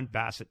 21.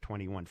 Bassett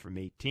 21 from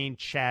 18.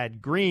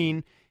 Chad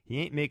Green, he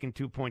ain't making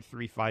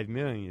 2.35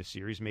 million this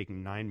year. He's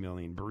making 9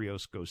 million.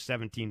 Barrios goes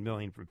 17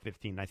 million from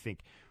 15. I think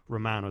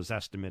Romano's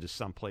estimate is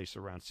someplace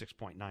around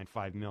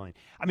 6.95 million.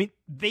 I mean,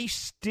 they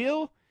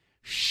still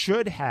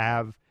should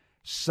have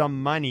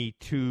some money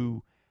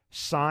to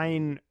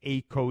sign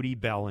a Cody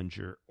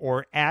Bellinger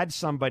or add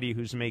somebody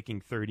who's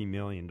making $30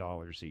 million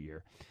a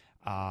year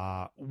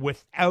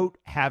without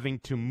having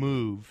to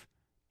move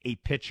a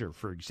pitcher,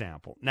 for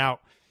example. Now,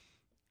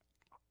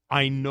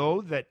 I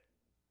know that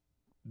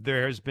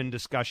there has been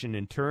discussion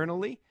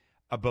internally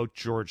about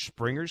George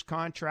Springer's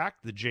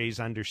contract. The Jays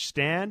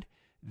understand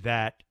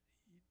that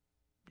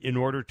in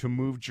order to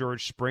move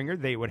George Springer,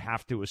 they would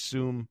have to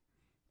assume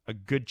a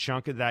good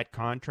chunk of that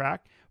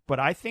contract. But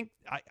I think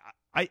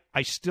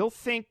I still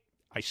think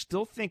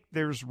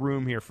there's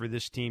room here for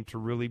this team to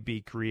really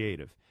be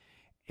creative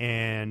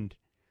and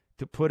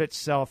to put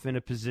itself in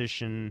a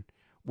position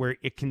where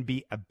it can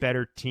be a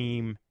better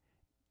team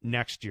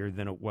next year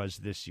than it was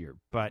this year.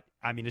 But,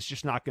 I mean, it's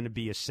just not going to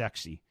be as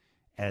sexy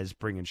as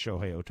bringing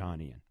Shohei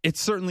Ohtani in. It's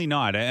certainly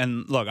not.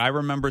 And look, I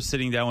remember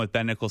sitting down with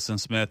Ben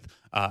Nicholson-Smith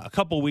a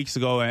couple of weeks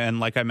ago, and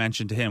like I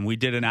mentioned to him, we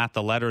did an At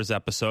the Letters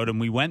episode, and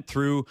we went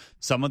through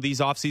some of these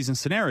offseason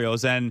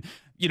scenarios. And,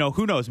 you know,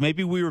 who knows?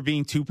 Maybe we were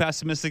being too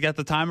pessimistic at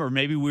the time, or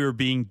maybe we were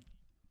being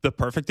the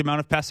perfect amount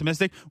of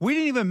pessimistic. We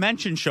didn't even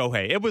mention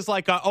Shohei. It was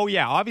like, oh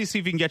yeah, obviously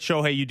if you can get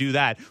Shohei, you do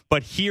that.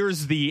 But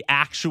here's the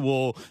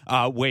actual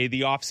way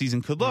the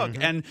offseason could look.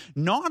 Mm-hmm. And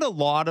not a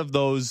lot of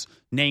those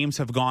names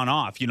have gone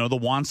off. You know, the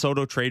Juan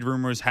Soto trade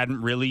rumors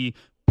hadn't really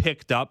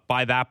picked up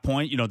by that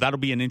point. You know, that'll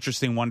be an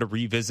interesting one to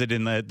revisit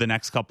in the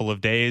next couple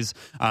of days.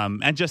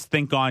 And just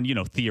think on, you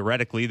know,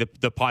 theoretically,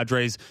 the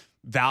Padres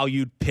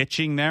valued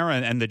pitching there,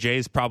 and the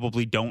Jays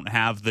probably don't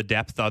have the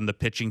depth on the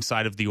pitching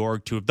side of the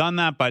org to have done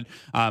that, but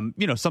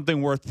you know,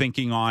 something worth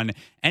thinking on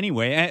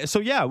anyway. So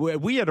yeah,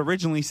 we had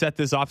originally set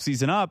this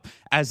offseason up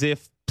as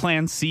if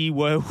plan C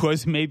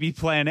was maybe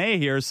plan A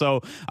here,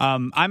 so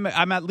I'm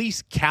at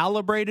least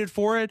calibrated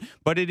for it,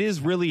 but it is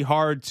really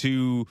hard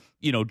to,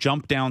 you know,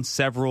 jump down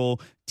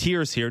several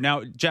tiers here.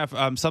 Now, Jeff,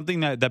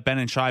 something that Ben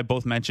and Shai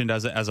both mentioned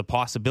as a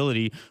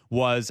possibility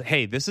was,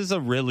 hey, this is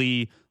a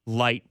really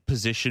light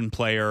position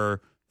player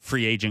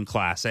free agent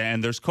class,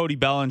 and there's Cody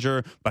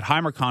Bellinger, but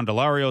Heimer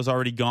Candelario's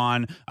already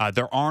gone.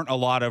 There aren't a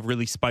lot of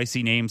really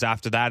spicy names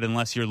after that,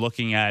 unless you're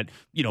looking at,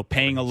 you know,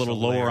 paying a little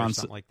lower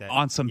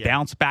on some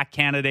bounce back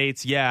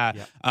candidates.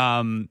 Yeah.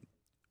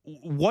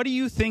 What do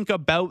you think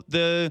about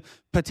the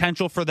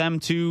potential for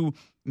them to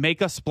make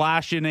a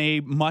splash in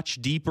a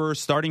much deeper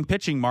starting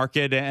pitching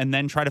market and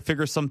then try to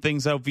figure some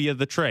things out via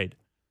the trade?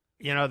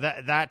 You know,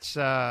 that's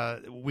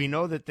we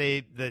know that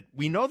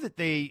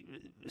they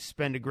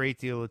spend a great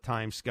deal of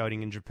time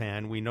scouting in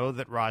Japan. We know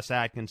that Ross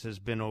Atkins has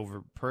been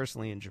over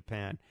personally in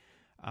Japan,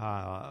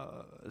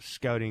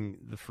 scouting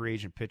the free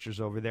agent pitchers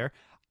over there.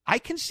 I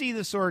can see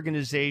this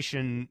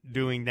organization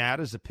doing that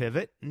as a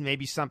pivot,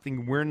 maybe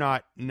something we're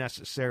not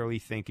necessarily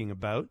thinking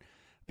about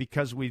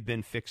because we've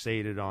been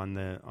fixated on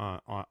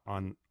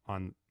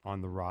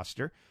the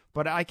roster.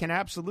 But I can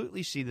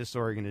absolutely see this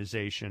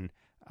organization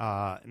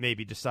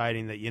maybe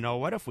deciding that, you know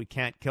what, if we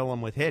can't kill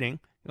them with hitting,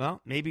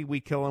 well, maybe we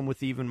kill them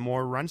with even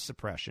more run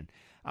suppression.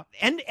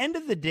 End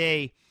of the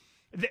day,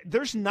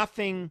 there's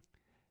nothing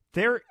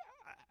there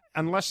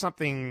unless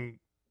something,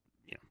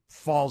 you know,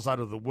 falls out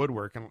of the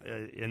woodwork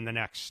in the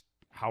next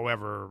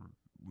however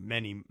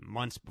many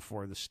months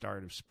before the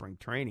start of spring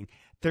training.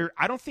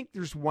 I don't think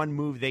there's one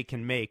move they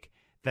can make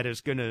that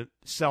is going to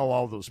sell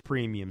all those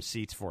premium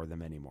seats for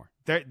them anymore.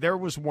 There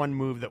was one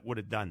move that would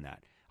have done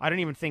that. I don't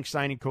even think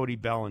signing Cody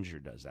Bellinger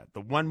does that.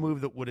 The one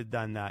move that would have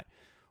done that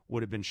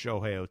would have been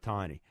Shohei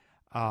Ohtani.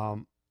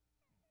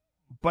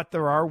 But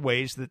there are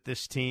ways that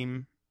this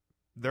team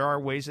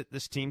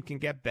can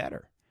get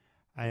better.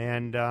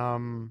 And,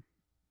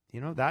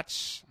 you know,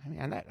 that's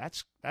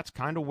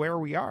kind of where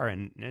we are.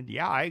 And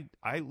yeah,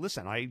 I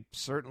listen, I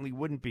certainly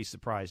wouldn't be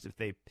surprised if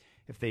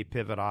they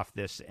pivot off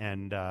this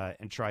and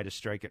try to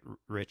strike it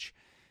rich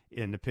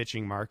in the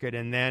pitching market.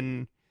 And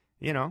then,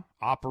 you know,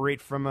 operate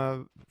from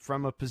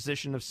a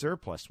position of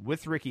surplus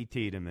with Ricky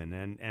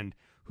Tiedemann and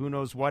who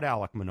knows what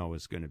Alek Manoah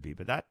is going to be.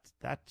 But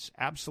that's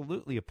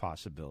absolutely a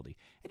possibility.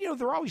 And, you know,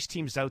 there are always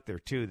teams out there,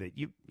 too, that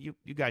you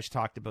guys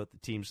talked about the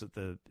teams with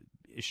the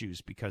issues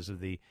because of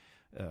the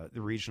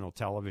regional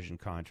television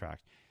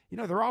contract. You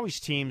know, there are always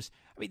teams.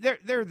 I mean,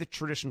 they're the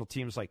traditional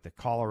teams like the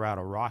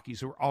Colorado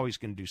Rockies who are always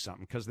going to do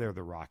something because they're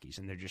the Rockies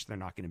and they're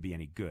not going to be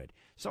any good.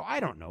 So I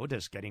don't know.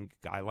 Does getting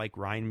a guy like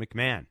Ryan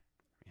McMahon,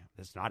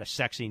 that's not a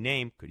sexy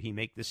name, could he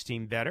make this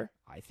team better?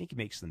 I think he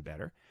makes them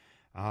better.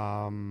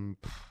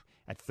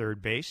 At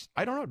third base,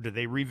 I don't know. Do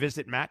they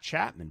revisit Matt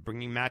Chapman,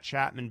 bringing Matt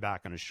Chapman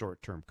back on a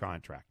short-term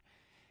contract?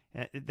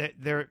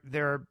 There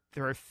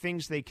are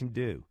things they can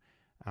do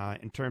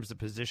in terms of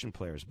position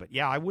players. But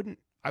yeah, I wouldn't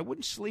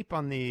sleep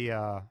on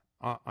the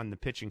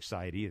pitching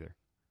side either.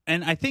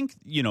 And I think,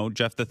 you know,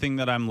 Jeff, the thing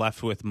that I'm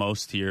left with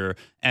most here,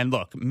 and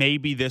look,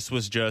 maybe this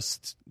was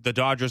just the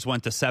Dodgers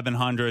went to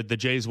 700, the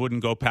Jays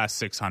wouldn't go past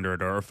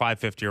 600 or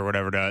 550 or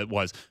whatever it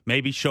was.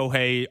 Maybe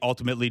Shohei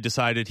ultimately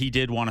decided he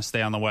did want to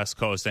stay on the West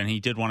Coast and he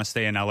did want to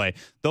stay in LA.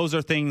 Those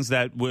are things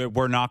that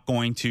we're not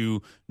going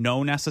to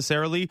know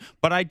necessarily.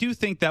 But I do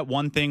think that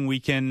one thing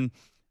we can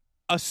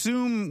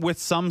assume with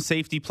some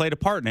safety played a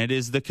part in it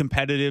is the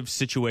competitive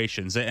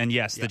situations. And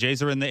yes, the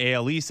Jays are in the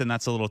AL East, and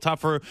that's a little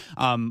tougher.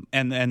 And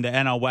the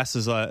NL West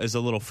is a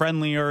little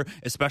friendlier,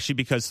 especially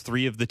because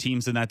three of the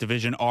teams in that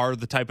division are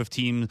the type of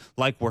team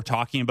like we're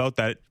talking about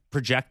that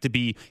project to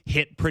be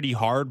hit pretty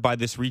hard by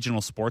this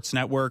regional sports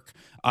network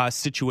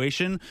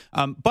situation.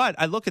 But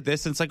I look at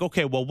this and it's like,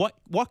 okay, well,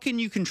 what can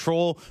you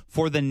control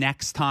for the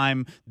next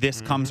time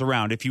this comes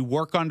around? If you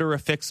work under a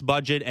fixed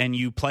budget and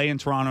you play in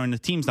Toronto and the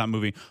team's not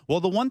moving, well,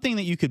 the one thing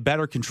that you could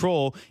better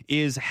control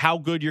is how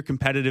good your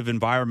competitive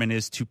environment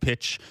is to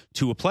pitch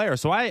to a player.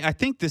 So I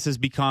think this has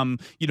become,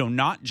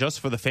 not just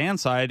for the fan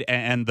side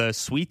and the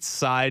suites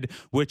side,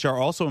 which are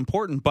also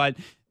important, but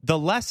the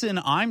lesson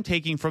I'm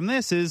taking from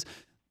this is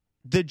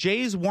the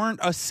Jays weren't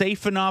a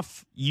safe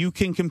enough, you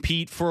can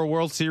compete for a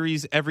World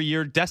Series every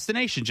year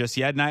destination just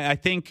yet. And I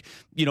think,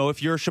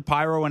 if you're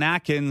Shapiro and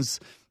Atkins,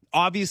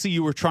 obviously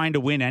you were trying to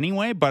win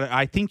anyway, but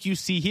I think you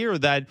see here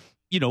that,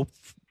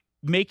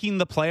 making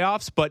the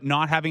playoffs, but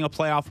not having a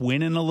playoff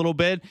win in a little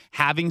bit,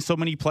 having so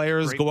many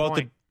players go out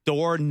the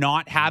door,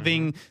 not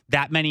having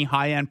that many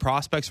high-end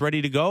prospects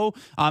ready to go,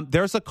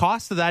 there's a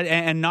cost to that.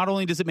 And not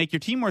only does it make your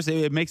team worse,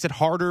 it makes it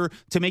harder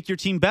to make your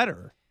team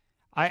better.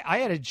 I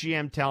had a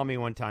GM tell me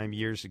one time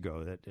years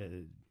ago that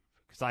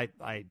because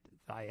I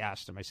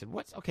asked him, I said,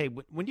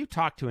 when you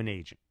talk to an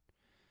agent,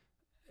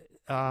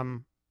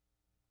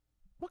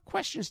 what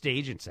questions do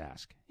agents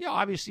ask?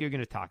 Obviously you're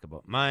going to talk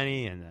about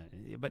money,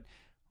 but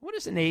what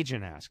does an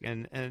agent ask?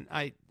 And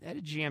I had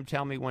a GM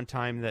tell me one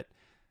time that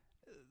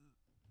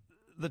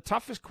the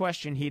toughest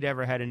question he'd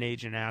ever had an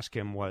agent ask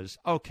him was,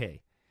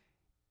 okay,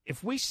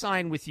 if we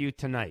sign with you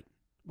tonight,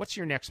 what's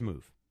your next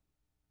move?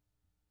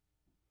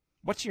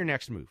 What's your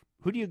next move?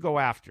 Who do you go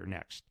after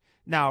next?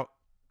 Now,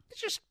 let's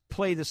just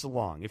play this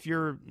along. If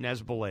you're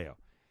Nesbaleo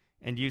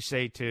and you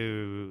say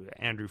to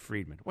Andrew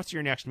Friedman, what's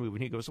your next move?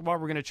 And he goes, well,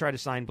 we're going to try to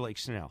sign Blake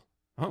Snell.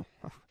 Oh,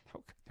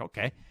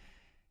 okay.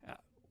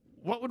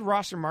 What would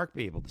Ross or Mark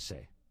be able to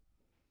say?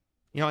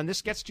 And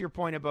this gets to your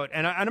point about,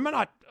 and I'm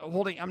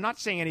not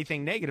saying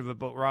anything negative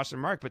about Ross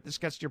and Mark, but this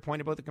gets to your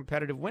point about the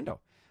competitive window.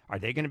 Are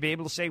they going to be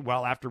able to say,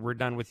 well, after we're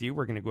done with you,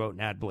 we're going to go out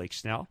and add Blake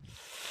Snell?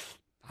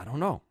 I don't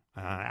know.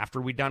 After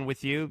we're done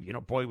with you,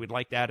 boy, we'd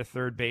like to add a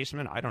third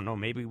baseman. I don't know.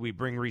 Maybe we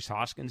bring Rhys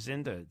Hoskins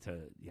in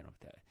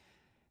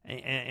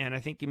and I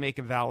think you make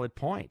a valid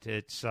point.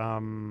 It's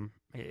the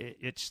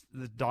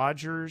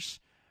Dodgers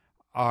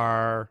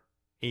are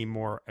a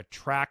more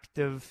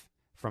attractive,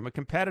 from a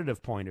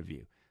competitive point of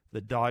view,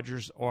 the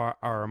Dodgers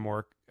are a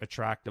more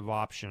attractive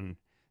option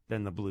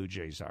than the Blue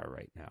Jays are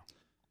right now.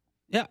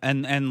 Yeah,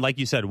 and like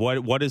you said,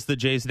 what is the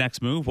Jays'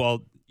 next move?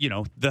 Well,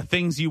 the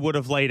things you would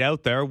have laid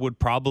out there would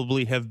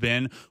probably have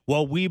been,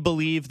 well, we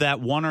believe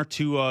that one or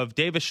two of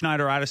Davis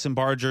Schneider, Addison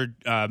Barger,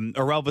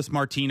 Orelvis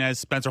Martinez,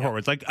 Spencer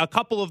Horwitz, like a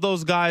couple of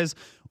those guys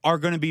are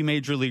going to be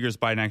major leaguers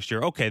by next year.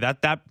 Okay,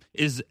 that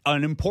is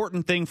an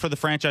important thing for the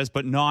franchise,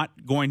 but not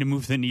going to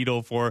move the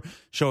needle for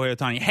Shohei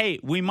Ohtani. Hey,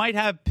 we might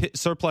have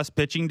surplus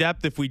pitching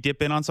depth if we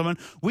dip in on someone.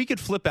 We could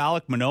flip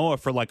Alek Manoah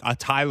for like a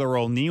Tyler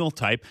O'Neill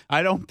type.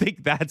 I don't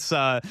think that's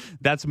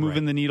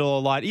moving the needle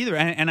a lot either.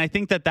 And I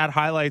think that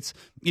highlights,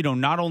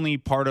 not only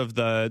part of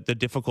the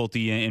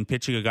difficulty in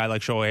pitching a guy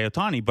like Shohei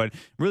Ohtani, but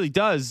really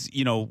does,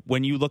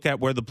 when you look at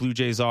where the Blue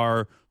Jays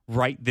are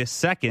right this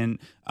second,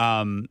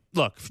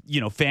 look,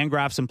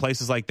 Fangraphs and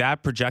places like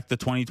that project the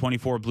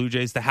 2024 Blue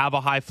Jays to have a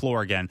high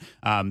floor again.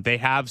 They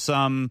have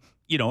some,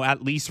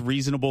 at least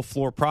reasonable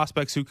floor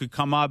prospects who could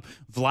come up.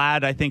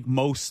 Vlad, I think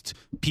most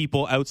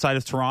people outside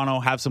of Toronto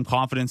have some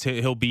confidence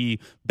he'll be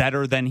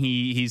better than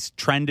he's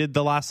trended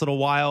the last little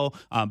while.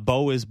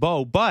 Bo is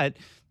Bo, but,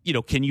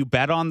 can you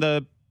bet on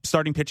the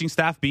starting pitching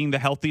staff being the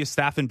healthiest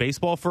staff in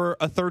baseball for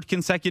a third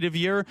consecutive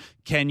year?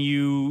 Can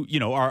you,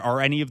 are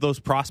any of those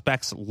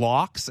prospects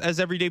locks as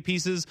everyday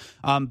pieces?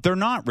 They're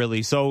not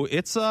really. So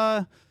it's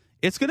going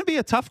to be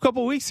a tough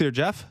couple weeks here,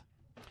 Jeff.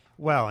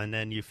 Well, and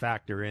then you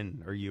factor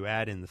in, or you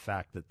add in the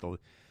fact that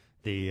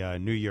the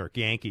New York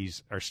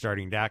Yankees are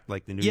starting to act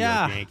like the New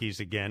York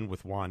Yankees again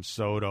with Juan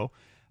Soto.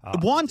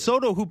 Juan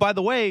Soto, who, by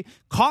the way,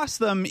 cost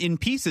them in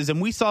pieces.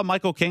 And we saw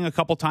Michael King a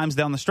couple times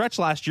down the stretch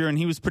last year, and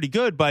he was pretty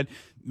good. But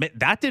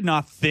that did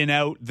not thin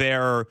out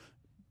their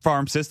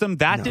farm system.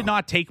 That did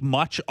not take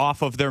much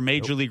off of their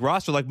major league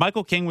roster. Like,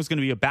 Michael King was going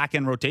to be a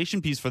back-end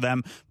rotation piece for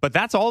them, but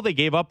that's all they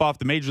gave up off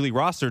the major league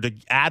roster to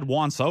add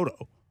Juan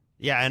Soto.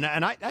 Yeah, and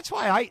that's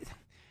why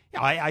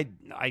I'm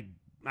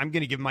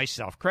going to give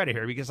myself credit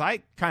here, because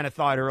I kind of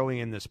thought early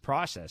in this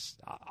process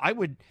I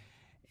would –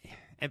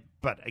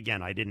 but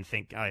again, I didn't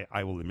think,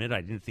 I will admit,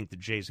 I didn't think the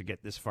Jays would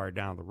get this far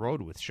down the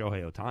road with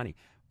Shohei Ohtani.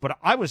 But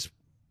I was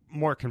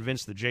more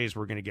convinced the Jays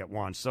were going to get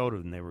Juan Soto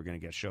than they were going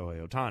to get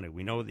Shohei Ohtani.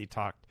 We know they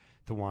talked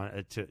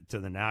to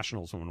the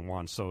Nationals when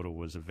Juan Soto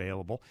was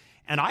available.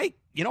 And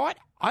you know what?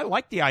 I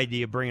like the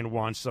idea of bringing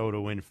Juan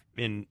Soto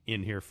in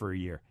here for a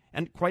year.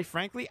 And quite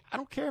frankly, I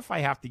don't care if I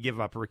have to give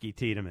up Ricky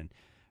Tiedemann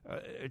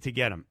to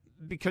get him.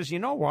 Because you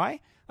know why?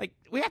 Like,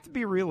 we have to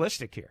be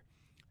realistic here.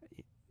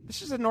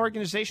 This is an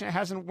organization that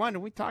hasn't won,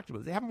 and we talked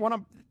about it. They haven't won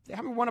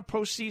a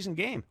postseason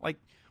game. Like,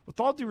 with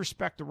all due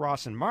respect to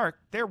Ross and Mark,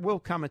 there will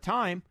come a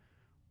time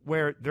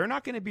where they're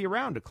not going to be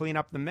around to clean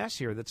up the mess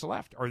here that's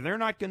left, or they're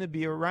not going to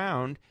be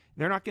around.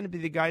 They're not going to be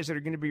the guys that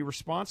are going to be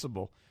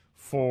responsible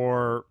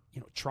for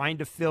trying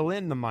to fill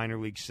in the minor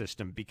league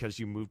system because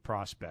you move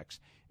prospects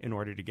in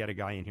order to get a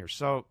guy in here.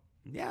 So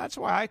yeah, that's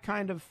why I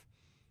kind of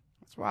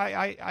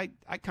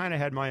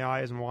had my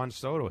eye on Juan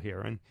Soto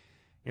here, and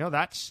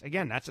that's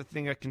a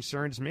thing that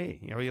concerns me.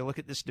 You look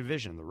at this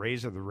division, the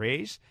Rays are the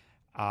Rays.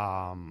 Boy,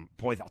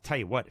 I'll tell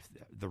you what, if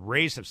the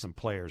Rays have some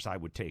players I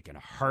would take in a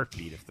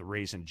heartbeat if the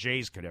Rays and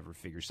Jays could ever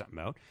figure something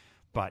out.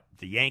 But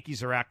the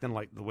Yankees are acting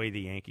like the way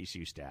the Yankees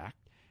used to act.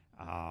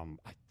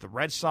 The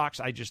Red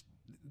Sox,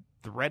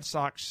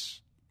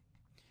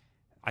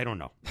 I don't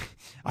know.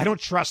 I don't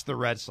trust the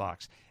Red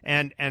Sox.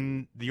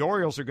 And the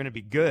Orioles are going to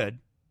be good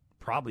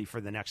probably for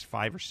the next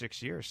 5 or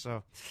 6 years.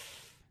 So,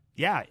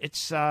 yeah,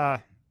 it's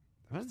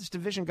this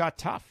division got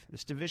tough.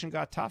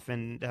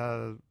 And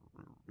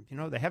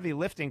the heavy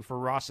lifting for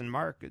Ross and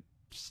Mark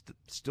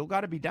still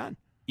got to be done.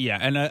 Yeah,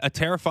 and a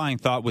terrifying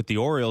thought with the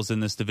Orioles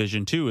in this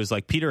division, too, is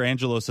like Peter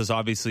Angelos has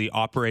obviously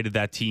operated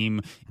that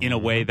team in a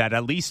way that,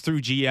 at least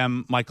through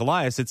GM Mike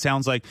Elias, it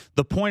sounds like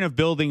the point of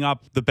building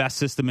up the best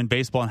system in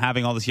baseball and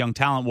having all this young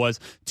talent was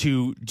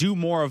to do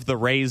more of the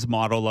Rays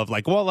model of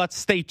like, well, let's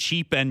stay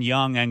cheap and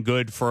young and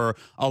good for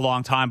a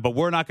long time, but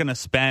we're not going to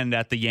spend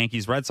at the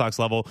Yankees-Red Sox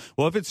level.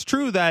 Well, if it's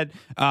true that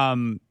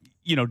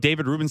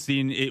David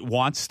Rubenstein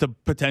wants to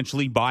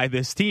potentially buy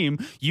this team,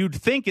 you'd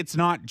think it's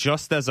not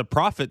just as a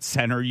profit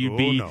center. You'd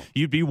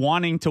be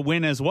wanting to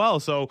win as well.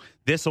 So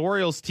this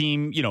Orioles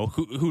team,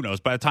 who knows?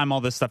 By the time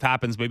all this stuff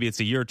happens, maybe it's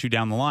a year or two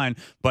down the line.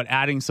 But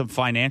adding some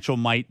financial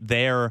might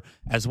there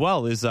as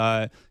well is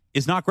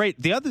not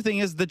great. The other thing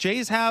is the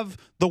Jays have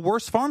the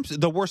worst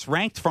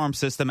ranked farm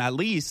system, at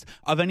least,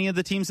 of any of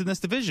the teams in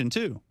this division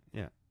too.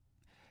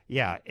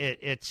 Yeah.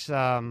 It's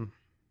again,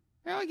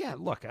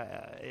 look,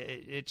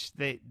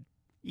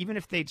 even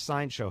if they'd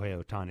signed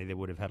Shohei Ohtani, they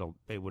would have had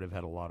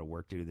a lot of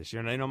work to do this year.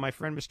 And I know my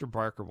friend Mr.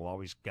 Barker will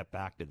always get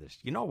back to this.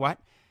 You know what?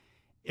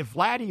 If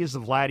Vladdy is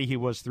the Vladdy he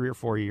was 3 or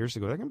 4 years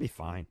ago, they're going to be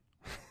fine.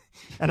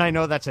 And I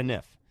know that's an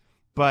if,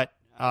 but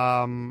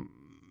I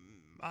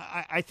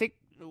think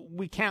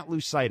we can't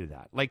lose sight of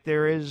that. Like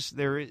there is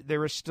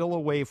still a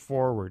way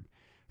forward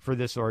for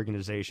this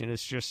organization.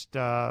 It's just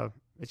not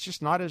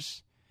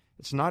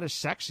as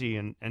sexy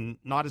and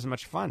not as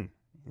much fun,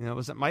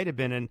 as it might have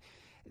been. And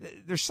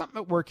there's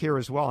something at work here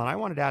as well, and I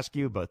wanted to ask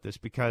you about this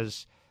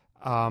because,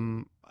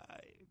 I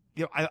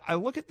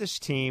look at this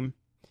team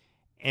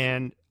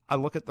and I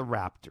look at the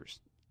Raptors,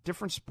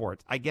 different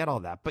sports. I get all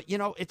that, but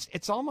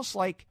it's almost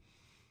like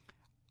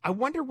I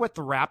wonder what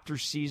the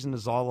Raptors season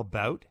is all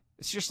about.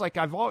 It's just like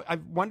I've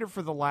wondered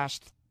for the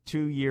last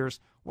 2 years,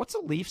 what's a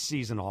Leafs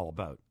season all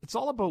about? It's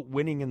all about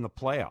winning in the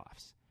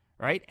playoffs,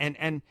 right?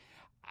 And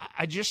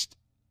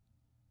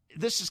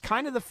this is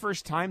kind of the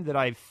first time that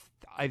I've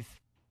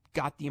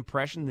got the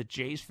impression that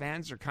Jays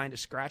fans are kind of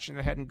scratching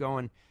their head and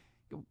going,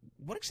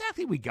 what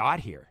exactly we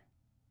got here?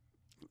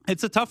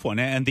 It's a tough one,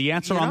 and the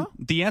answer on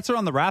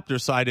the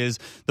Raptors side is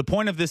the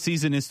point of this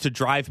season is to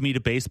drive me to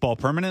baseball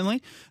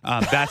permanently.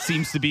 That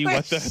seems to be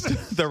what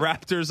the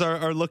Raptors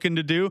are looking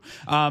to do.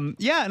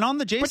 And on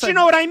the Jays side, you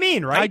know what I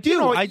mean, right? I do.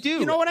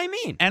 You know what I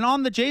mean. And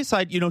on the Jays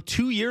side,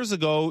 2 years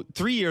ago,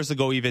 3 years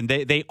ago, even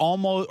they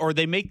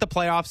make the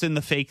playoffs in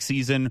the fake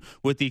season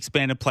with the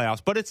expanded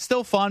playoffs. But it's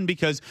still fun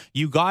because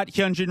you got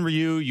Hyunjin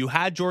Ryu, you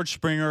had George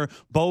Springer,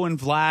 Bo and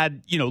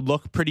Vlad,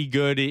 look pretty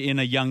good in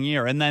a young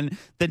year, and then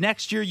the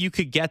next year you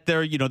could get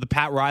there, the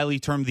Pat Riley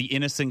term, the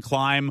innocent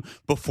climb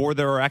before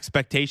there are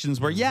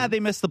expectations where, they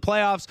missed the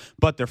playoffs,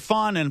 but they're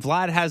fun and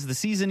Vlad has the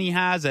season he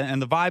has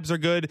and the vibes are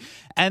good.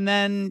 And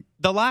then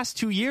the last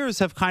 2 years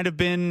have kind of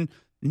been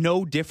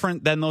no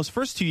different than those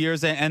first 2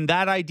 years. And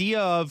that idea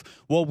of,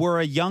 well,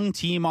 we're a young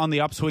team on the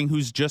upswing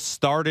who's just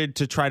started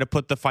to try to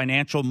put the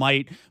financial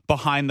might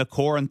behind the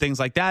core and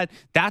things like that,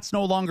 that's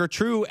no longer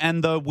true.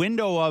 And the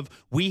window of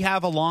we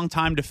have a long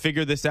time to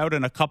figure this out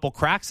and a couple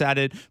cracks at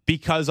it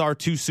because our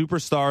two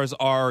superstars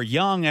are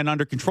young and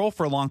under control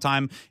for a long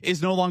time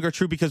is no longer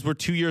true because we're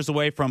 2 years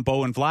away from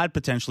Bo and Vlad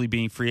potentially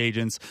being free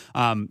agents.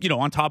 On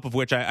top of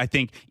which I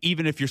think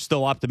even if you're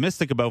still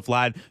optimistic about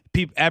Vlad,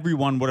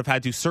 everyone would have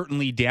had to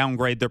certainly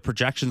downgrade their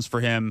projections for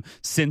him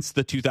since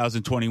the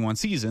 2021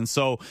 season.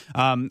 So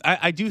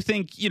I do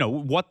think,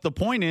 what the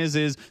point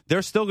is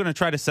they're still going to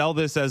try to sell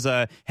this as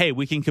hey,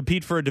 we can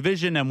compete for a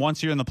division, and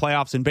once you're in the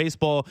playoffs in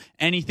baseball,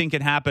 anything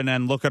can happen,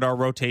 and look at our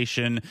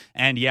rotation,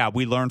 and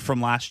we learned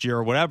from last year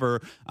or whatever.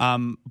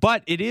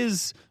 But it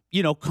is,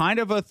 kind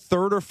of a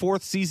third or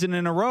fourth season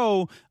in a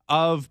row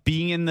of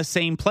being in the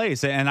same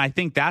place. And I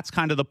think that's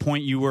kind of the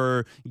point you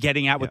were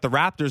getting at with the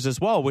Raptors as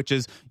well, which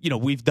is,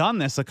 we've done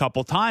this a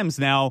couple times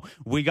now.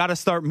 We got to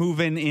start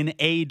moving in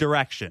a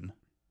direction.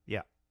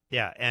 Yeah.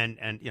 And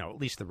at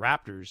least the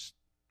Raptors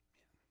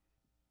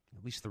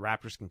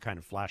can kind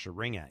of flash a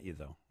ring at you,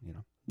 though,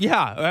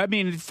 Yeah, I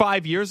mean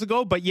 5 years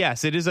ago, but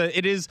yes, it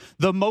is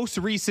the most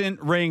recent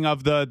ring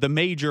of the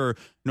major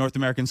North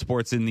American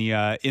sports in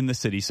the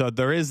city. So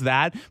there is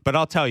that. But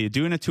I'll tell you,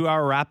 doing a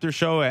 2-hour Raptor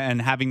show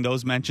and having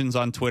those mentions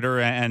on Twitter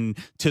and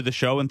to the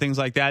show and things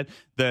like that,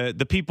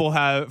 the people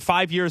have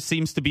 5 years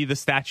seems to be the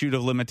statute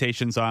of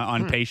limitations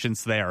on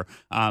patience there.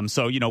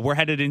 So we're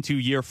headed into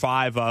year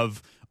 5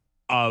 of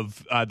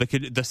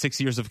the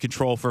 6 years of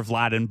control for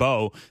Vlad and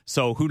Bo.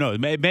 So who knows?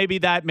 Maybe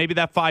that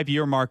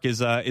 5-year mark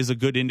is a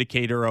good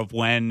indicator of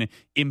when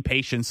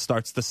impatience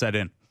starts to set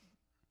in.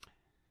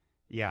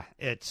 Yeah,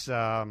 it's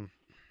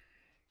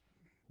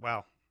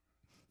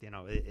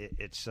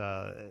it's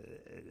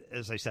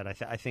as I said.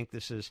 I think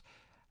this is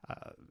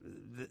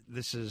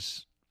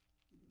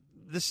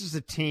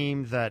a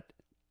team that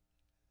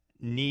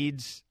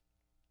needs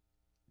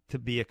to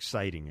be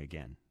exciting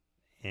again.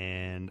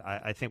 And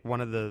I think one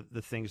of the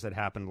things that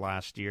happened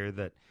last year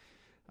that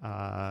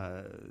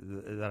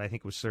I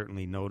think was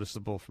certainly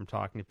noticeable from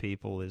talking to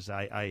people is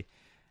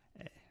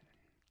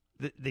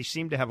they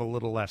seem to have a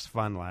little less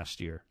fun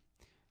last year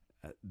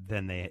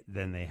than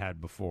they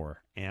had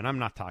before. And I'm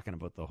not talking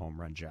about the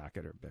home run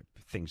jacket or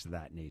things of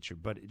that nature,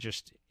 but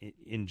just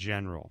in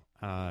general,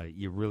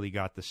 you really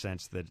got the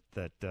sense that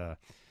there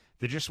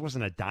just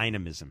wasn't a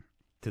dynamism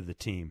to the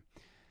team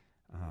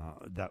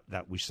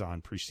that we saw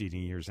in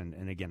preceding years.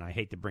 And again, I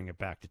hate to bring it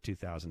back to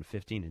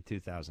 2015 and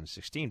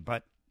 2016,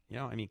 but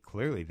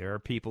clearly there are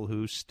people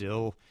who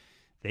still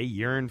they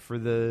yearn for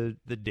the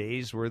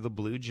days where the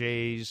Blue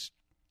Jays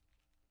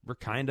were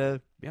kind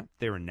of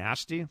they were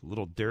nasty, a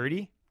little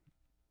dirty.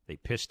 They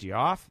pissed you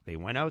off. They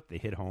went out. They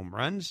hit home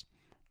runs.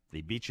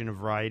 They beat you in a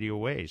variety of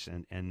ways.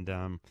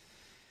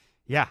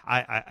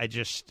 I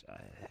just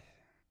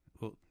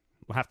we'll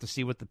have to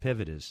see what the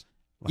pivot is.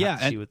 We'll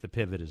have to see what the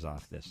pivot is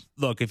off this.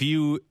 Look, if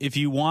you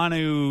want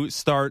to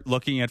start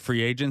looking at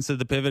free agents at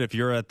the pivot, if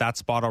you're at that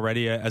spot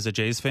already as a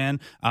Jays fan,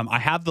 I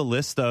have the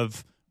list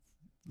of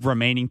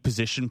remaining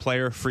position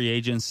player free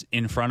agents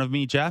in front of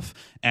me, Jeff,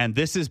 and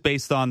this is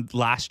based on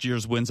last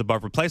year's wins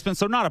above replacement.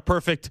 So not a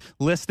perfect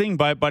listing,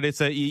 but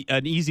it's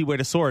an easy way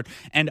to sort.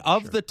 And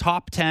of the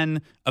top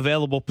 10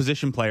 available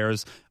position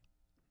players,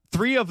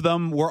 3 of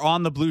them were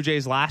on the Blue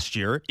Jays last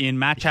year in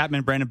Matt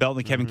Chapman, Brandon Belton,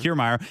 and Kevin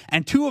Kiermaier,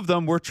 and 2 of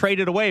them were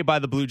traded away by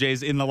the Blue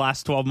Jays in the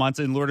last 12 months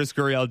in Lourdes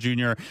Gurriel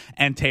Jr.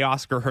 and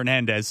Teoscar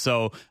Hernandez.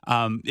 So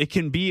it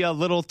can be a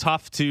little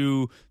tough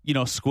to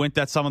squint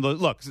at some of those.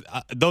 Look,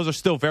 those are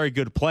still very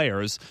good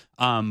players,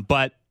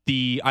 but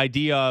the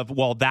idea of,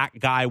 that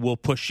guy will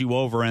push you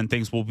over and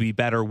things will be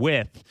better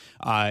with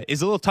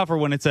is a little tougher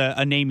when it's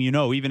a name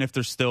even if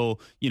they're still,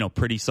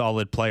 pretty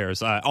solid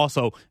players.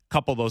 Also, a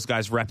couple of those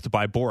guys repped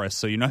by Boris,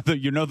 so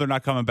they're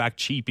not coming back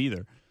cheap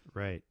either.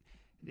 Right.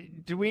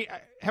 Do we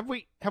have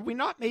we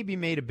not maybe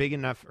made a big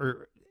enough,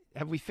 or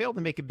have we failed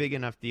to make a big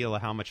enough deal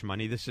of how much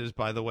money this is,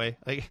 by the way?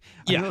 I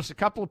noticed a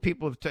couple of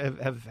people have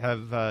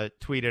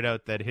tweeted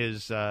out that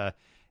his that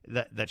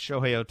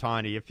Shohei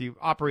Ohtani, if you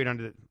operate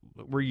under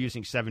we're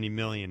using $70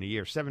 million a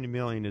year. $70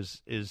 million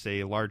is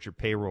a larger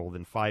payroll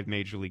than 5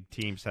 major league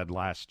teams had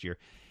last year.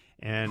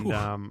 And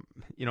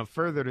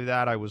further to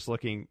that, I was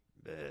looking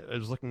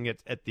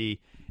at the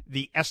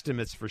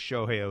estimates for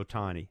Shohei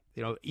Ohtani.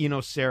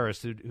 Eno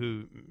Saris,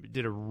 who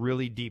did a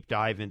really deep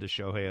dive into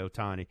Shohei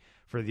Ohtani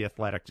for The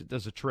Athletic,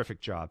 does a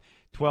terrific job.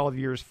 12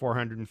 years,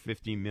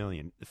 $450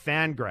 million.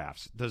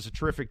 Fangraphs does a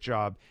terrific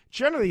job.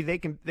 Generally, they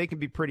can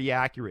be pretty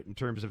accurate in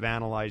terms of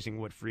analyzing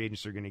what free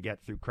agents are going to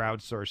get through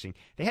crowdsourcing.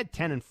 They had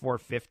 10 and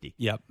 450.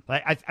 Yep.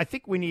 I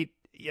think we need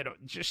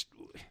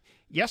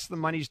yes, the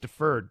money's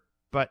deferred,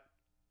 but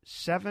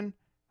 $700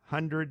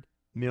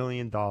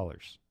 million.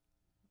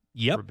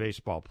 Yep. For a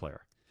baseball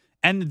player.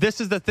 And this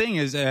is the thing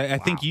is, I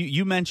think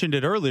you mentioned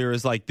it earlier,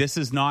 is like, this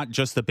is not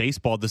just a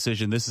baseball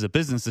decision. This is a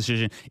business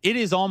decision. It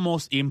is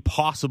almost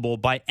impossible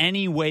by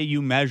any way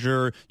you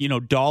measure,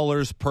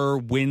 dollars per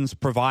wins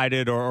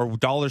provided or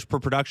dollars per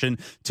production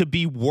to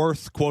be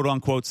worth, quote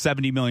unquote,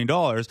 $70 million.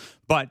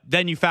 But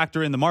then you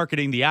factor in the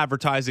marketing, the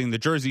advertising, the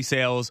jersey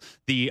sales,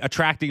 the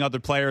attracting other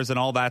players and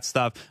all that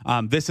stuff.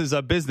 This is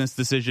a business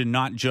decision,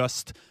 not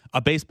just a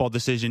baseball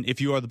decision.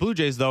 If you are the Blue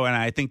Jays, though, and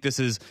I think this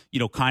is,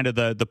 kind of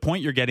the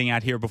point you're getting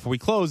at here before we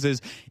close,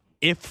 is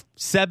if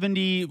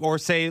 70 or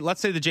let's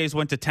say the Jays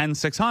went to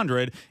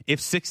 10-600, if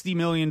 $60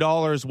 million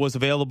was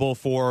available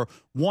for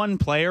one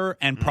player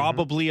and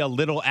probably a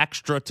little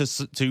extra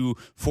to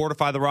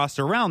fortify the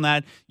roster around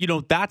that,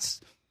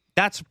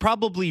 that's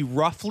probably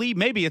roughly,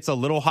 maybe it's a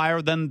little higher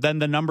than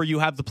the number you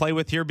have to play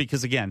with here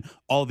because, again,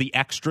 all the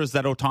extras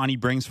that Ohtani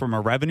brings from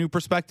a revenue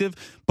perspective.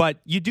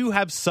 But you do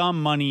have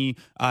some money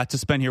to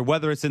spend here,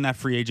 whether it's in that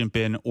free agent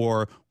bin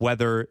or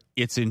whether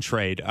it's in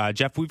trade.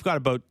 Jeff, we've got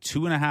about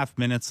 2.5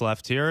 minutes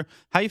left here.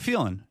 How you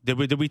feeling?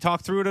 Did we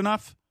talk through it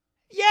enough?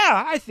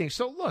 Yeah, I think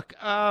so. Look,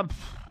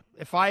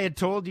 if I had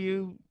told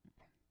you,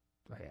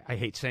 I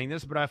hate saying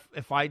this, but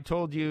if I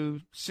told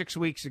you 6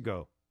 weeks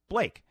ago,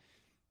 Blake,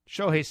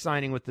 Shohei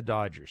signing with the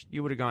Dodgers,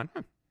 you would have gone,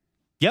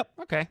 Yep.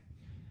 Okay.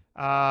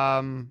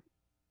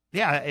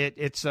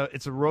 It's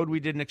a road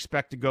we didn't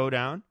expect to go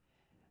down.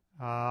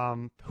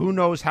 Who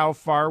knows how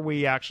far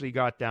we actually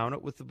got down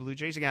it with the Blue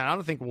Jays? Again, I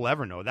don't think we'll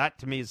ever know. That,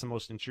 to me, is the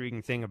most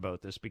intriguing thing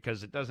about this,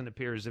 because it doesn't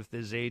appear as if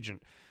this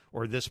agent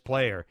or this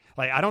player,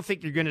 I don't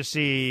think you're going to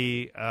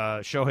see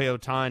Shohei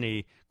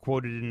Ohtani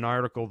quoted in an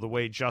article the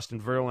way Justin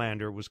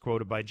Verlander was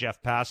quoted by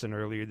Jeff Passan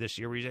earlier this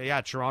year, where he said,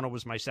 yeah, Toronto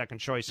was my second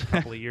choice a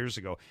couple of years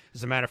ago.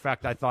 As a matter of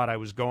fact, I thought I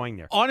was going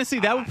there. Honestly,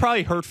 that would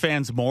probably hurt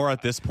fans more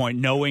at this point,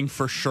 knowing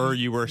for sure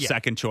you were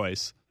second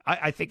choice.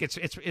 I think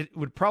it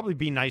would probably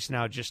be nice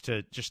now just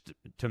to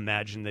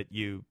imagine that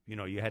you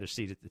had a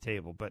seat at the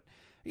table. But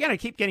again, I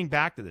keep getting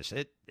back to this.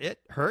 It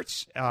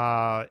hurts.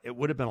 It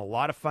would have been a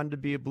lot of fun to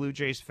be a Blue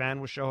Jays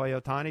fan with Shohei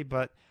Ohtani,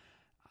 but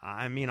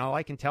I mean, all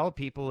I can tell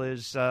people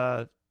is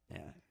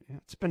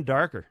it's been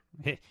darker.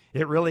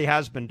 It really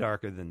has been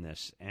darker than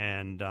this.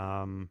 And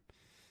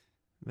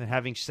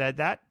having said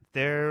that,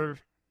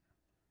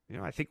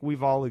 I think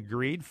we've all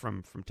agreed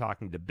from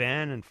talking to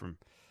Ben and from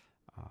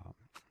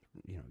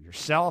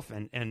yourself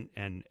and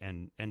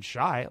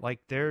Shy,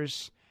 there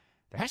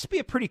has to be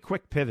a pretty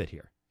quick pivot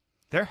here.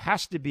 There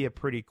has to be a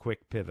pretty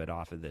quick pivot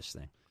off of this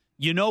thing.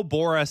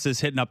 Boris is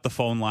hitting up the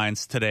phone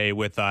lines today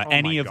with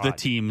any of the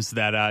teams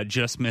that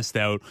just missed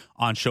out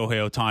on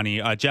Shohei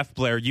Ohtani. Jeff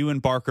Blair, you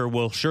and Barker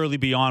will surely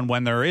be on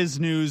when there is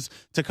news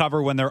to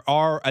cover, when there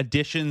are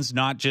additions,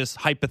 not just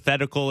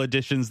hypothetical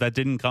additions that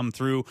didn't come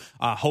through.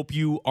 Hope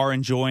you are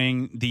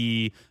enjoying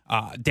the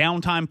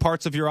downtime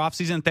parts of your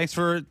offseason. Thanks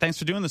for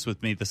doing this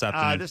with me this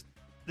afternoon.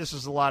 This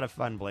is a lot of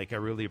fun, Blake. I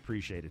really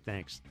appreciate it.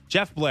 Thanks.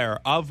 Jeff Blair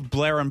of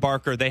Blair and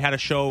Barker. They had a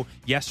show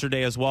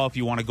yesterday as well. If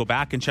you want to go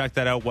back and check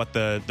that out, what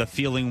the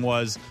feeling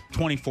was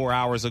 24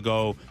 hours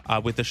ago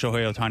with the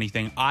Shohei Ohtani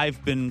thing.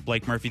 I've been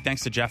Blake Murphy.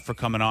 Thanks to Jeff for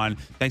coming on.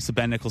 Thanks to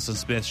Ben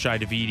Nicholson-Smith, Shai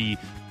Davidi,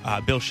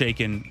 Bill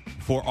Shaken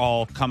for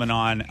all coming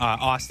on.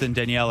 Austin,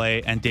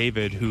 Daniele, and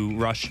David, who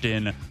rushed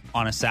in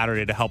on a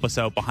Saturday to help us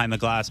out behind the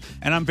glass.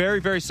 And I'm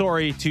very, very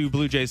sorry to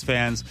Blue Jays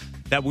fans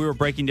that we were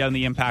breaking down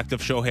the impact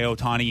of Shohei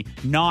Ohtani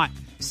not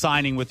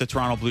signing with the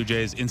Toronto Blue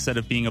Jays instead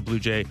of being a Blue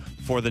Jay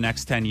for the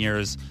next 10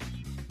 years.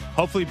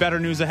 Hopefully better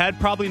news ahead.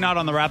 Probably not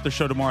on the Raptors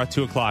show tomorrow at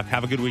 2 o'clock.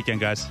 Have a good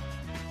weekend, guys.